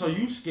them. So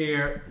you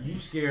scared?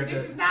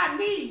 This is not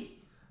me.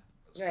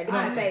 Right, it's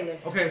not Taylor.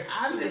 Okay.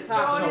 I'm just so-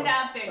 throwing it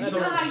out there. You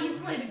know how you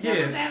play the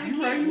devil's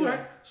advocate? you right.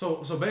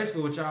 So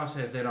basically, what y'all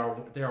says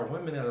that there are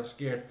women that are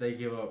scared that they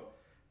give up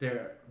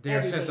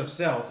their sense of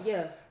self.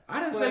 Yeah. I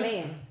didn't For a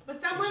say. man.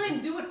 But some women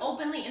do it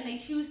openly and they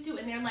choose to,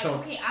 and they're like, So-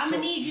 okay, I'm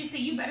gonna need you, so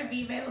you better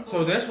be available.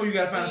 So that's where you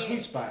gotta find a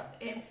sweet spot.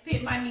 And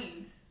fit my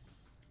needs.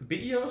 Be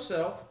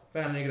yourself.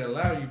 Find a nigga that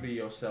allow you to be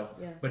yourself.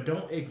 Yeah. But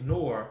don't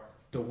ignore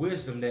the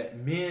wisdom that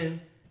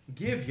men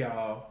give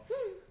y'all.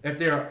 If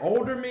there are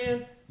older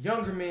men,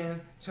 younger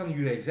men telling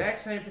you the exact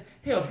same thing.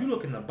 Hell, if you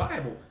look in the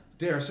Bible,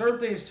 there are certain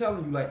things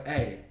telling you like,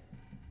 hey,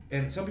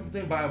 and some people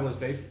think Bible is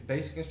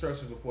basic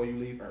instructions before you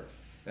leave Earth.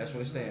 That's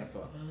what it stands for.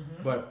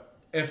 Mm-hmm. But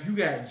if you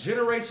got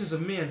generations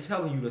of men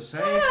telling you the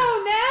same Hold thing.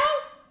 on now.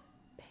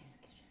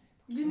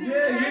 You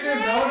Yeah, you didn't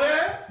know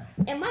that?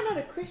 Am I not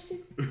a Christian?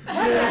 No,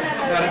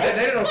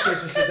 they don't know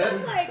Christian shit.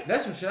 Like-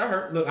 That's some shit I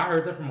heard. Look, I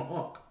heard that from an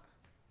unc.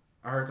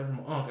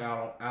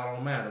 Out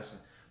on Madison.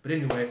 But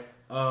anyway,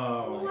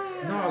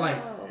 no, like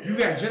you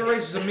got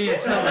generations of men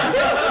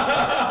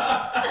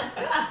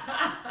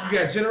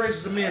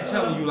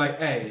telling you, like,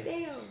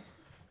 hey,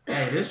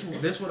 Damn.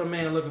 this what a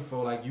man looking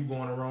for. Like you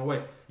going the wrong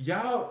way,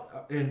 y'all.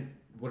 And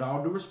with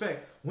all due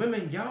respect,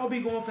 women, y'all be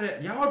going for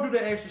that. Y'all do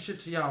that extra shit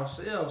to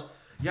yourselves.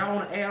 Y'all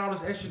want to add all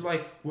this extra,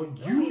 like what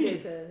you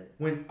need.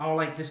 When all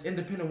like this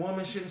independent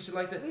woman shit and shit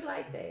like that. We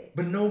like that.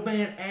 But no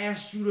man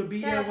asked you to be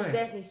Shout that out to way.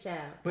 Destiny's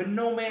Child. But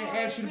no man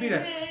asked you to be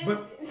that.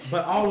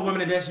 But all the women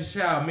in Destiny's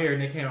Child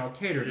married and they can't all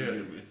cater to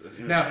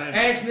you. Now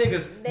ask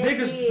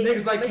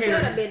niggas like but cater. But she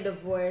done been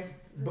divorced.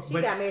 She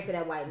But- got married to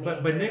that white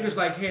man. But niggas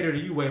like cater to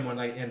you way more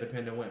like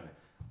independent women.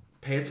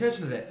 Pay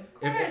attention to that.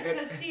 Of course,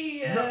 because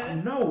she.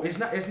 No, it's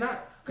not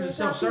because it's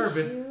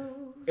self-serving.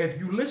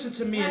 If you listen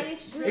to me, it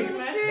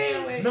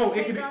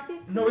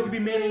could be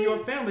men in your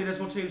family that's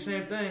gonna tell you the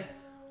same thing.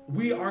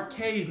 We are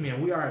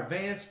cavemen. We are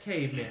advanced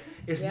cavemen.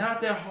 It's not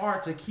that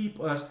hard to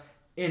keep us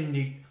in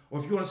the, or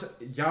if you want to say,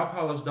 y'all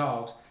call us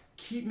dogs,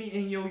 keep me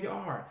in your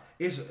yard.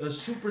 It's a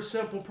super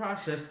simple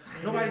process.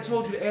 Nobody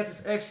told you to add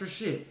this extra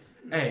shit.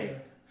 Hey,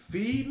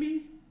 feed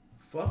me,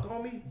 fuck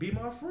on me, be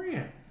my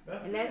friend.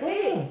 And that's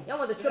it. Y'all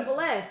want the triple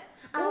F.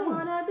 I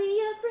wanna be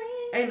your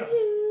friend.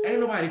 Ain't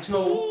nobody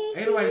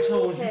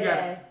told you got.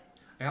 Yes.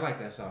 I like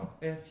that song.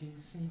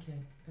 F-U-C-K.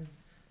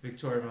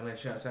 Victoria on that,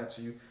 shouts out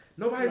to you.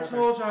 Nobody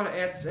told y'all to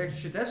add this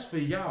extra shit. That's for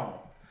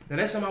y'all. Now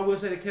that's something I will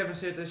say that Kevin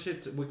said that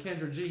shit with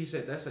Kendra G. He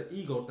said that's an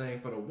ego thing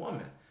for the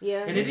woman.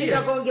 Yeah. And it is.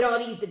 Y'all gonna get all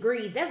these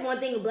degrees. That's one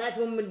thing a black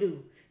woman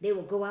do. They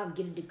will go out and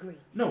get a degree.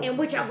 No. And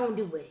what y'all gonna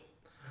do with it?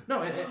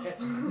 No,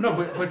 no,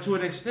 but to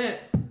an extent,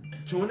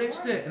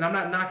 and I'm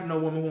not knocking no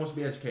woman who wants to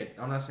be educated.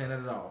 I'm not saying that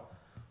at all.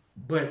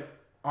 But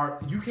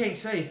you can't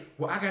say,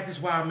 well, I got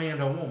this wild man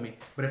don't want me.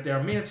 But if there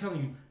are men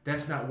telling you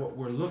that's not what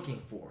we're looking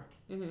for,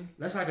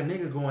 that's like a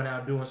nigga going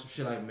out doing some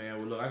shit like, man,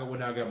 well, look, I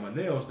went out and got my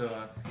nails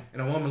done,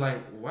 and a woman like,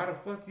 why the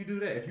fuck you do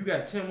that? If you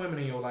got 10 women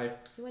in your life,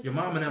 your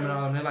mom and them and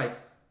all them, they're like,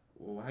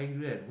 well, why you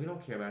do that? We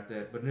don't care about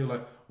that. But they're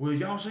like, well,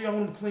 y'all say y'all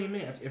want a clean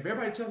man. If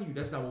everybody telling you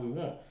that's not what we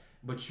want,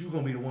 but you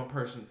gonna be the one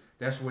person,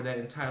 that's where that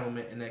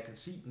entitlement and that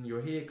conceit in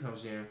your head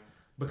comes in.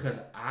 Because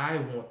I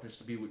want this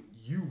to be what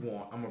you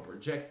want, I'm gonna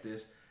project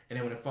this, and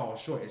then when it falls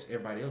short, it's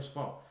everybody else's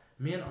fault.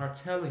 Men are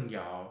telling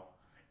y'all,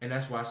 and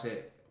that's why I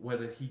said,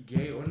 whether he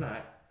gay or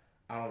not,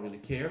 I don't really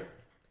care.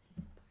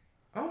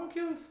 I don't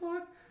give a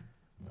fuck.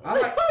 I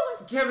like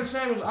Kevin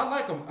Samuels. I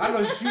like him. I know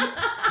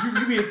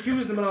you be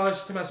accusing him and all that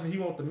shit about something. He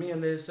want the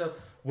men to himself.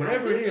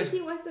 Whatever it is,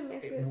 he wants to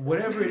mess with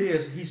whatever it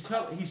is, he's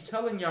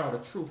telling y'all the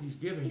truth. He's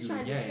giving you the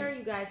game. He's trying to deter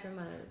you guys from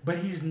us. But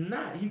he's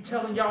not. He's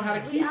telling y'all how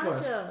to keep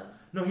us. Here.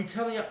 No, he's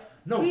telling y'all.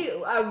 No,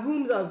 our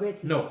rooms are ready.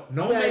 No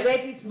we are man.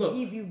 ready to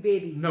give you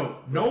babies.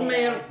 No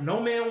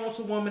man wants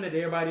a woman that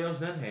everybody else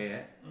done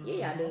had.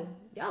 Yeah, y'all do.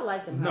 Y'all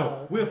like them No,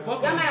 hoes. we'll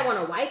fuck y'all them. might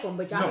want to wipe them,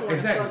 but y'all don't want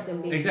to fuck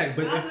them bitches.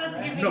 Exactly. I was about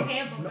to give an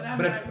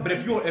example, But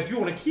if you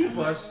want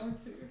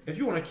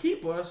to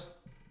keep us,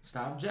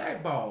 stop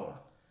jackballing.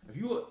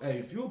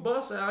 If you a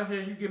bust out here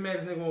and you get mad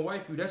as nigga want to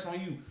wife you, that's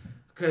on you.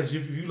 Cause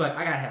if you like,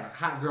 I gotta have a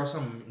hot girl.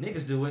 Some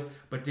niggas do it,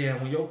 but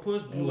then when your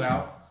puss blew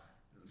out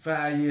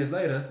 5 years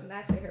later,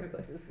 not to her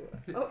pussy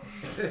blew out.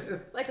 Oh,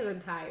 like a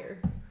tire.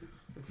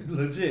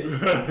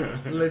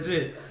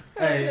 legit.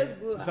 Hey,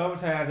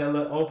 sometimes that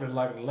look open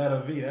like a letter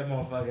V. That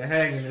motherfucker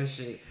hanging and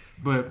shit.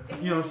 But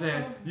you know what I'm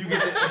saying? You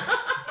get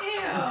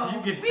that.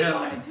 You get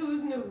that.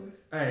 Two's news.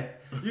 Hey,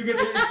 you get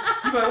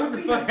that. You like, what the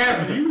fuck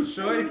happened to you,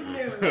 shorty?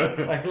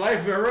 Like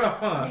life been rough,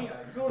 huh?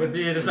 But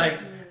then it's like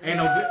ain't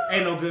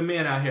no good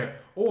men out here.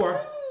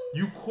 Or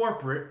you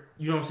corporate.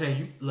 You know what I'm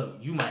saying?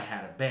 You might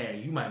have a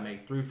bag. You might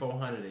make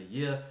 $300-400 a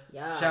year.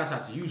 Yeah. Shouts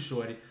out to you,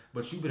 shorty.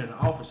 But you been in the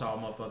office all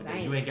motherfucking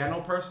day. You ain't got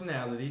no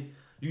personality.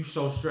 You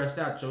so stressed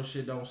out, your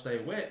shit don't stay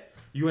wet.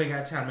 You ain't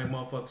got time to make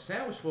motherfucking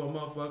sandwich for a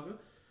motherfucker.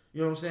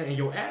 You know what I'm saying? And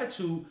your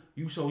attitude,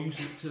 you so used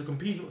to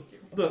competing.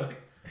 Look,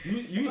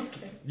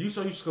 you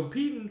so used to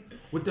competing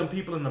with them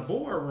people in the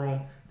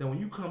boardroom that when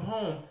you come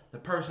home, the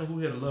person who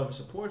here to love and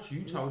support you,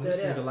 you talking to this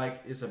nigga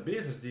like it's a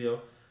business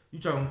deal. You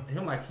talking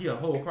him like he a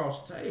hoe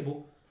across the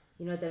table.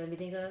 You know what that made me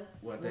think of?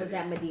 What was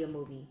that Medea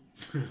movie?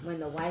 When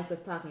the wife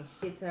was talking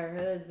shit to her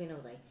husband, I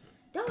was like,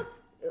 don't.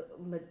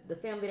 The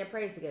family that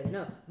prays together.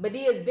 No,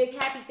 Medea's big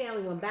happy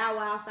family. When Bow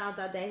Wow found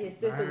out that his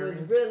sister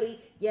was really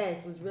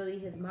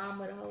his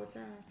mama the whole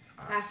time.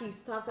 How she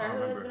used to talk to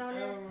her husband on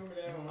there.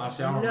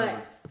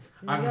 Nuts.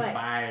 I remember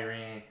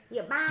Byron.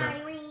 Yeah,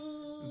 Byron.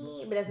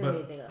 But that's what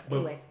made me think of.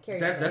 Anyways,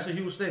 that's a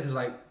huge thing because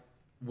like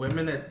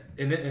women that,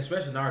 and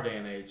especially in our day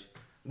and age,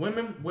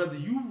 women, whether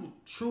you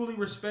truly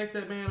respect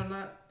that man or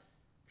not,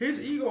 his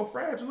ego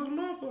fragile as a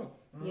motherfucker.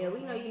 Yeah,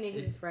 we know you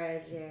niggas is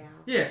fragile.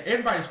 Yeah,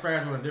 everybody's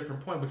fragile at a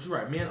different point, but you're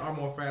right. Men are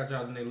more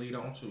fragile than they lead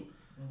on to.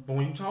 But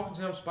when you talking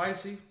to him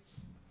spicy,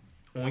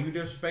 and when you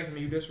disrespect him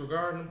and you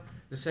disregard him,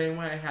 the same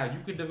way how you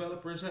could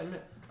develop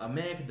resentment, a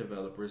man can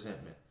develop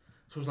resentment.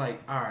 So it's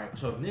like, all right,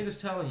 so if niggas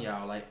telling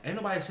y'all, like, ain't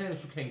nobody saying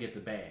that you can't get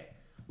the bag.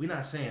 We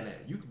not saying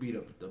that. You could be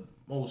the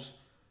most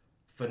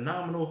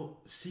phenomenal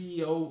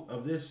CEO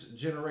of this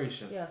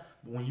generation. Yeah.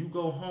 But when you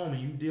go home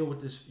and you deal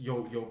with this,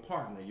 your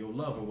partner, your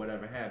lover,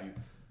 whatever have you,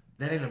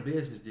 that ain't a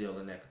business deal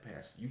in that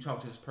capacity. You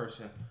talk to this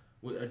person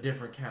with a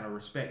different kind of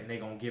respect, and they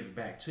gonna give it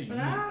back to you. But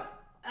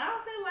I'll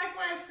say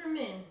likewise for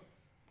men.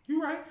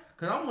 You right?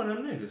 Cause I'm one of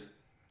them niggas.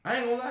 I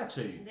ain't gonna lie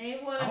to you.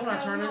 They want to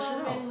come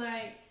home and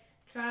like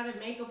try to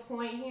make a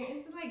point here.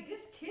 It's like,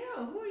 just chill.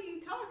 Who are you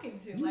talking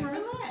to? You like, right.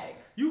 relax.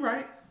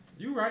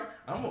 You right.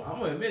 I'm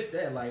gonna admit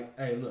that. Like,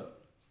 hey, look,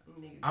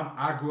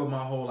 I grew up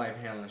my whole life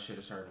handling shit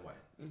a certain way.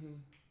 Mm-hmm.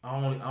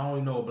 I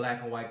only know a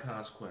black and white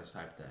consequence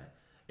type thing.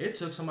 It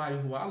took somebody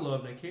who I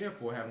loved and cared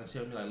for having to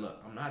tell me, like,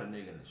 look, I'm not a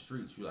nigga in the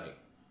streets. You like,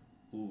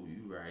 ooh,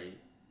 you right.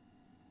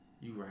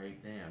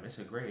 Damn, it's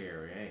a gray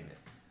area, ain't it?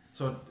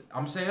 So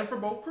I'm saying for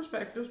both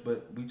perspectives,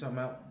 but we talking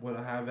about what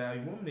a high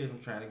value woman is. I'm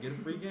trying to get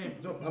a free game.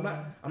 So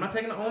I'm not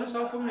taking the onus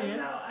off of men.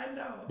 I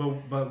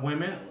know. But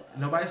women,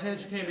 nobody's saying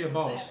that you can't be a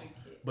boss.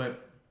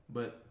 But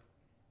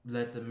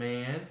let the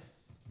man.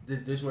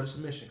 This is where the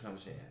submission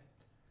comes in.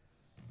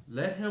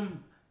 Let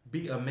him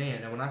be a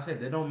man. And when I say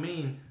that don't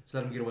mean to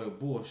let him get away with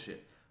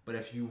bullshit. But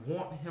if you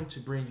want him to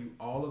bring you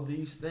all of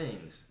these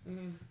things,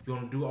 you're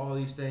going to do all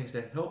these things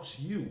that helps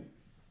you.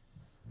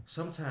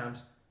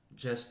 Sometimes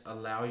just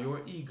allow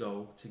your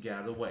ego to get out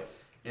of the way.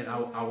 And I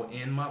will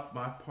end my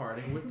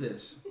parting with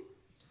this.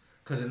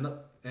 And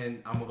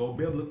I'm going to go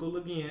biblical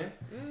again.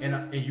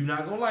 And you're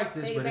not going to like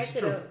this, but it's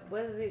true.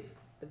 What is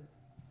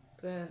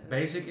it?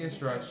 Basic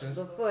instructions.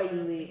 Before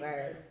you leave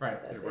Earth.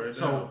 Right.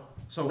 So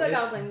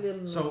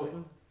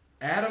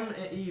Adam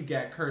and Eve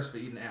got cursed for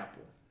eating an apple.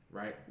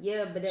 Right?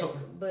 Yeah,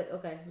 but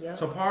okay, yeah.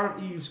 So part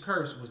of Eve's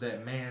curse was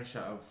that man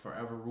shall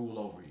forever rule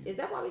over you. Is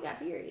that why we got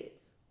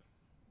periods?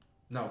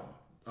 No.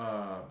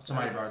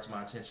 Somebody brought it to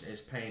my attention. It's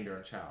pain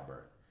during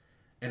childbirth.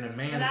 And a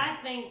man... But I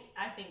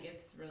think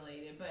it's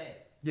related,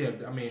 but... Yeah,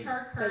 I mean...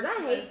 Her curse because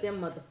I hate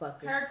them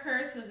motherfuckers. Her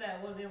curse was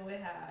that women would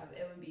have...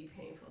 It would be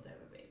painful to have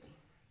a baby.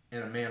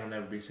 And a man will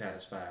never be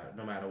satisfied.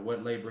 No matter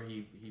what labor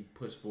he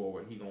puts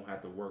forward, he going to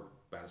have to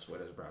work by the sweat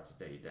of his brow till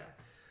the day he die.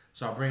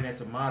 So I bring that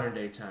to modern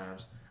day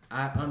times.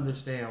 I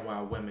understand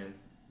why women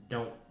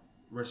don't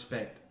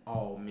respect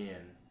all men.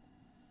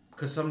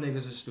 Because some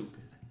niggas are stupid.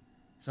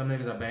 Some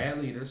niggas are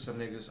bad leaders. Some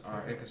niggas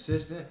are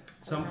inconsistent.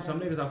 Some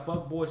niggas are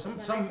fuck boys.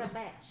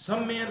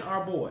 Some men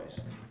are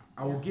boys.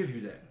 I will give you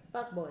that.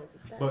 Fuck boys.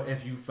 But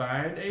if you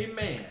find a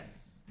man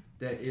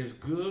that is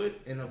good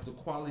and of the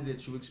quality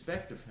that you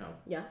expect of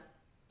him,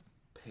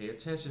 pay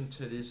attention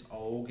to this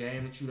old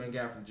game that you done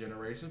got from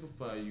generations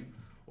before you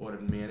or the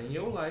men in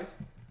your life.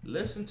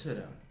 Listen to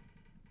them.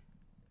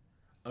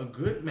 A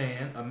good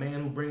man, a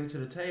man who brings to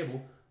the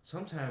table,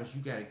 sometimes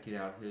you got to get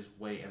out his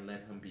way and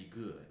let him be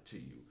good to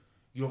you.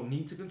 You don't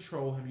need to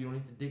control him. You don't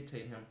need to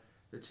dictate him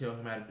to tell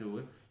him how to do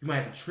it. You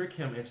might have to trick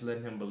him into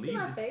letting him believe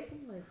it. Face.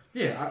 Like...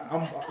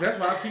 Yeah, that's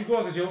why I keep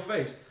going, because your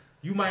face.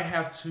 You might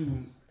have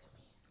to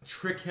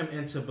trick him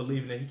into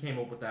believing that he came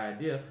up with the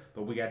idea,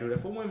 but we got to do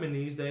that for women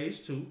these days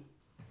too.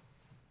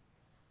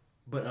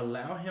 But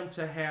allow him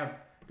to have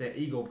that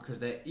ego, because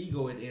that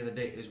ego at the end of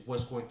the day is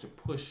what's going to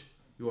push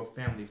your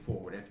family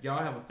forward. If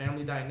y'all have a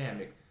family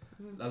dynamic,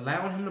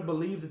 allowing him to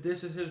believe that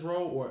this is his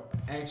role, or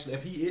actually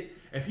if he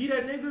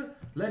that nigga,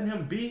 letting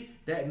him be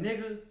that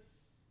nigga,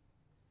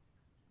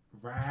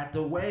 ride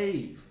the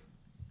wave.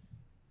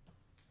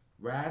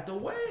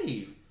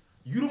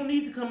 You don't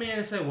need to come in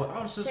and say, well,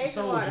 I'm Sister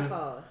Soldier.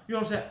 You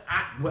know what I'm saying?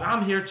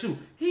 I'm here too.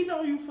 He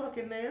know you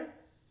fucking there.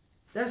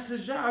 That's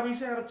his job. He's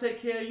having to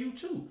take care of you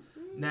too.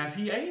 Now if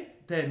he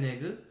ain't that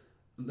nigga,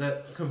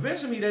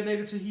 convince him he that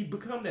nigga till he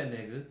become that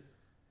nigga.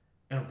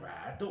 And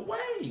ride the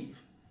wave.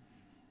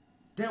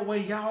 That way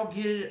y'all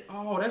get it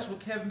all. That's what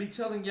Kevin be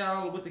telling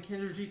y'all with the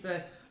Kendrick G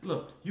thing.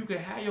 Look, you can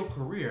have your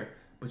career,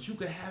 but you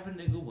can have a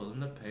nigga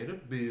willing to pay the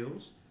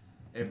bills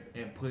and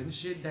putting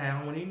shit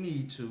down when he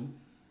need to.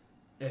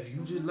 If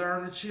you just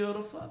learn to chill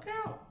the fuck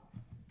out.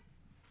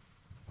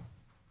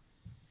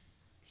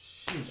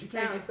 Shit, you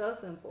can't. Sounds so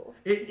simple.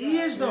 It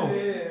is though.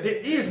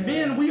 It is.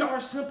 Men, we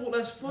are simple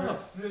as fuck.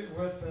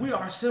 We're simple. We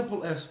are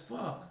simple as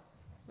fuck.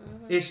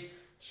 Mm-hmm. It's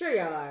sure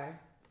y'all are.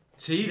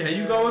 See, there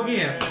you go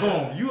again.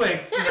 Boom. You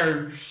ain't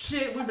heard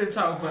shit. We've been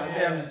talking for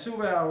damn near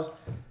 2 hours.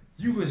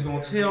 You was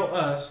gonna tell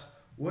us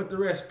what the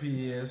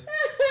recipe is.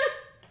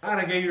 I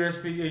done gave you a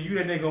recipe, and you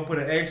ain't gonna put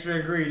an extra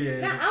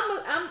ingredient. Now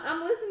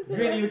I'm listening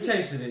to. You ain't even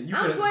tasted it.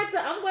 I'm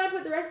going to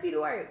put the recipe to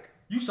work.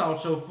 You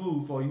salt your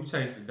food before you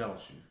taste it, don't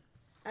you?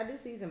 I do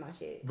season my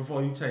shit.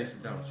 Before you taste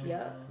it, don't you?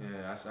 Yeah.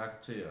 Yeah, I can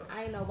tell.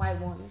 I ain't no white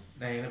woman.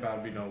 There ain't about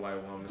to be no white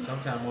woman.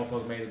 Sometimes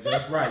motherfuckers made it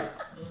just right.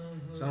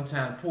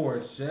 Sometimes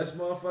porridge just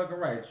motherfucking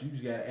right. You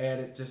just gotta add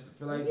it just to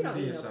feel like You don't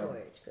eat did no something.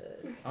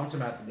 porridge, cuz. I'm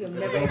talking about You'll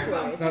never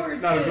eat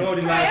porridge. No, the Goldilocks.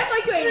 Right, that's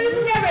like you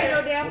ain't never ate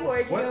no damn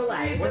porridge in your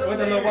life. What the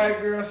little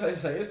white girl say?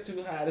 Say it's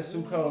too hot, it's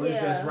too cold, it's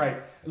just right.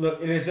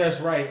 Look, and it's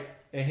just right.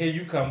 And here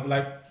you come,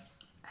 like,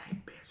 hey,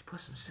 bitch, put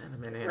some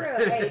cinnamon in Real,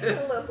 hey,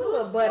 just put a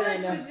little butter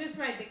in Porridge there. was just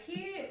right. The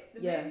kid,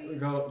 the Yeah. baby.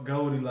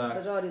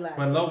 Goldilocks. The Goldilocks.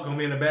 But Loke gonna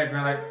be in the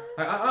background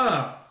like,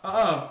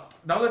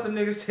 don't let them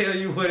niggas tell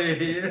you what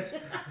it is.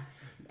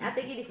 I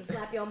think you need to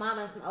slap your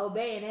mama and some Old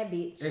Bay in that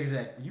bitch.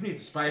 Exactly. You need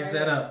to spice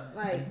that up.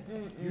 Like,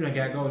 You done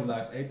got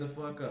Goldilocks. Ate the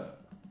fuck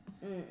up.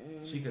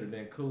 She could have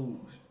been cool.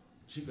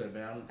 She could have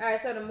been. Alright,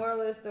 so the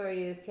moral of the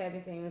story is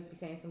Kevin saying he must be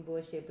saying some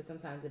bullshit, but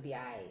sometimes it be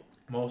alright.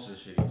 Most of the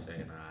shit he's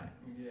saying, alright.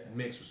 Yeah.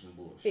 Mixed with some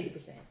bullshit.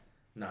 50%.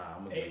 Nah,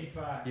 I'm gonna give him.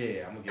 85.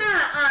 Yeah, I'm gonna give him.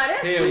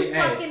 That's Hell, too hey,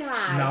 fucking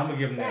high. No, I'm gonna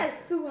give him that.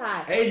 That's too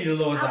high. 80 the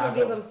lowest I'm I gonna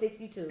give go. him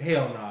 62.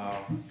 Hell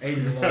no.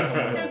 80 the lowest I'm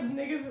gonna Because go.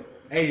 niggas.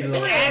 80 the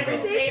lowest I'm Average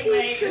gonna go. weight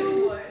range is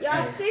 62. what?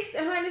 Y'all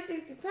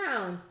 160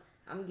 pounds.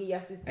 I'm gonna give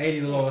y'all 60. 80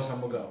 the lowest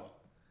I'm gonna go.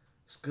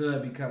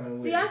 Scud be coming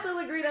with So y'all still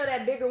agree though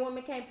that bigger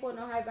women can't pull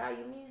no high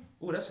value men?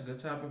 Ooh, that's a good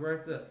topic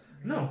right there.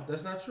 No,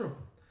 that's not true.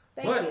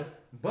 Thank But- you.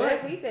 But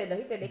That's what he said though.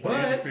 He said they But-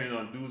 can't. It depends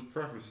on dude's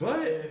preferences.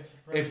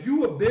 But if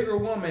you a bigger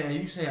woman and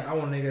you saying I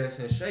want a nigga that's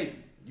in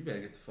shape, you better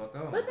get the fuck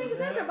on. But think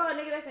never about a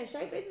nigga that's in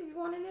shape. They just be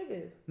wanting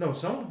niggas. No,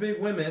 some big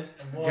women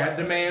got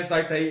demands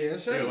like they in Yeah,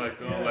 shape. like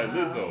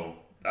Lizzo.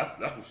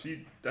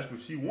 That's what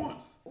she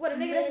wants. What a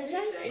nigga that's in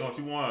shape? No,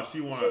 she want.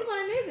 She want a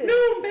nigga.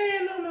 New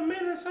band on the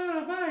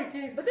Minnesota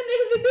Vikings. But them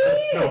niggas be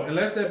big. No,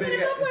 unless that bitch Man,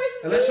 got, no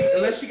place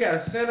unless she got a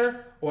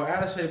center or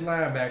out of shape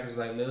linebackers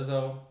like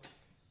Lizzo.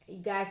 You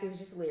guys, it was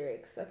just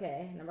lyrics.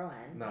 Okay, number one.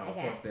 No,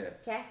 okay. fuck that.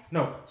 Okay.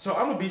 No, so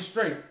I'm gonna be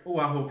straight. Oh,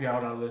 I hope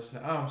y'all not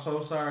listening. I'm so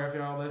sorry if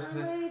y'all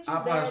listening. I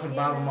apologize from the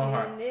bottom of my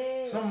heart.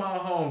 Some of my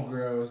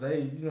homegirls,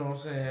 they, you know what I'm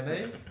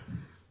saying,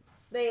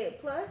 They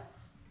plus.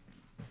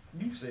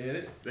 you said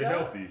it. They Yo.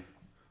 healthy.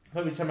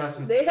 Let me tell me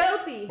some. They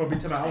healthy. But be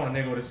talking about I want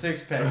a nigga with a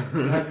six pack.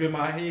 It has to be in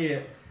my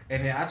head.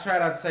 And then I try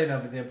not to say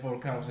nothing, but then before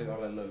the conversation, I'm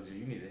like, look, G,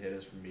 you need to hear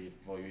this from me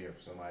before you hear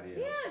from somebody else.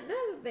 Yeah,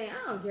 that's the thing.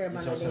 I don't care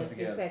about Get no damn yourself six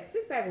together. pack.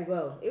 Six pack will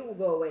go. It will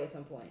go away at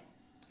some point.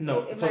 No,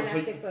 It so, might not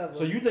so, stick forever.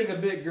 so you think a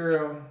big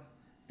girl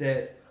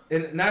that,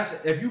 and not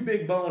if you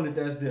big boned,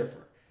 that's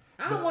different.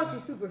 I don't want you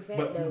super fat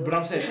though. but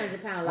I'm saying-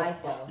 600-pound life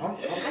though. I'm-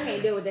 I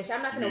can't deal with that shit.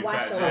 I'm not You gonna need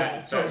wash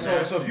fat your chicks.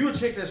 ass. So if you a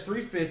chick that's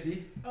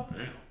 350,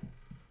 Damn.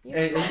 You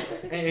and know,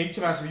 you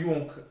talking about some you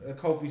want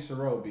Kofi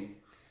Sirobi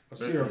or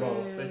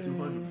Sirabo, Say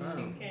 200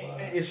 pounds.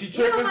 Okay. is she you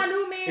know tripping? my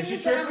new man Is she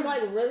is that I'm tripping?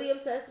 like really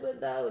obsessed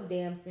with though?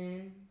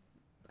 Damson.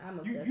 I'm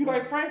obsessed. You with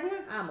like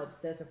Franklin? I'm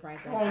obsessed with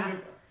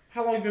Franklin.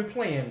 How long you been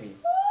playing me?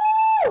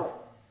 Woo!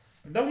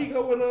 Don't he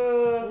go with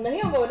No, he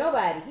don't go with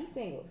nobody. He's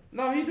single.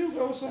 No, he do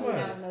go with somebody.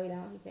 No, he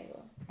don't. He's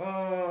single.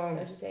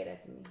 Don't you say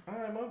that to me.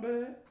 Alright, my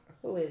bad.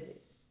 Who is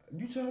it?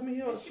 You told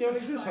me she don't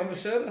exist. I'm gonna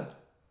shut up.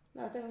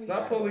 No, tell me who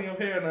Stop you pulling your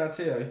hair and I'll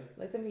tell you.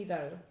 Like, tell me who you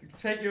thought of.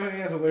 Take your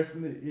hands away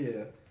from it.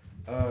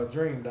 Yeah.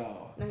 Dream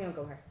doll. No, he don't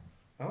go with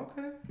her.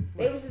 Okay.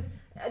 They was just.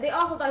 They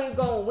also thought he was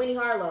going with Winnie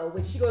Harlow,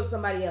 which she goes to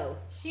somebody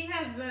else. She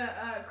has the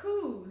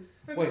coos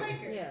for Wait. the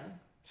Lakers. Yeah.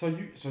 So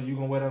you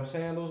gonna wear them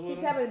sandals He with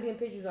just him? happened to be in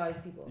pictures with all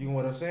these people. You gonna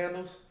wear them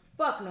sandals?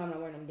 Fuck no, I'm not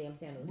wearing them damn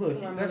sandals. Look,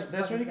 He can wear them that's his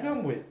what he fucking come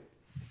self. with.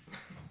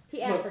 He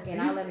Look, African.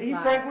 I'll let him he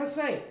slide. Franklin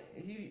Saint.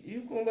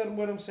 You gonna let him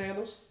wear them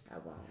sandals? I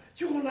won't.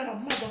 You gonna let a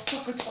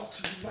motherfucker talk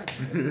to you like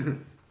that?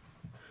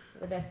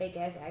 With that fake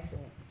ass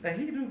accent. And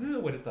he do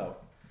good with it though.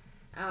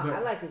 I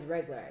like his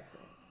regular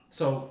accent.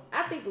 So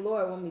I think the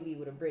Lord want me to be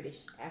with a British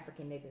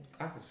African nigga.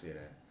 I can see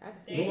that. I can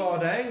see Look it. all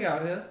dang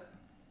out here.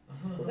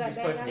 Who got Just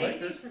that play guy? for They be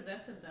Lakers.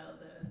 possessive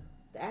though.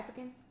 The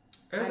Africans?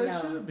 As I they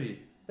know. should be.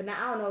 But now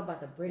I don't know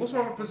about the British. What's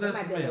wrong with Africans.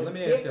 possessive They might be a men? Let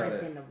little me ask y'all different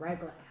that. than the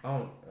regular I'm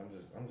Africans.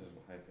 just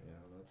hyping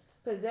y'all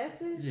up.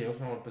 Possessive? Yeah,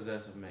 what's wrong with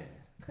possessive man?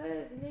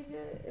 Cause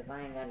nigga, if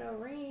I ain't got no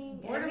ring,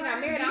 and Borderline we not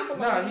married, I'm abuse.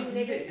 belong Nah, to you, he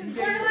nigga. gave- It's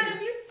borderline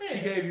He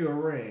abusive. gave you a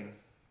ring.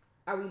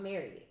 Are we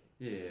married?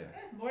 Yeah.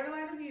 That's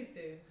borderline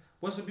abusive.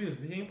 What's abuse?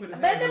 He ain't put his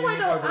But at hands that on point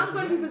you, though, you I'm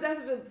gonna be ring.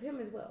 possessive of him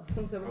as well.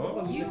 So we're Oh.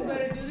 gonna be You possessive.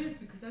 better do this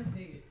because I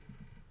see it.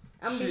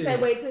 I'm gonna be Shit. the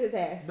same way to his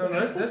ass. No,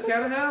 that's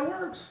kind of how it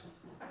works.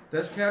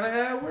 That's kind of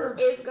how it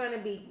works. It's gonna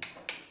be.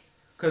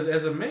 Because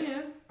as a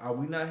man, are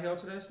we not held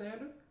to that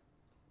standard?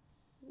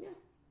 Yeah.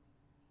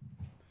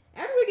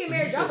 After we get So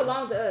married, you y'all said-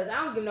 belong to us.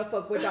 I don't give no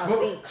fuck what y'all But,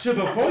 think. shit,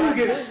 before you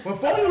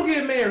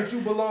get married,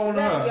 you belong to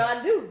That's what her.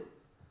 y'all do.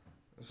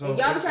 So And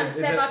y'all be trying to is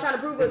step that- out trying to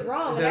prove us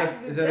wrong. is And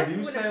that- is that that's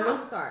abuse, when the Taylor?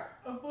 problems start.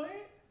 A what?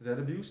 Is that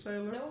abuse,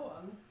 Taylor? No,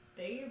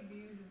 they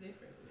abuse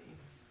differently.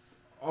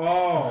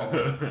 Oh,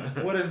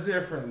 what is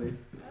differently?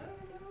 I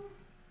don't know.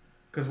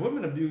 Because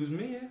women abuse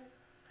men.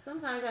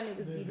 Sometimes y'all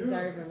niggas be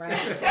deserving, right?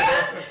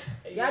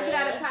 Y'all Yeah. get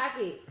out of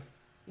pocket.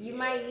 You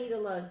might need a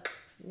little,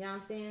 you know what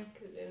I'm saying?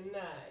 Cause they're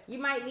not. You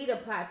might need a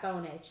pot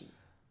thrown at you.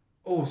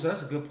 Oh, so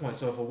that's a good point.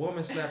 So if a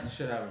woman slapped the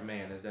shit out of a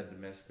man, is that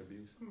domestic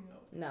abuse?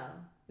 No.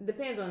 It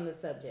depends on the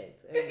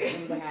subject or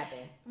what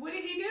happened. What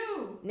did he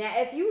do? Now,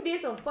 if you did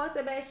some fucked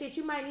up ass shit,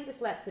 you might need a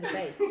slap to the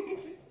face.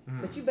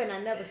 But you better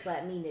not never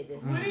slap me,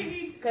 nigga. What did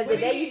he? Because the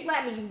day you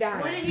slap me, you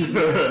dying. What did he do?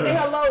 Say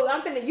hello.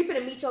 You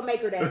finna meet your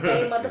maker that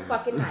same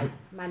motherfucking night,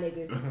 my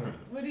nigga.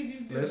 What did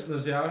you do?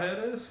 Listeners, y'all hear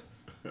this?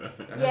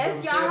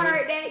 Yes, y'all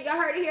heard that. Y'all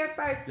heard it here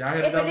first. Y'all heard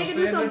If a double nigga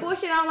do some standard?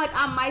 bullshit, I'm like,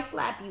 I might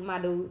slap you, my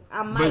dude.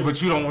 I might.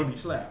 But you don't want to be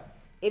slapped.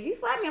 If you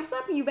slap me, I'm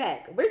slapping you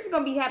back. We're just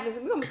gonna be having,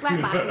 we're gonna be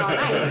slap boxing all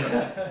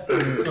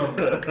night. So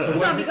We're what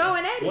gonna if be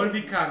going at what it. if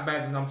he cocked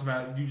back and I'm talking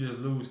about you just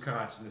lose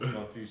consciousness for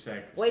a few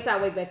seconds? Wait till I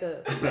wake back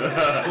up. What's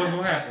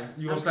gonna happen?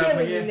 You gonna I'm slap him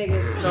killing you, again?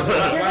 niggas. No, so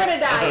You're why- gonna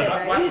die,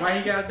 right? Why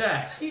he gotta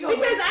die? She gonna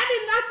Because I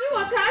didn't knock you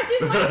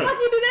unconscious. Why the fuck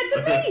you do that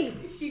to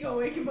me? She gonna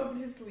wake him up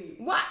in his sleep.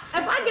 Why?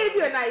 If I gave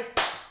you a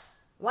nice,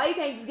 why you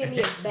can't just give me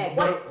a back?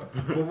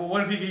 What?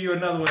 What if he give you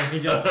another one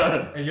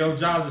and your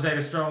jaw just ain't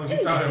as strong as you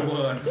thought it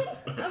was?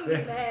 I'm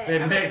mad.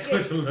 That I'm neck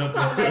twist a little I'm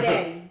calling my bit.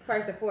 daddy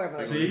first and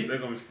foremost. See? They're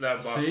gonna be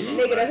slapped boxing. See? all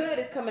Nigga, the night. hood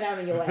is coming out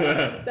on your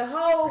ass. The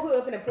whole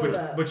hood finna pull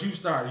up. But you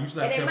started. You And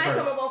slapped they him might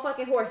first. come up on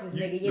fucking horses,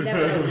 nigga. You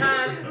never know.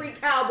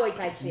 Concrete cowboy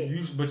type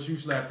shit. But you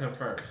slapped him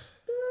first.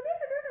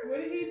 What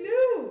did he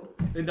do?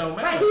 It don't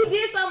Right, matter. he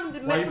did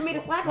something Why for you- me to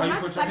slap why him. you I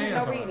put just your slapped him for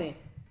hands no on him? reason.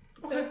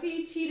 So if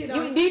he cheated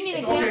on Do you need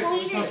an Okay,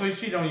 example? so he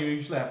cheated on you and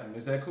you slapped him.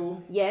 Is that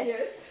cool? Yes.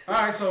 Yes. All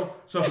right, so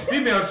if a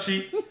female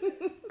cheat,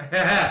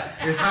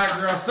 it's hot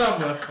girl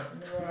summer,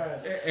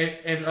 Right.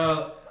 and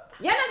Y'all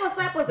not gonna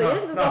slap us though. You're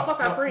just gonna go fuck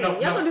our friend.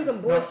 Y'all gonna do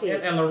some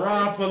bullshit. And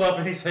LeBron pull up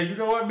and he say, you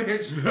know what,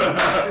 bitch?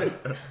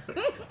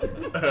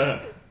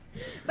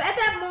 But at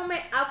that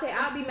moment, okay,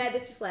 I'll be mad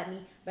that you slapped me,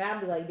 but I'll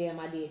be like, damn,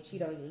 I did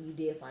cheat on you and you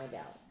did find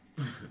out.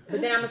 But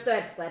then I'm gonna still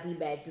have to slap you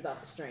back just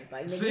off the strength.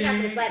 Like, nigga, see, you're not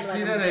gonna slap me like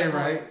see, I'm that just ain't at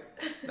home.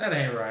 right. That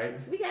ain't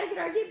right. We gotta get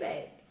our get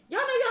back. Y'all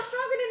know y'all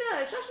stronger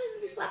than us. Y'all shouldn't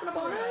just be slapping up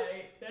on us.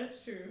 Right.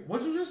 That's true.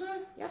 What you just say?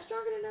 Y'all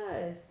stronger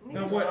than us.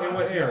 In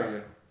what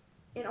area?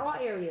 In all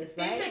areas,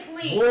 right?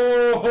 Physically.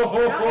 Whoa!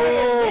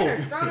 Y'all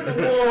are stronger than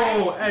us, right?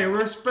 Whoa! Hey,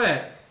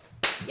 respect.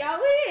 Y'all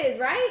is,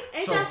 right?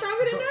 Ain't y'all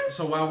stronger than us?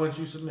 So why wouldn't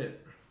you submit?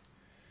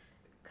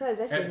 Cause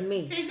that's just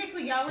me.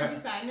 Physically, y'all were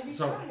deciding to be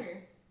So-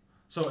 stronger.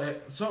 So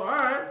all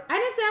right. I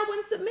didn't say I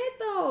wouldn't submit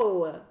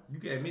though. You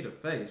gave me the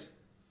face.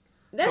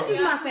 That's So-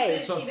 just my Y'all said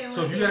face. So she didn't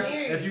so wanna if you get got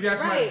married. if you got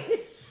somebody Right.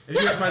 if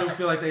you got somebody who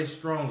feel like they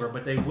stronger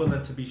but they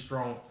willing to be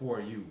strong for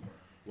you,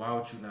 why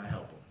would you not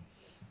help them?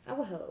 I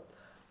will help.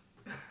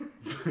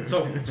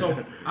 So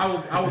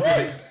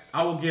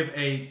I will give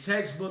a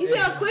textbook. You see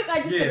how quick I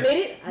just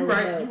submitted? I You will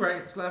right. help. You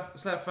right. Slap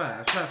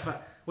five.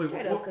 Wait,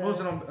 Straight what up, was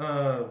it cuz. on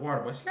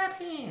Waterboy? Slap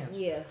hands.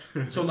 Yeah.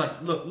 So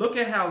like, look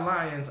at how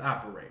lions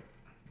operate.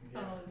 Oh,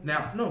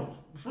 Now, no,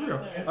 for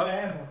real. It's an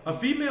animal. A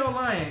female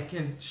lion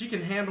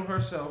can handle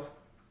herself.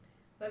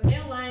 but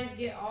male lions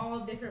get all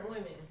different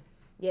women.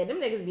 Yeah, them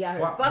niggas be out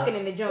here Why- fucking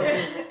in the jungle.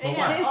 They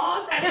why? have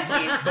all types of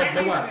kids.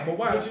 But why? But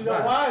why? But you know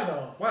why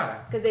though? Why?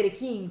 Cause they the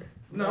king.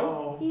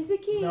 No. He's the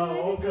king. No,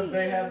 they're the because king.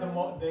 they have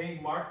they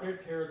mark their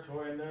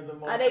territory and they're the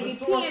most. Oh, they be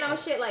resourceful. peeing on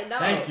shit like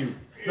dogs. Thank you.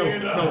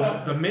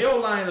 No, the male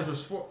lion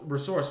is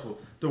resourceful.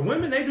 The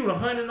women, they do the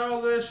hunting and all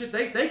of that shit.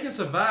 They can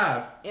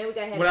survive And we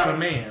gotta have without a that.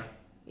 man.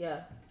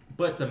 Yeah.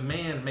 But the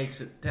man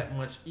makes it that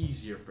much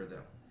easier for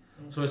them.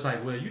 So it's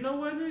like, well, you know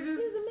what, nigga?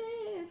 He's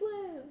a man.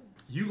 Well.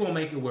 You gonna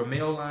make it where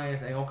male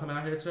lions ain't gonna come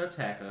out here to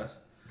attack us.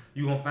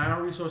 You gonna find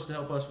a resource to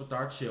help us with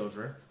our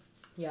children.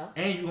 Yeah.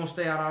 And you gonna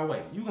stay out our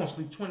way. You gonna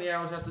sleep 20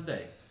 hours out the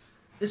day.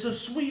 It's a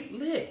sweet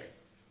lick.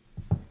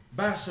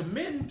 By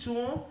submitting to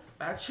them,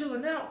 by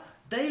chilling out,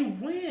 they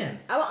win.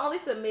 I will only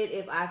submit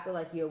if I feel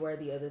like you're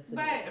worthy of the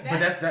submission.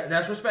 But But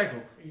that's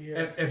respectful.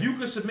 Yeah. If you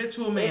could submit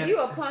to a man, If you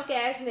a punk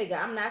ass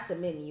nigga, I'm not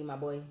submitting to you, my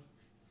boy.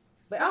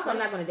 But also, I'm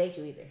not gonna date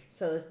you either.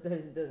 So it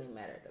doesn't even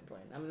matter at that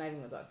point. I'm not even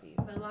gonna talk to you.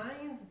 the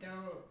lions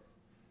don't.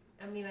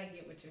 I mean, I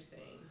get what you're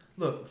saying.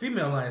 look,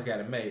 female lions got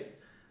it made.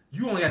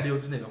 You only gotta deal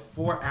with this nigga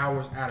 4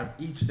 hours out of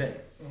each day.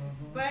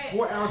 But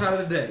 4 hours out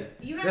of the day.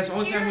 you have That's to the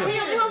only share time He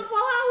you. only home 4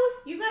 hours.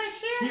 You gotta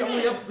share. He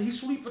only him. he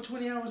sleep for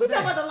 20 hours We a day.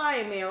 talking about the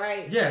lion man,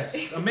 right? Yes,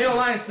 a male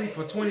lion sleep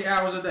for 20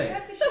 hours a You day.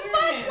 have to The share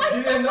fuck? him. Why You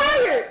you didn't so know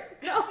tired?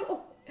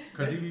 No.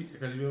 Cause he been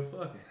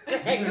fucking.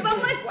 Because I'm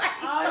like,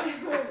 why you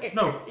so tired?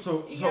 No,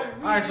 so You so gotta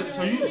all right,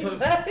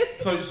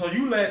 so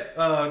you let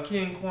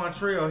King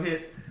Quantrell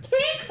hit.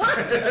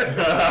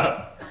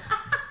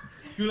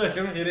 You let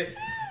him hit it.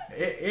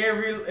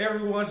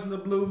 Every once in the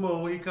blue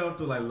moon, he come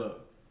through like,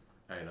 look,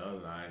 ain't no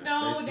lying.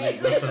 No, Stay they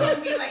sleep, listen told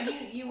up. me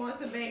like you want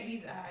some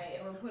babies.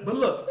 I'm gonna put But them.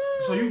 look,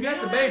 so you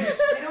got the babies.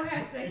 They don't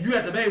have sex. You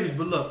got the babies,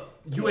 but look,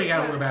 you ain't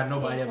gotta worry about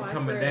nobody ever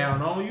coming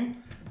down on you.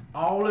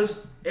 All this,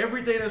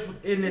 everything that's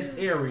within this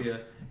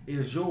area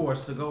is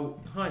yours to go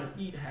hunt and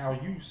eat how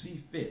you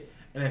see fit.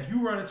 And if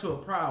you run into a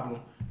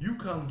problem, You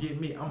come get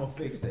me. I'ma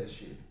fix that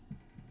shit.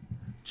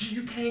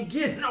 You can't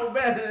get no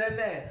better than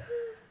that.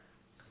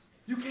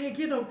 You can't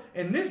get no.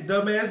 And this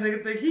dumbass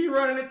nigga think he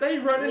running it. They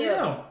running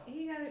them.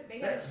 They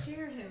gotta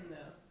share him though.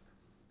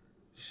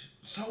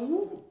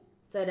 So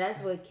that's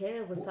what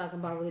Kev was talking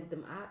about with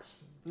them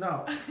options.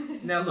 no.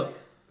 Now look.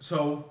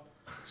 So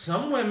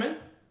some women,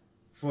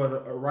 for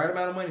the right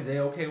amount of money, they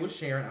okay with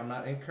sharing. I'm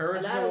not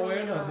encouraging one way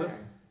or another.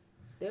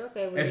 They're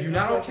okay with If you're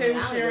not okay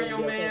with sharing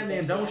your man,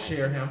 then don't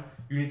share him.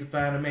 You need to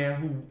find a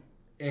man who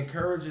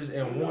encourages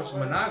and wants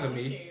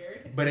monogamy.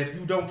 But if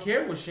you don't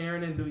care with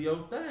sharing, then do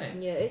your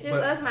thing. Yeah, it's just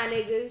us, my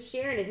nigga.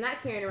 Sharon is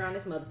not carrying around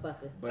this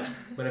motherfucker.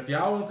 But if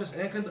y'all want this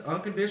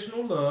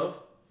unconditional love,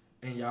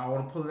 and y'all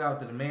want to pull it out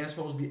that the man's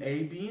supposed to be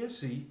A, B, and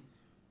C,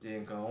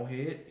 then go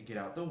ahead and get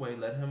out the way.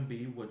 Let him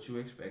be what you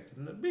expect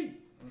him to be.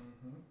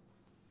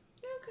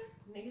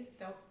 Okay. Niggas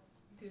don't.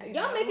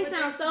 Y'all make it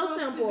sound so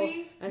simple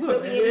until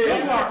Look, we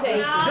get into conversation.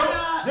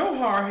 Your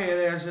hard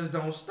head ass just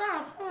don't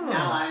stop. Huh? No,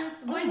 I just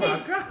Oh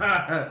my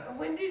God.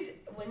 When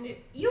did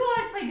you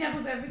always play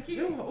devil's advocate?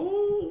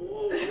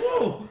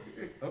 Ooh.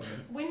 Okay.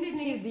 When did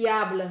She's niggas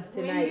Diablo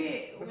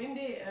tonight. When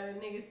did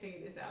niggas figure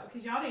this out?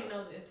 Because y'all didn't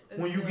know this.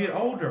 When you get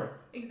older.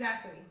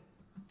 Exactly.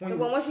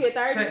 Once you hit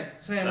 30?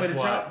 Same way that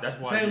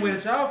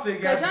y'all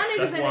figure out. Because y'all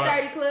niggas in the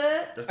 30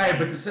 club.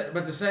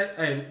 Hey,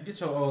 hey, get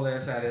your old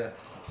ass out of there.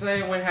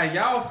 Same way how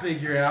y'all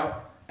figure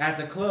out at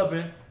the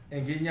clubbing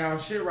and getting y'all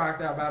shit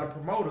rocked out by the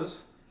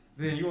promoters,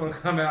 then you want to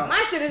come out.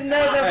 My shit is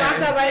never been rocked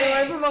out by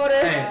any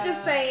promoter.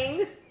 Just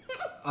saying.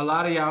 A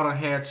lot of y'all done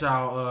had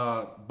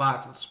y'all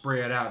box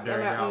spread out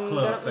during y'all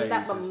club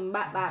phases.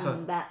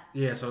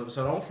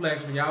 So don't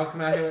flex when y'all was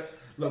coming out here.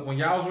 Look, when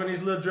y'all was wearing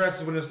these little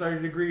dresses when it's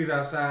 30 degrees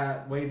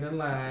outside, waiting in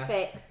line.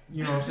 Facts.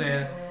 You know what I'm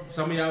saying?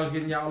 Some of y'all was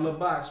getting y'all little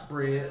box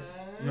spread.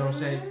 You know what I'm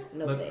saying?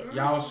 No Look, facts.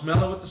 y'all was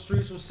smelling what the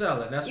streets was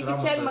selling. That's you what I'm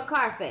can check saying. my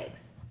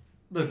Carfax.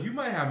 Look, you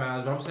might have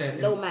miles, but I'm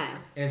saying No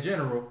miles. In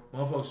general,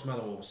 motherfuckers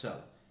smelling what was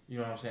selling. You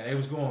know what I'm saying? They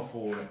was going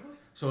for it.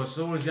 So as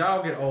soon as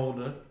y'all get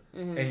older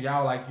and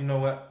y'all like, you know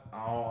what?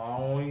 I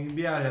don't even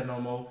be out here no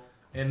more.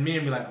 And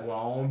men be like, well,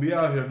 I don't be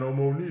out here no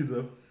more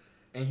neither.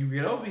 And you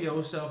get over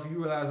yourself and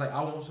you realize, like,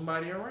 I want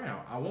somebody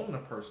around. I want a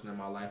person in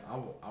my life. I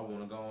want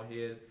to go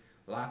ahead,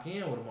 lock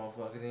in with a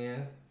motherfucker.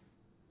 Then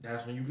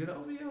that's when you get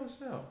over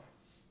yourself.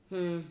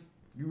 You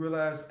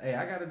realize, hey,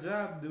 I got a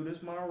job to do.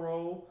 This my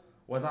role.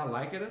 Whether I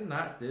like it or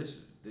not, this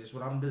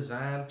what I'm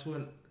designed to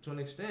an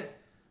extent.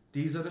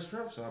 These are the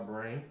strengths I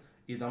bring.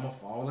 Either I'm going to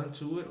fall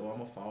into it or I'm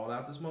going to fall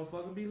out this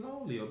motherfucker and be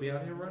lonely or be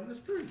out here running the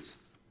streets.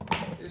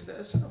 It's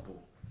that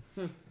simple.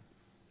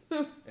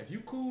 If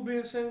you cool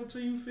being single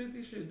till you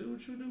 50, shit, do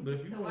what you do. But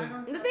if you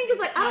want, the thing is,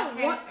 like,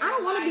 I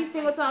don't want to be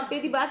single till I'm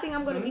 50, but I think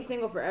I'm gonna be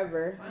single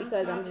forever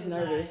because I'm just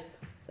nervous.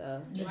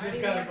 So you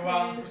just gotta go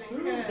out and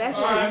pursue. That's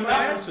true. Alright, You might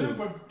have to.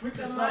 Put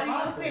yourself Somebody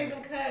out go pay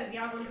there. them cuz.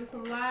 Y'all gonna do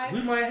some live?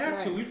 we might have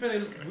to. Right. We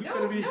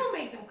finna be. Don't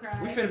make them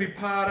cry. We finna be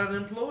pod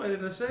unemployed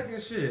in a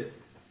second. Shit,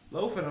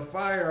 Lo finna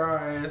fire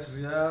our asses,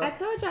 y'all. I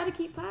told y'all to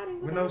keep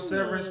potting. With no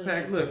severance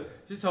pack. Look,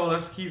 she told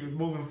us to keep it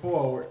moving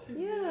forward.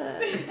 Yeah.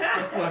 Get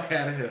the fuck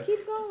out of here.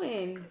 Keep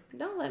going.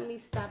 Don't let me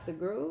stop the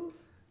groove.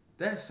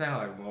 That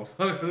sound like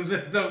motherfucker.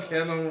 Just don't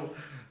care no more.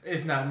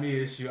 It's not me,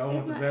 it's you. I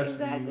want the best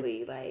for you.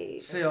 Exactly.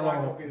 Like, Sail It's not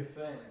gonna on. be the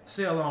same.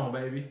 Sail on,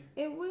 baby.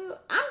 it will.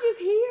 I'm just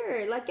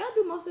here. Like, y'all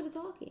do most of the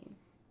talking.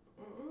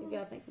 If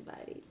y'all think about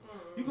it.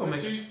 You gonna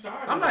But make you it.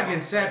 started. I'm not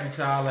getting sappy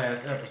to our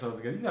last episode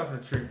together. You're not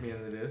gonna trick me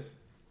into this.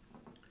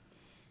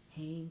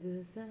 Hang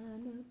a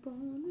sign up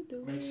on the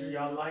door. Make sure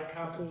y'all like,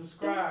 comment,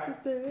 subscribe.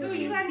 Two,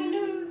 you got any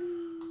news?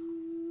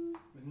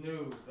 The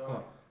news.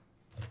 Oh.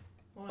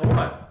 One.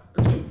 1,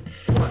 2,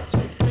 1, 2,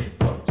 3,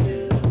 4.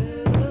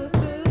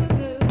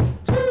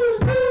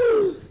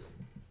 News.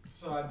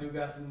 So I do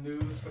got some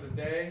news for the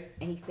day.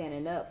 And he's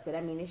standing up, so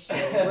that means it's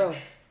shit, bro.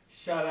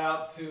 Shout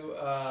out to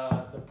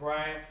the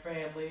Bryant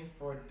family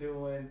for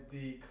doing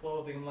the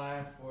clothing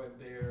line for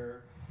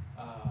their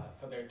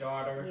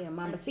daughter. Yeah,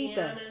 Mamacita.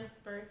 Tiana's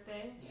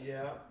birthday.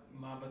 Yeah,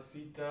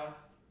 Mamacita.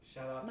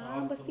 Shout out to all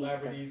the Mamacita.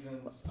 celebrities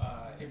and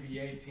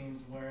NBA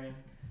teams wearing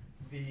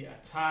the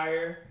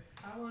attire.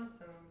 I want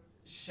some.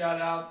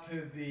 Shout out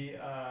to the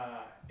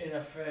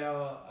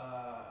NFL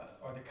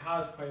or the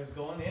college players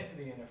going into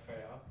the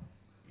NFL.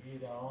 You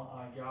know,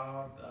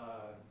 y'all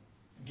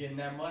getting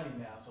that money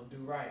now, so do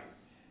right.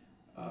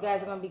 You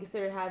guys are going to be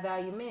considered high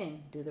value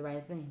men. Do the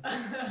right thing.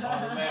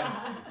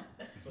 Automatic.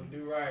 So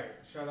do right.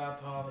 Shout out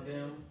to all of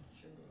them.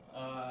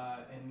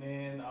 And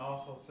then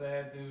also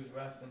sad news,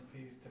 rest in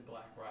peace to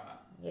Black Rob.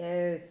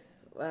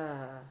 Yes.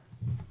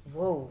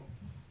 Whoa.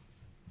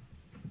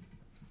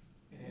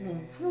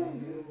 And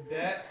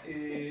that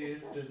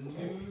is the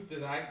news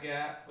that I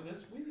got for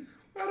this week.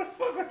 How the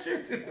fuck are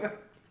you doing?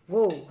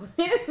 Whoa.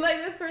 Like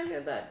this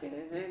person thought you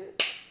did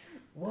it.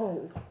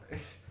 Whoa.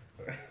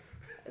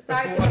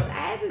 Sorry, guys. I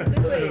had to do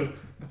it.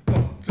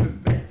 1, 2,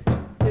 3,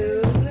 4.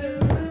 Two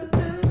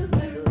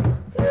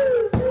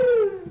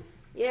news.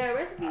 Yeah,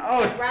 rest in peace.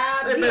 Oh,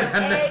 Rob, they been-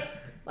 DMX.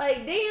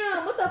 Like,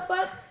 damn, what the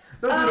fuck?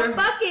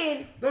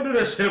 Fucking Don't do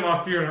that shit at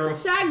my funeral.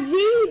 Shock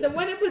G, the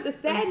one that put the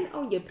satin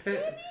on your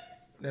panties.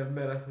 Never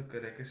met a hooker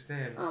that could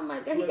stand me. Oh my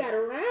god, he got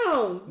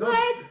around.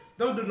 What?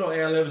 Don't do no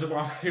ad-libs at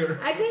my funeral.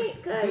 I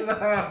can't,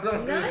 cause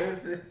Don't do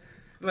that shit.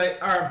 Like,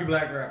 R.I.P.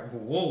 Black Rap.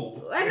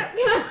 Whoa. I know,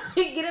 can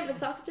I get up and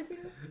talk at your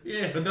funeral?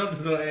 Yeah, but don't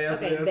do no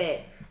ad-libs. Okay,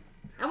 bet.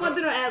 I won't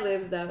do no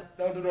ad-libs though.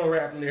 Don't do no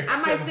rap lyrics. I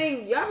might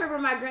sing. Y'all remember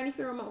my granny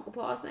funeral? My Uncle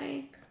Paul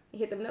sang. He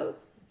hit them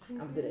notes. I'm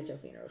gonna do that at your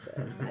funeral.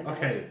 Cause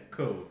Okay,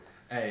 cool.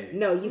 Hey.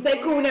 No, you say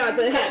cool now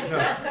until it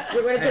happens.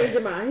 You're gonna change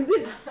your mind.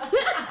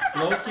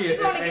 Low key. You're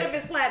gonna get up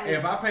and slap me.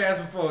 If I pass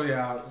before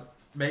y'all,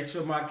 make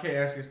sure my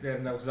casket's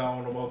standing up because I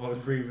don't want no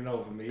motherfuckers breathing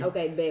over me.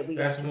 Okay, bet we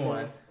got That's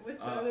one. What's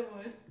the other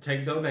one?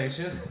 Take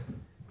donations.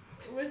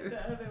 What's the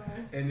other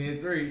one? And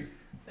then 3.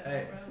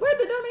 Hey. Where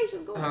the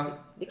donations going? Huh? To?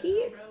 The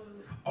kids?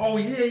 Oh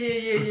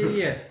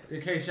yeah.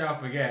 In case y'all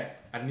forgot,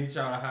 I need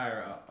y'all to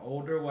hire an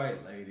older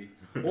white lady,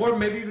 or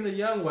maybe even a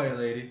young white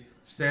lady,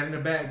 stand in the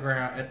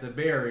background at the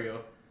burial,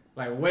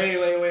 like way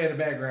in the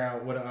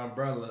background with an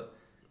umbrella,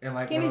 and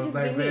like Can one it of those just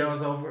like be me?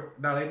 veils over.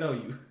 No, they know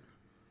you.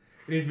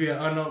 It needs to be an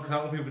unknown, because I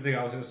want people to think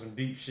I was in some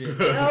deep shit.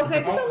 Oh,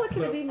 okay, so what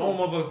can it be me? All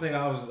motherfuckers think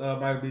I was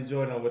might be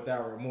joining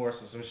without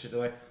remorse or some shit. They're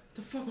like, what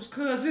the fuck was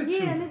cuz into?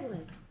 Yeah, nigga.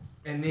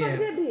 And Fuck that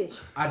then bitch.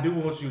 I do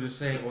want you to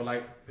say, or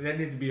like, there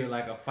needs to be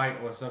like a fight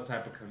or some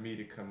type of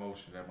comedic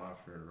commotion at my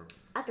funeral.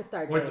 I could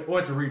start Or that.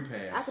 at the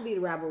repass. I could be the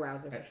rabble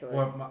rouser for sure.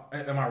 Or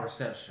at my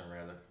reception,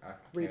 rather.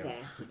 Repass.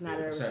 It's not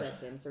a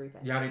reception. It's a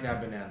repass. Y'all need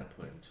that banana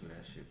pudding too,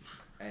 that shit.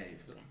 Hey,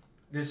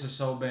 this is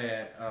so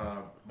bad.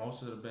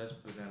 Most of the best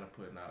banana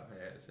pudding I've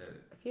had is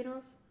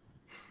Funerals?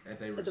 at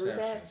they At the receptions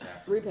repass?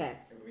 after. Repass.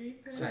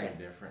 Same Repass.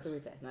 difference. It's a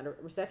repass. Not a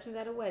reception's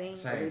at a wedding.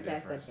 Same a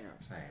repass difference. at a funeral.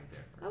 Same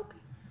difference. Okay.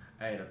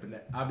 Hey, the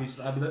banana. I'll be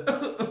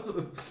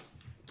like,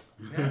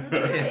 Hey, you're not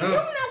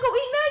gonna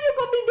eat now. You're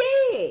gonna be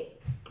dead.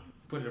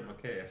 put it in my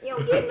casket. You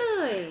don't get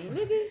none,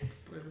 nigga.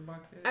 Put it in my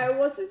casket. All right.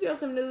 Well, since you're on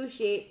some news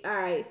shit, all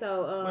right.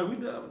 So Wait,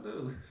 we done with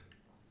those.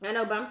 I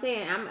know, but I'm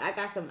saying I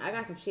got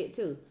some shit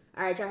too.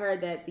 All right, y'all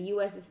heard that the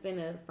U.S. is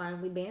finna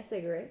finally ban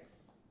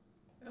cigarettes.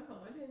 Oh,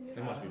 I didn't know.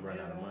 They must be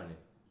running out of money.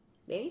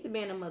 They need to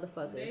ban them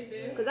motherfuckers. They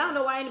do. Because I don't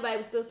know why anybody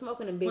was still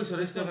smoking them bitches. Wait, so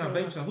they still got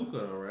until- vapes and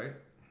hookah though, right?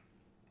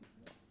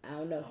 I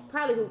don't know.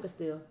 Probably hookah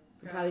still.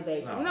 Probably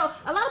vape. No. No,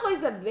 a lot of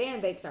places have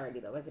banned vapes already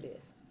though, as it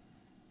is.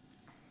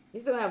 You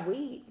still have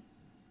weed.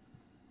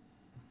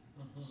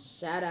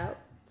 Shout out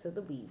to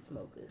the weed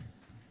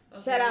smokers.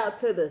 Okay. Shout out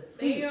to the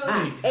They go-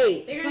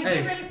 CIA. They're gonna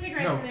Hey, get rid of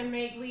cigarettes no. and then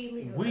make weed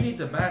legal. We need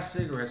to buy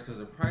cigarettes because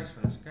the price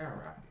finna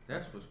skyrocket.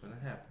 That's what's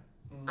finna happen.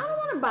 I don't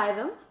want to buy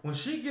them. When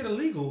shit get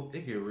illegal,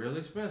 it get real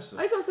expensive.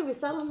 Are you talking about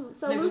sell them?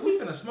 Sell Nigga, we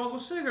Lucy's? finna smoke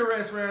with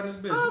cigarettes around this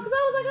bitch. Oh, because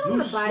I was like, I don't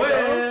want to buy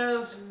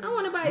those. Squares. I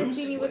want to buy to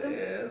see me with them.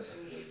 Squares.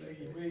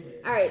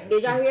 All right,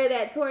 did y'all hear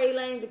that Tory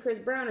Lanez and Chris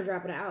Brown are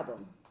dropping an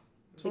album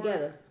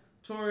together?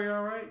 Tory,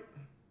 all right?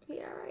 He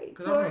all right.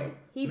 'Cause Tory, I'm-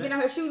 he been out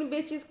here shooting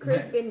bitches.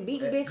 Chris been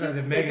beating bitches. Because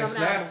if They Megan dropping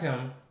an slapped album.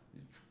 him,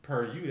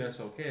 per you, that's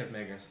okay if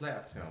Megan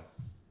slapped him.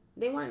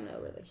 They weren't in a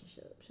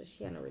relationship, so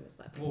she had no reason to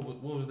slap him.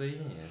 What was they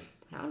in?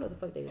 I don't know the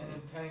fuck they was An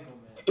in.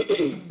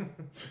 entanglement.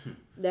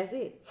 That's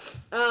it.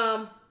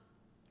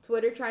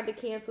 Twitter tried to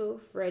cancel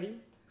Freddie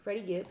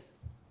Gibbs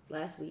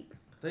last week.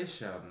 They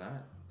shall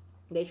not.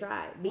 They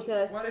tried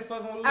because. Why they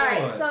fucking with All Lord?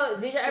 right, so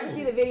did you ever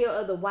see the video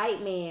of the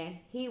white man?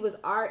 He was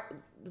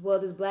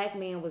this black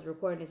man was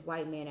recording this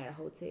white man at a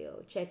hotel,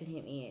 checking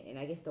him in, and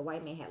I guess the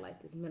white man had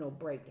like this mental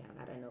breakdown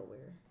out of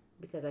nowhere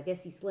because I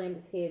guess he slammed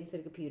his head into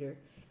the computer,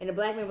 and the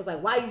black man was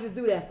like, "Why you just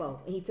do that for?"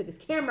 And he took his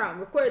camera out and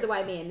recorded the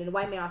white man, and the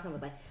white man also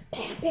was like,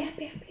 "Bam, bam,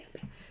 bam, bam,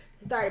 bam."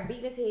 He started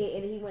beating his head,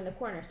 and then he went in the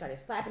corner and started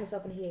slapping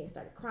himself in the head and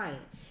started crying.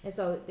 And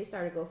so they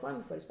started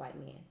GoFundMe for this white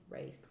man,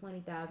 raised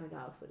 $20,000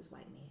 for this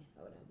white man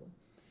or whatever.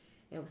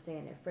 And was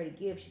saying that Freddie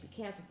Gibbs should be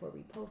canceled for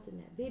reposting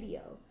that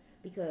video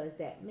because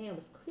that man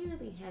was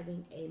clearly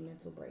having a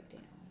mental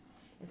breakdown.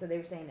 And so they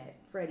were saying that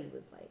Freddie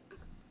was like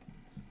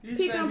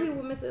picking on people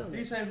with mental illness.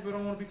 These same people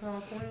don't want to be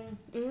called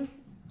queen.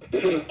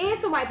 Mm-hmm. And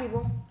some white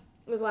people.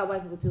 There was a lot of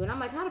white people too. And I'm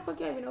like, how the fuck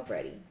y'all even know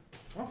Freddie?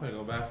 I'm finna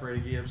go buy Freddie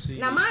Gibbs CD.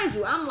 Now, mind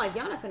you, I'm like,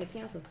 y'all not finna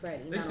cancel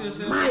Freddie. They Not still on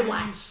sell my CDs.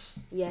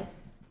 watch.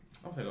 Yes.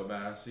 I'm finna go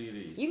buy a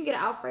CD. You can get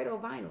an Alfredo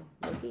vinyl.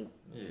 Okay.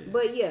 Yeah.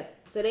 But yeah,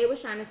 so they was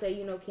trying to say,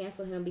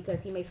 cancel him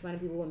because he makes fun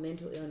of people with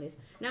mental illness.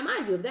 Now,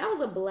 mind you, if that was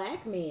a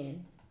black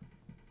man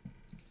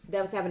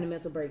that was having a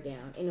mental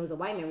breakdown and it was a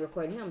white man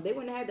recording him, they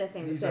wouldn't have that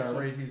same He's reception.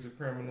 alright. He's a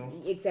criminal.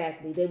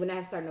 Exactly. They would not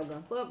have started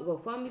no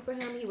GoFundMe for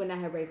him. He would not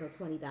have raised no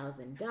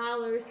 $20,000.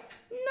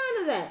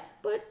 None of that.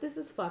 But this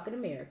is fucking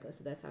America,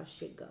 so that's how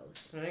shit goes.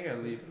 Man, you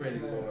gotta leave Freddie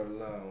Lord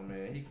alone,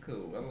 man. He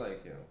cool. I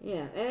like him.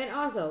 Yeah, and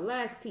also,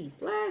 last piece.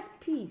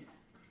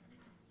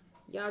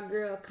 Y'all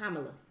girl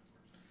Kamala.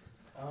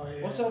 Oh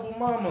yeah. What's up with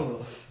Mama?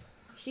 Lou?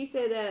 She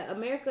said that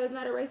America is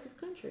not a racist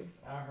country.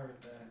 I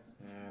heard that.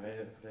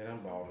 Yeah, they done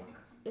ballin'.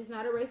 It's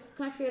not a racist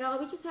country at all.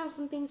 We just have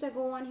some things that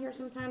go on here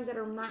sometimes that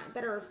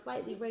are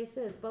slightly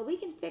racist, but we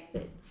can fix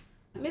it.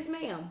 Miss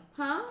Ma'am,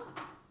 huh?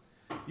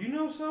 You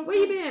know something? Where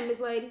you been, Miss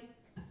Lady?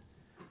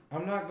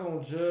 I'm not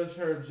gonna judge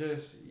her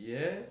just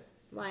yet,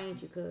 Why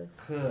ain't you, cuz?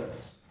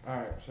 Cause,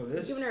 alright, so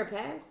this. You giving her a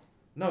pass?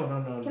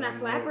 No. Can I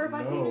slap her if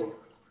I see her?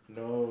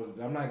 No,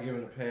 I'm not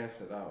giving a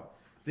pass at all.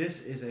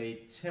 This is a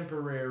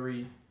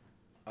temporary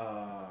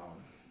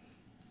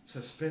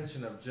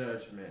suspension of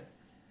judgment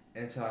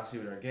until I see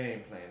what our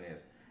game plan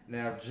is.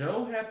 Now, if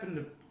Joe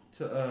happened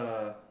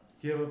to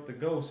give up the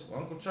ghost,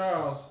 Uncle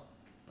Charles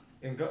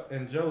and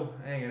Joe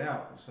hanging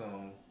out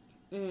soon,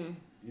 you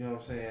know what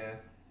I'm saying?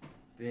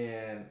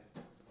 Then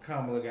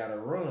Kamala got to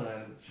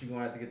run. She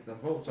gonna have to get them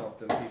votes off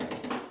them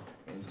people.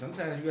 And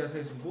sometimes you gotta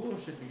say some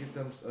bullshit to get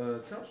them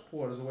Trump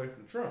supporters away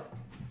from Trump.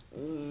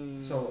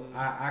 So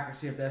I can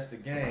see if that's the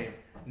game.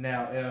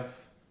 Now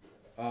if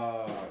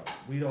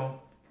we don't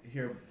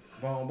hear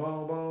boom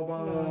boom boom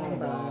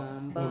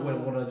boom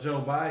boom with a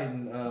Joe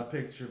Biden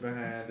picture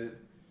behind it,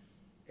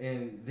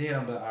 and then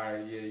I'm like, all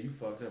right, yeah, you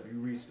fucked up, you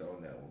reached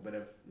on that one. But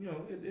if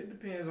it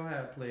depends on how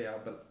it play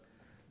out. But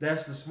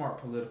that's the smart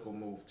political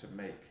move to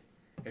make.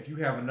 If you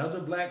have another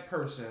black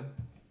person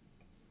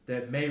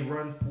that may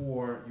run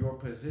for your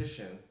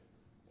position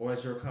or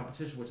as your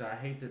competition, which I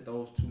hate that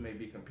those two may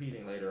be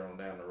competing later on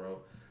down the road.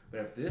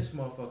 But if this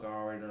motherfucker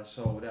already done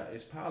sold out,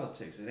 it's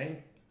politics. It ain't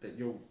that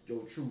your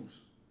true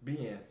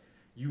being.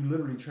 You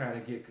literally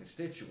trying to get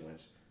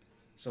constituents.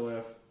 So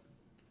if,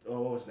 what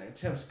was his name?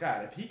 Tim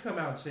Scott, if he come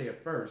out and say it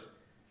first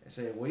and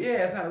say, well,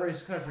 yeah, it's not a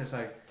racist country. It's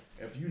like,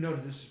 if you know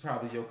that this is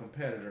probably your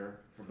competitor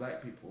for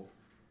black people,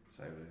 it's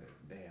like,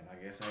 damn,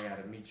 I guess I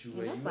gotta meet you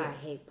where you at. That's why I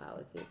hate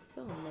politics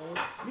so much.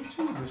 Me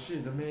too, but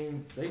shit, I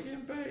mean, they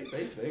getting paid.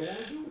 They want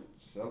to do it.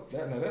 So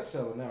that's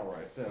selling out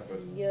right there. But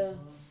yeah.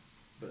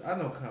 But I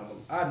know Kamala.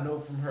 I know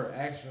from her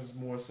actions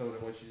more so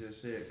than what she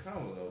just said.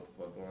 Kamala know what the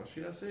fuck going on.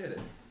 She done said it.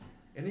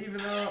 And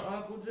even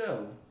Uncle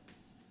Joe.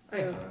 I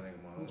ain't calling that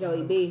nigga mom.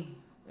 Joey B.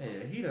 Yeah,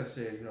 he done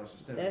said,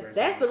 systemic racism.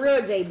 That's the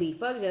real JB.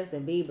 Fuck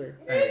Justin Bieber.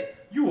 Hey,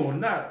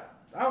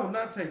 I will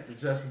not take the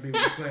Justin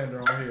Bieber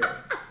slander on here.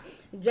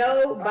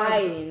 Joe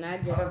Biden,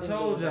 not Justin I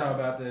told Bieber. y'all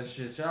about that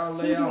shit. Y'all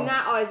lay He do off.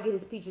 not always get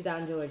his peaches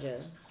out in Georgia.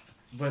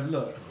 But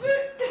look,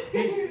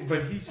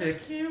 he said,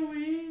 can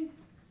we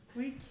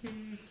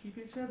keep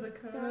each other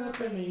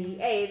company?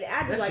 Hey,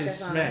 I do That like shit that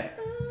song. smack.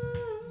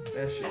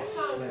 That shit That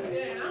song smack.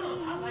 is good.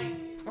 I like it.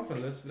 I'm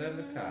finna listen to that in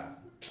the car.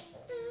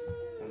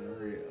 On the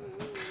real.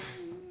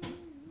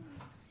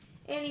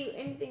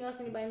 Anything else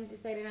anybody need to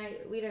say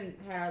tonight? We done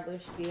had our little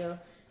spiel.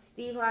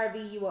 Steve Harvey,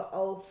 you a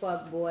old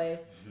fuck boy.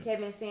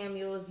 Kevin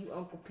Samuels, you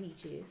Uncle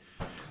Peaches.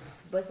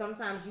 But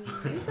sometimes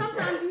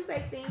you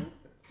say things.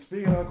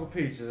 Speaking of Uncle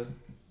Peaches,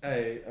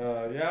 hey,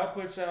 y'all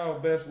put y'all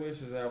best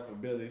wishes out for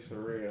Billy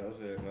Sorrells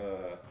and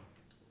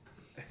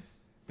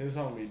his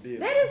homie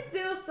did. That is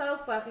still so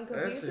fucking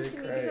That confusing shit to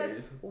me crazy.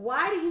 because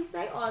why did he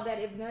say all that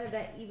if none of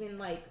that even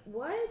what?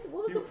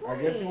 What was the point?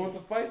 I guess he wanted to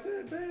fight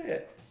that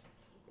bad.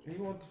 He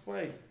wanted to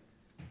fight.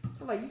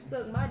 I'm like, you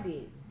suck my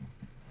dick.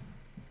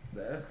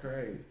 That's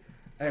crazy.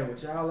 Hey,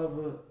 would y'all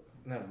ever?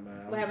 Never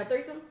mind. What, have a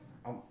threesome?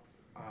 I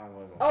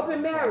wasn't gonna Open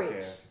do the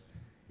marriage. podcast.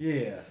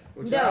 Yeah.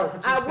 Would No, y'all I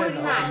participate would in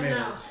open not.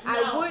 marriage?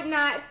 I would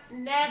not.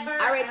 Never.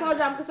 I already told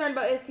you I'm ever. concerned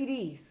about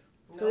STDs.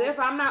 So Nope.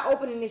 therefore, I'm not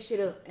opening this shit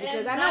up.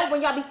 Because As I know much-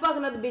 when y'all be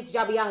fucking other bitches,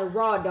 y'all be out here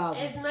raw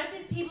dogging. As much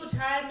as people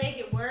try to make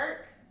it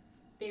work,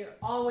 there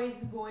always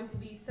going to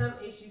be some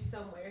issue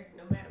somewhere,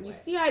 no matter You what.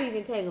 see how these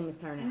entanglements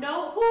turn out.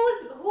 No,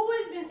 who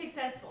has been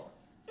successful?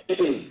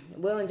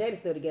 Will and Jada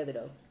still together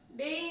though.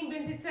 They ain't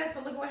been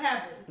successful. Look what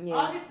happened. Yeah.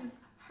 August is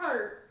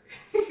hurt.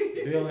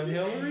 Bill and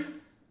Hillary?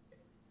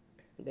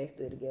 They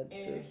still together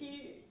And too.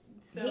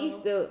 so He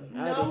still.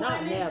 I no did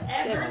not one is have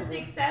ever sex with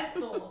him.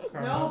 successful.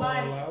 Carmelo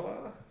Nobody.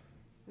 Lala?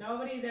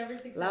 Nobody's ever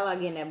successful. Lala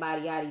getting that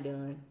body yachty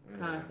done Yeah.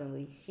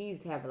 constantly.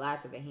 She's have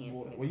lots of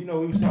enhancements. Well,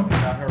 we was talking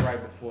about her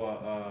right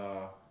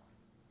before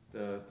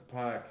the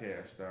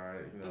podcast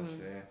started. You know what I'm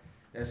saying?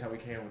 That's how we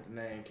came with the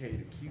name K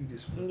the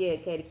Cutest. Yeah,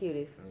 Katie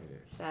Cutest. Yeah.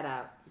 Shout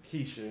out.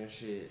 Keisha and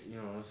shit. You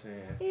know what I'm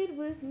saying? It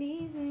was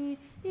Neezy.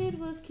 It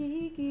was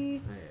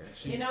Kiki. Man,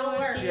 she You know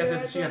where? She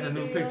had the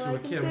new picture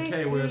with Kim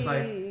K where it's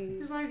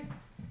like,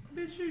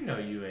 bitch, you know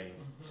you ain't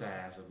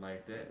size up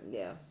like that.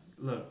 Yeah.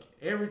 Look,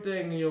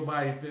 everything in your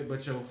body fit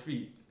but your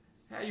feet.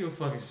 How you a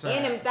fucking size?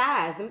 And them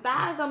thighs. Them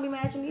thighs don't be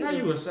matching either. How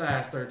you a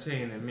size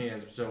 13 in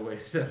men's with your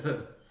waist?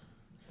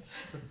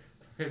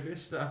 Hey, bitch,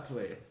 stop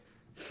playing.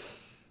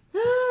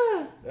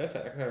 That's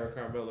how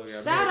Carmelo got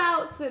Shout married.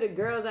 out to the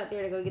girls out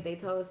there that go get their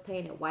toes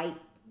painted white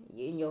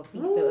and your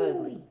feet still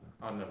ugly.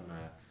 Oh, never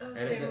mind. I'm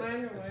Hey, saying that-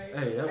 mine are white.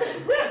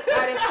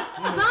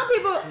 Hey, Some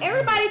people,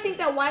 everybody think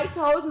that white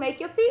toes make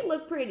your feet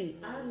look pretty.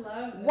 I love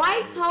that.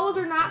 White toes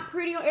are not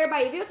pretty on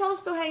everybody. If your toes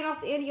still hanging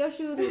off the end of your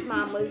shoes, Miss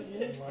Mamas,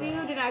 you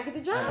still did not get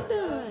the job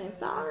done.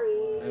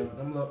 Sorry.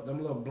 them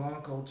little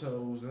Blanco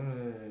toes.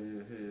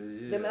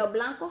 Yeah. Them El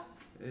Blancos.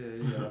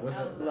 Yeah. What's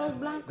that? Los That ain't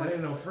Blancos.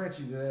 no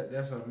Frenchie.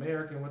 That's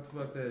American. What the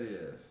fuck that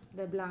is?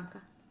 The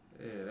Blanca.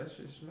 Yeah, that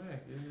shit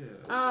smack.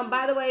 Yeah.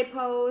 By the way,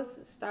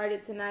 Pose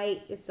started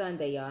tonight. It's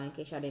Sunday, y'all, in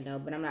case y'all didn't know,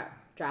 but I'm not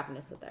dropping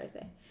this till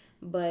Thursday.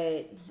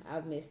 But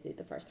I've missed it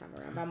the first time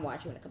around. But I'm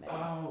watching when it comes back.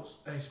 Oh,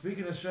 hey,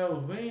 speaking of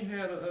shows, we ain't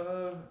had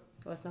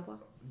What, Snowfall?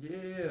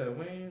 Yeah,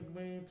 we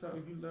ain't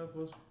talking. You left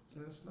us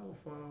in the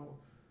snowfall.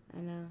 I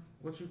know.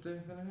 What you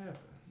think gonna happen?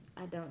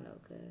 I don't know,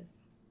 cuz.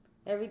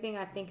 Everything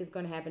I think is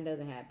going to happen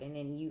doesn't happen,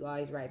 and you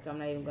always right, so I'm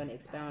not even going to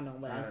expound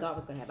on what I thought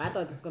was going to happen. I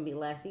thought this was going to be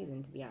last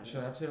season, to be honest.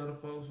 Should I tell the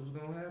folks what's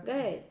gonna happen? Go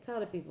ahead, tell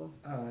the people.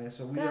 Alright,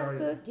 so we Got to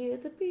already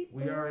give the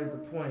people. at the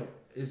point.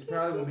 It's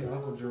probably gonna be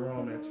Uncle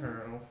Jerome that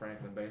turned on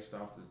Franklin based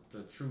off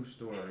the true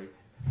story,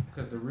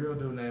 because the real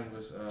dude name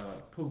was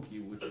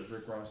Pookie, which was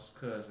Rick Ross's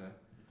cousin.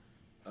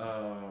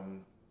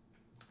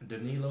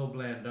 Danilo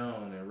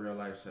Blandone in real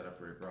life set up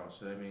Rick Ross,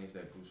 so that means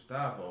that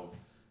Gustavo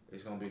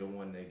is gonna be the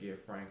one that get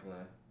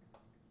Franklin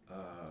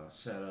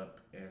set up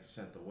and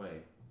sent away.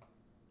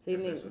 So you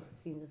think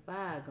season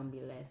 5 gonna be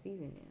the last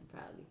season then,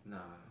 probably. Nah.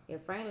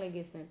 If Franklin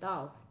gets sent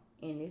off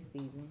in this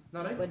season,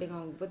 No, they what they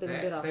gonna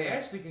build off? They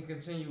actually can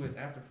continue it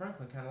after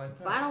Franklin, kind of like.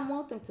 But I don't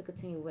want them to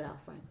continue without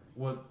Franklin.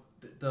 Well,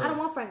 I don't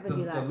want Franklin to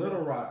be the like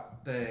Little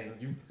Rock thing.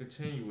 You can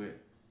continue it,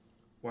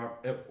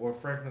 or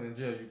Franklin in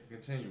jail. You can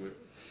continue it.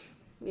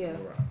 Yeah.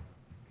 Little Rock.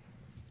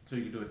 So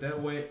you can do it that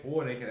way,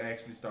 or they can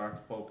actually start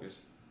to focus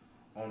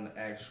on the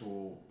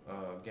actual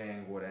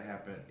gang war that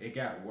happened. It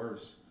got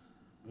worse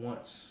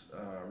once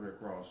Rick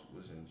Ross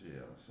was in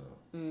jail, so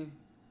you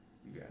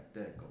got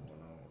that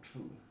going on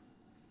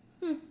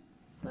too.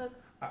 Look,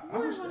 I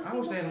was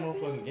standing on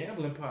fucking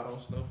gambling pot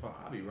on Snowfall.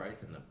 I be right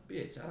in the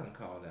bitch. I done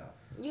called out.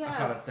 yeah. I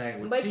called a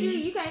thing with But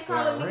T, you can't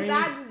call them Irene.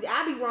 niggas.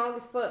 I be wrong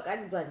as fuck. I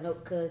just be like,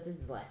 nope, cuz this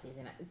is the last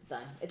season. It's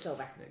done. It's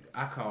over.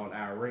 I called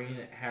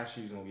Irene how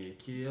she was gonna get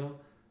killed.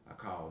 I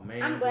called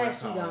man. I'm glad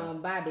she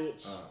gone. Bye,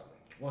 bitch.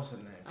 What's her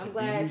name? I'm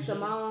glad Khadijah.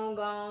 Simone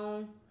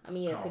gone. I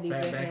mean, yeah, Called Khadijah.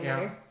 Fatback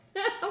out.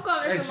 I'm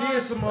calling her Hey, Simone. she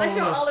is Simone. Like she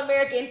All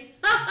American.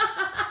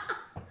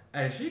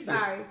 Hey, she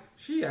Sorry.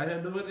 She out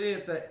here doing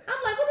everything.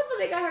 I'm like, what the fuck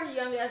they got her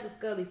young ass with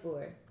Scully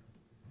for?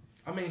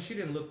 I mean, she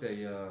didn't look that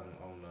young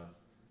on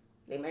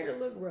They made her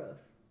look rough.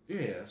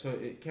 yeah, so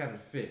it kind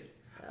of fit.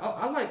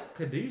 I like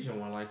Khadijah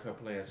one, like her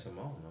playing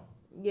Simone though.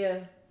 Yeah.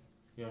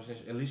 You know what I'm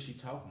saying? At least she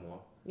talk more.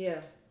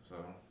 Yeah. So,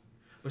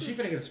 but she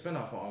finna get a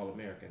spinoff on All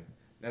American.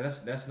 Now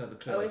that's another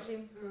cuz. Oh, is she?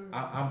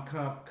 I'm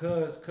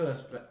cuz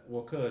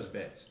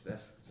bets.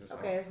 That's just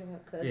Okay,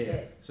 cuz yeah.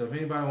 bets. So if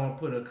anybody want to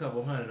put a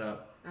couple hundred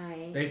up, I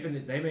ain't. they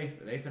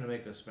finna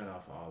make a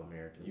spinoff of All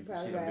American. You can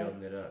see them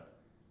building it up.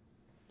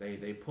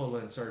 They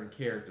pulling certain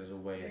characters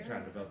away and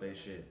trying to develop their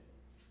shit.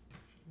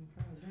 I'm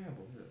trying to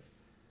gamble.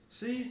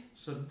 See,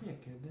 so the man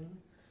can't damn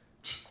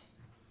it.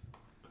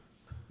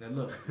 Now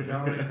look, if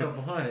y'all make a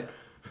couple hundred.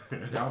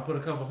 Y'all put a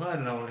couple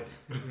hundred on it.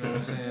 You know what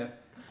I'm saying?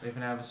 They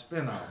finna have a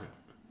spinoff.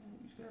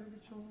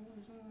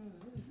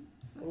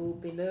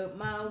 Open up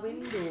my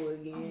window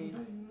again.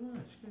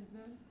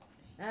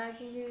 I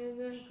can hear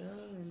the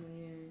calling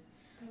again.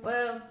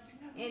 Well,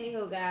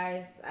 anywho,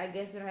 guys, I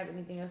guess we don't have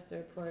anything else to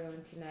report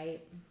on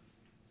tonight.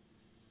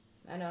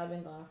 I know I've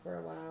been gone for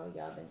a while.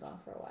 Y'all been gone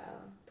for a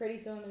while. Pretty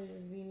soon it'll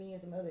just be me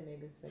and some other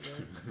niggas, I guess.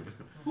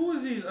 Who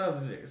is these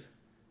other niggas?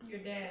 Your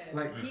dad.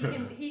 Like-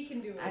 he can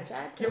do it. I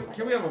tried to.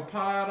 Can we have a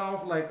pod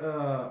off like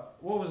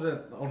what was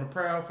that on the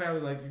Proud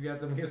Family? Like you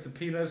got them against the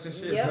peanuts and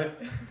shit. Yep.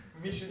 Like,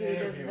 We should See, that's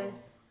the interview them.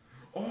 best.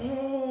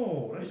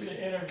 oh, We should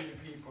interview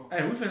people.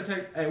 Hey, we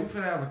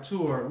finna have a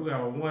tour. We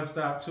got a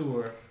one-stop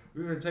tour.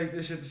 We're gonna take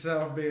this shit to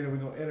South Bend and we're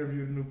gonna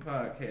interview the new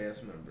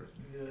podcast members.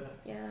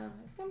 Yeah,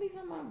 it's gonna be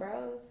some of my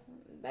bros.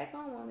 Back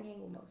home, I only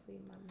hang with mostly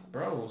my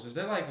Bros, is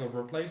that like a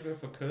replacement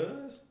for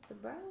cuz? The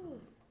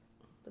bros.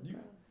 The You-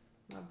 bros.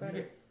 My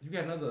brothers. You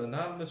got another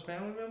anonymous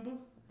family member?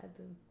 I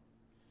do.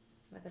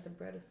 I got the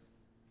brothers.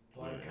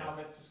 Like,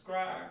 comment,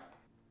 subscribe.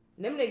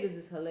 Them niggas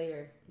is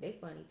hilarious. They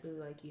funny too,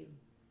 like you.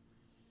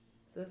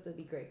 So it'll still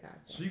be great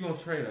content. So you gonna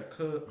trade a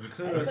cuz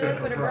Cuz and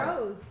for a the bro?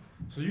 bros.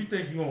 So you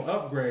think you gonna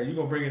upgrade? You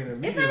gonna bring it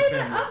in the It's media not even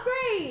family? an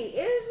upgrade.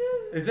 It's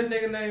just Is that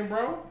nigga name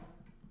bro?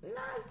 nah.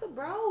 It's the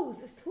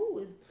bros. It's two.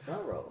 It's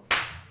plural.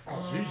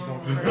 Oh, so you just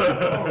gonna trade?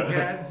 Oh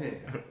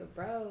goddamn! The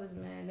bros,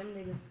 man. Them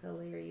niggas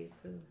hilarious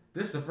too.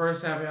 This is the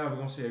first time y'all ever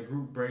gonna see a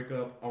group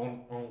breakup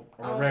on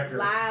record.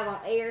 Live on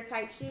air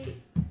type shit.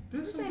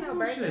 This This ain't no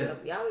bullshit.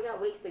 breakup. Y'all, we got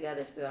weeks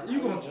together still. I'm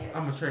I'm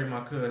gonna trade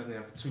my cousin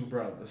in for two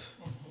brothers.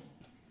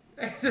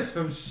 Ain't this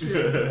some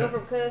shit? go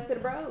from cuz to the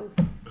bros.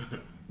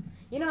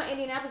 You know, in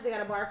Indianapolis they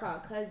got a bar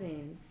called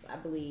Cousins, I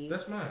believe.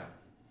 That's mine.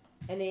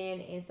 And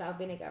then in South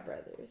Bend they got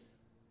Brothers.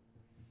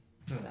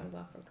 So I'm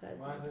going from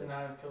Cousins Why is it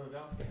not in to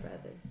Philadelphia?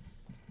 Brothers.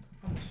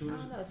 I'm I suing.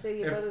 don't know.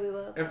 City of If- Brotherly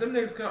Love. If them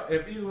niggas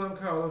if either one of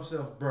them call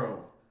themselves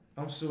bro,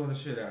 I'm suing the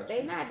shit out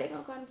They you. not. They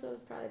gonna call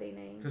themselves probably their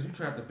name. Cause you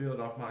tried to build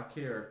off my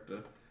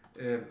character,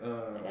 and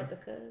They got the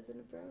cuz and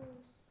the bros.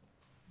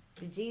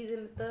 The G's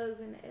and the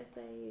thugs and the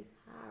essays.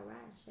 High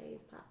riding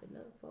shades popping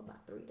up for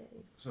about 3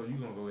 days. so you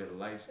gonna go get a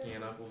light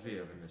skinned Uncle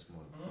Viv in this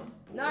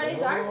motherfucker. No, they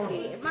dark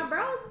skin. My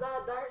bros is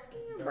all dark skin,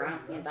 brown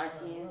skin, dark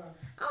skin.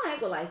 I don't hang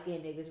with light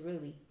skinned niggas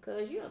really.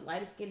 Cause you know,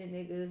 light skinned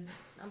nigga,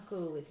 I'm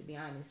cool with, to be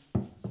honest.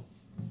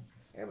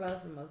 Everybody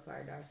else for the most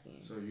part dark skin.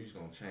 So you just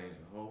gonna change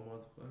the whole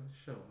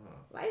motherfucking show, huh?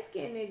 Light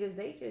skinned niggas,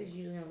 they just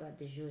usually don't got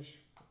the zhush.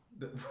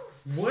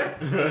 What?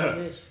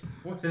 Zhush.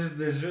 What is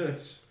the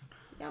zhush?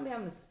 They don't be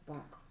having a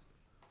spunk.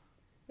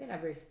 They're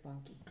not very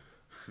spunky.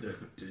 The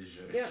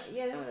They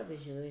don't have the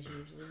zhuzh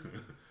usually.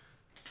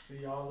 See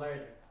y'all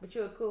later. But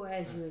you're a cool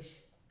ass zhuzh.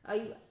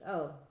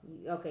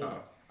 Okay.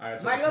 all right,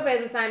 so Mario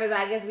business time is.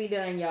 I guess we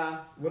done,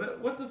 y'all.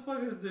 what the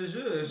fuck is the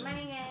zhuzh?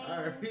 Money game.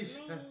 All right, peace.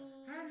 Money.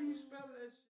 How do you spell